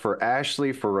demand that for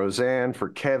Ashley, for Roseanne, for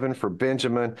Kevin, for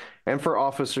Benjamin, and for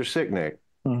Officer Sicknick,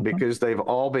 because they've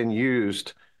all been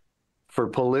used for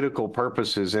political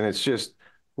purposes, and it's just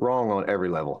wrong on every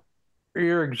level.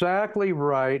 You're exactly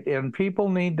right, and people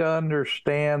need to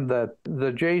understand that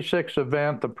the J6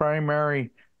 event, the primary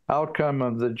outcome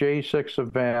of the J6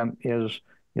 event is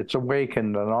it's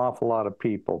awakened an awful lot of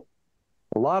people.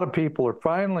 A lot of people are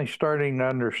finally starting to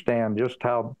understand just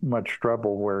how much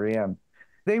trouble we're in.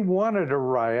 They wanted a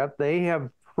riot. They have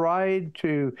tried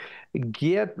to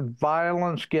get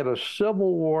violence, get a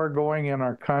civil war going in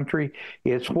our country.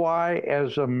 It's why,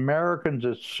 as Americans,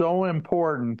 it's so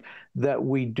important that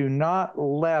we do not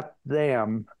let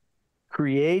them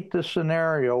create the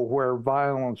scenario where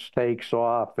violence takes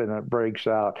off and it breaks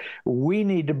out. We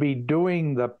need to be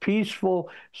doing the peaceful,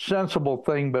 sensible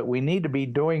thing, but we need to be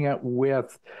doing it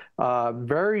with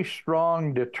very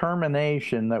strong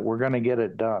determination that we're going to get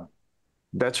it done.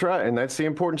 That's right. And that's the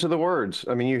importance of the words.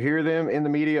 I mean, you hear them in the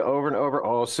media over and over.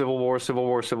 Oh, civil war, civil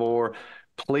war, civil war.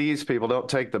 Please, people, don't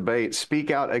take the bait.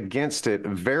 Speak out against it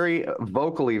very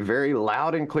vocally, very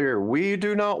loud and clear. We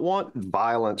do not want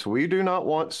violence. We do not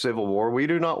want civil war. We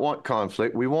do not want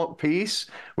conflict. We want peace.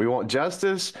 We want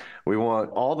justice. We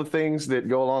want all the things that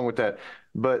go along with that.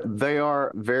 But they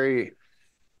are very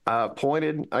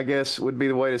pointed, I guess, would be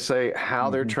the way to say how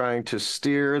they're trying to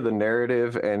steer the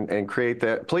narrative and create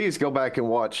that. Please go back and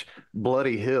watch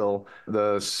Bloody Hill,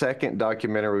 the second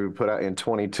documentary we put out in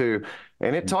 22.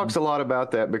 And it talks a lot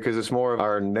about that, because it's more of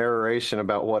our narration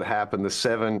about what happened, the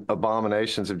 7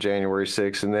 abominations of January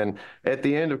 6th. And then at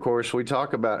the end, of course, we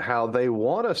talk about how they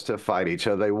want us to fight each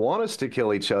other. They want us to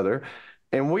kill each other.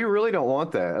 And we really don't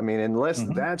want that. I mean, unless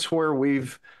that's where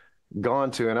we've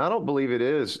gone to, and I don't believe it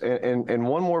is. And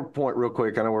one more point real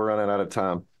quick, I know we're running out of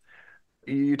time.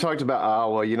 You talked about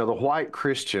Iowa, you know, the white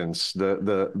Christians,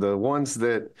 the ones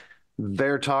that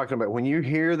they're talking about. When you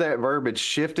hear that verbiage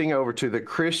shifting over to the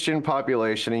Christian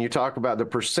population, and you talk about the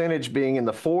percentage being in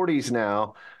the 40s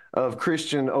now of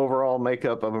Christian overall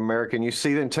makeup of America, and you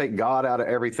see them take God out of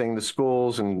everything, the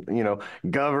schools and, you know,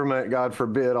 government, God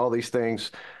forbid, all these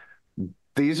things.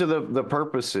 These are the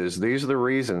purposes. These are the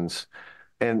reasons.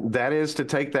 And that is to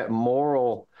take that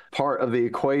moral part of the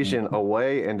equation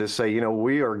away and to say, you know,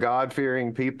 we are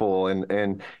God-fearing people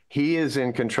and he is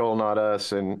in control, not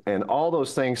us, and all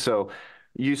those things. So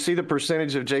you see the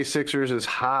percentage of J6ers is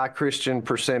high Christian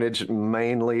percentage,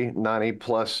 mainly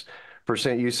 90+%.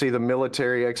 You see the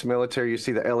military, ex-military, you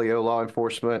see the LEO, law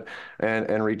enforcement,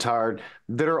 and retired,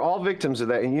 that are all victims of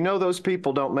that. And you know those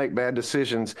people don't make bad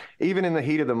decisions. Even in the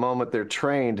heat of the moment, they're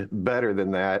trained better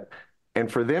than that. And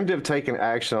for them to have taken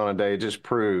action on a day just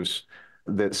proves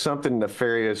that something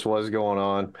nefarious was going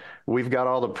on. We've got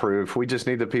all the proof. We just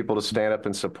need the people to stand up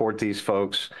and support these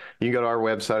folks. You can go to our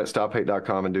website at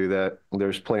stophate.com and do that.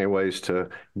 There's plenty of ways to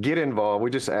get involved.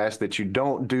 We just ask that you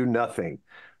don't do nothing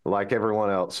like everyone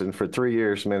else. And for 3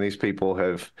 years, man, these people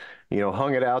have, you know,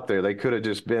 hung it out there. They could have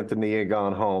just bent the knee and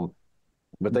gone home,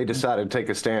 but they decided to take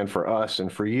a stand for us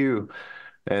and for you.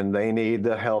 And they need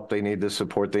the help. They need the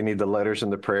support. They need the letters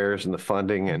and the prayers and the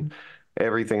funding and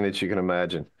everything that you can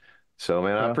imagine. So,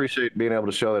 man, I appreciate being able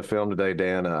to show that film today,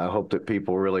 Dan. I hope that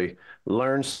people really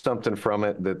learn something from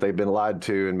it, that they've been lied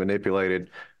to and manipulated,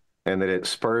 and that it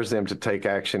spurs them to take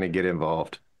action and get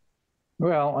involved.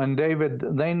 Well, and David,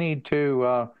 they need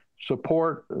to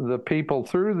support the people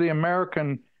through the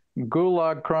American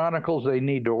Gulag Chronicles. They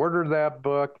need to order that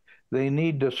book. They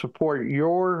need to support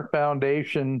your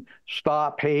foundation,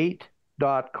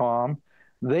 StopHate.com.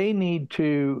 They need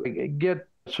to get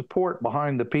support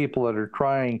behind the people that are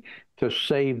trying to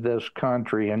save this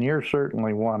country, and you're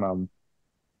certainly one of them.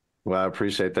 Well, I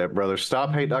appreciate that, brother.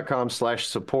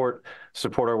 StopHate.com/support.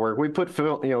 Support our work. We put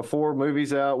 4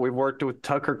 movies out. We've worked with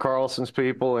Tucker Carlson's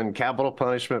people and Capital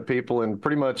Punishment people, and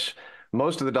pretty much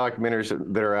most of the documentaries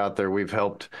that are out there, we've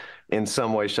helped in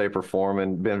some way, shape, or form,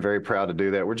 and been very proud to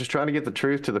do that. We're just trying to get the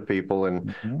truth to the people,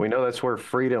 and we know that's where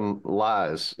freedom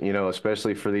lies, you know,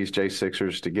 especially for these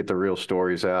J6ers to get the real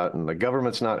stories out. And the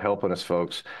government's not helping us,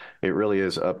 folks. It really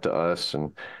is up to us,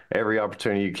 and every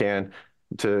opportunity you can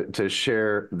to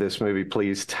share this movie,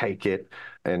 please take it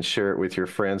and share it with your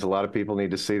friends. A lot of people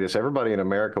need to see this. Everybody in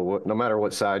America, no matter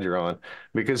what side you're on,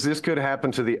 because this could happen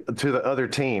to the other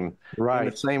team, right,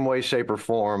 in the same way, shape, or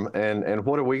form. And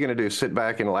what are we going to do? Sit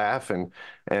back and laugh and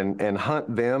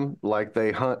hunt them like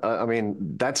they hunt? I mean,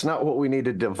 that's not what we need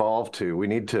to devolve to. We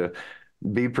need to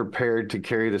be prepared to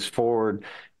carry this forward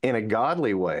in a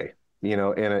godly way, you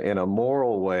know, in a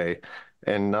moral way,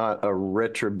 and not a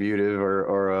retributive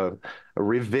or a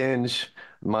revenge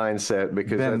mindset,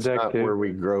 because that's not where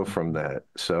we grow from that.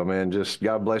 So, man, just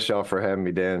God bless y'all for having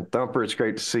me, Dan. Thumper, it's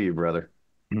great to see you, brother.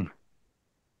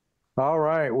 All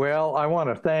right. Well, I want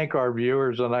to thank our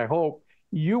viewers, and I hope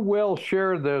you will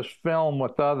share this film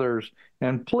with others.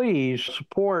 And please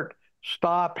support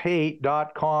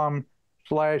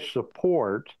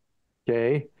StopHate.com/support.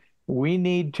 Okay. We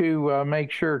need to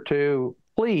make sure to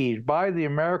please buy the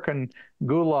American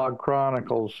Gulag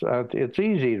Chronicles. It's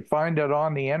easy to find it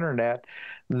on the internet.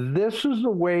 This is the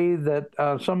way that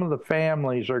some of the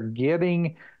families are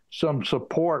getting some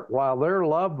support while their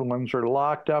loved ones are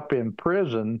locked up in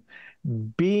prison,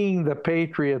 being the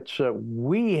patriots that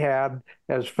we had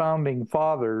as founding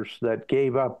fathers that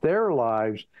gave up their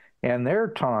lives and their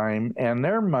time and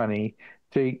their money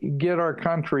to get our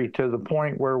country to the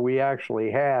point where we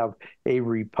actually have a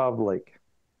republic.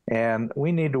 And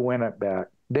we need to win it back.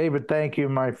 David, thank you,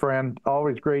 my friend.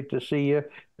 Always great to see you.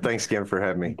 Thanks again for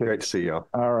having me. Great to see y'all.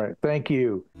 All right. Thank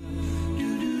you.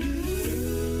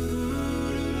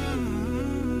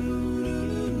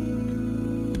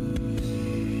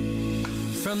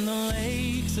 From the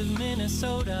lakes of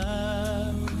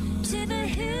Minnesota to the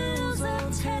hills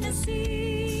of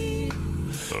Tennessee,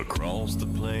 across the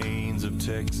plains of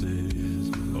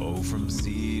Texas, oh, from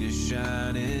sea to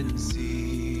shining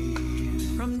sea,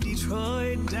 from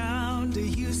Detroit down to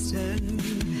Houston,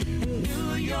 and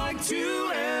New York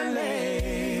to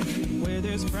LA, where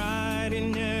there's pride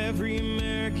in every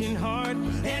American heart,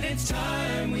 and it's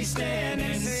time we stand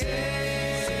and say,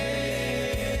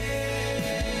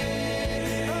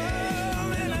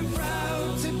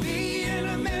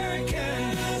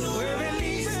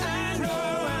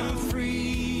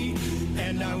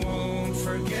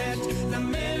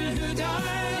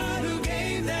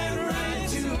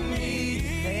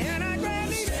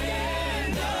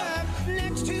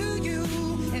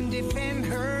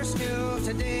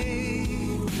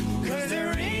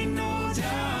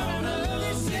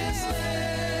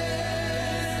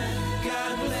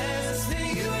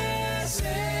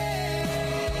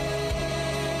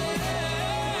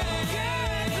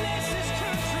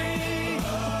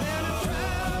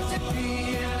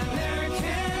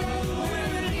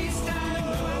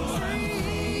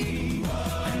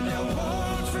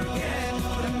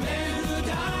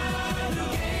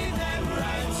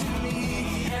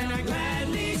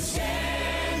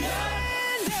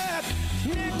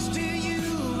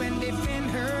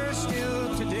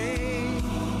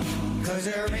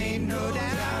 'cause there ain't no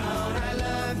doubt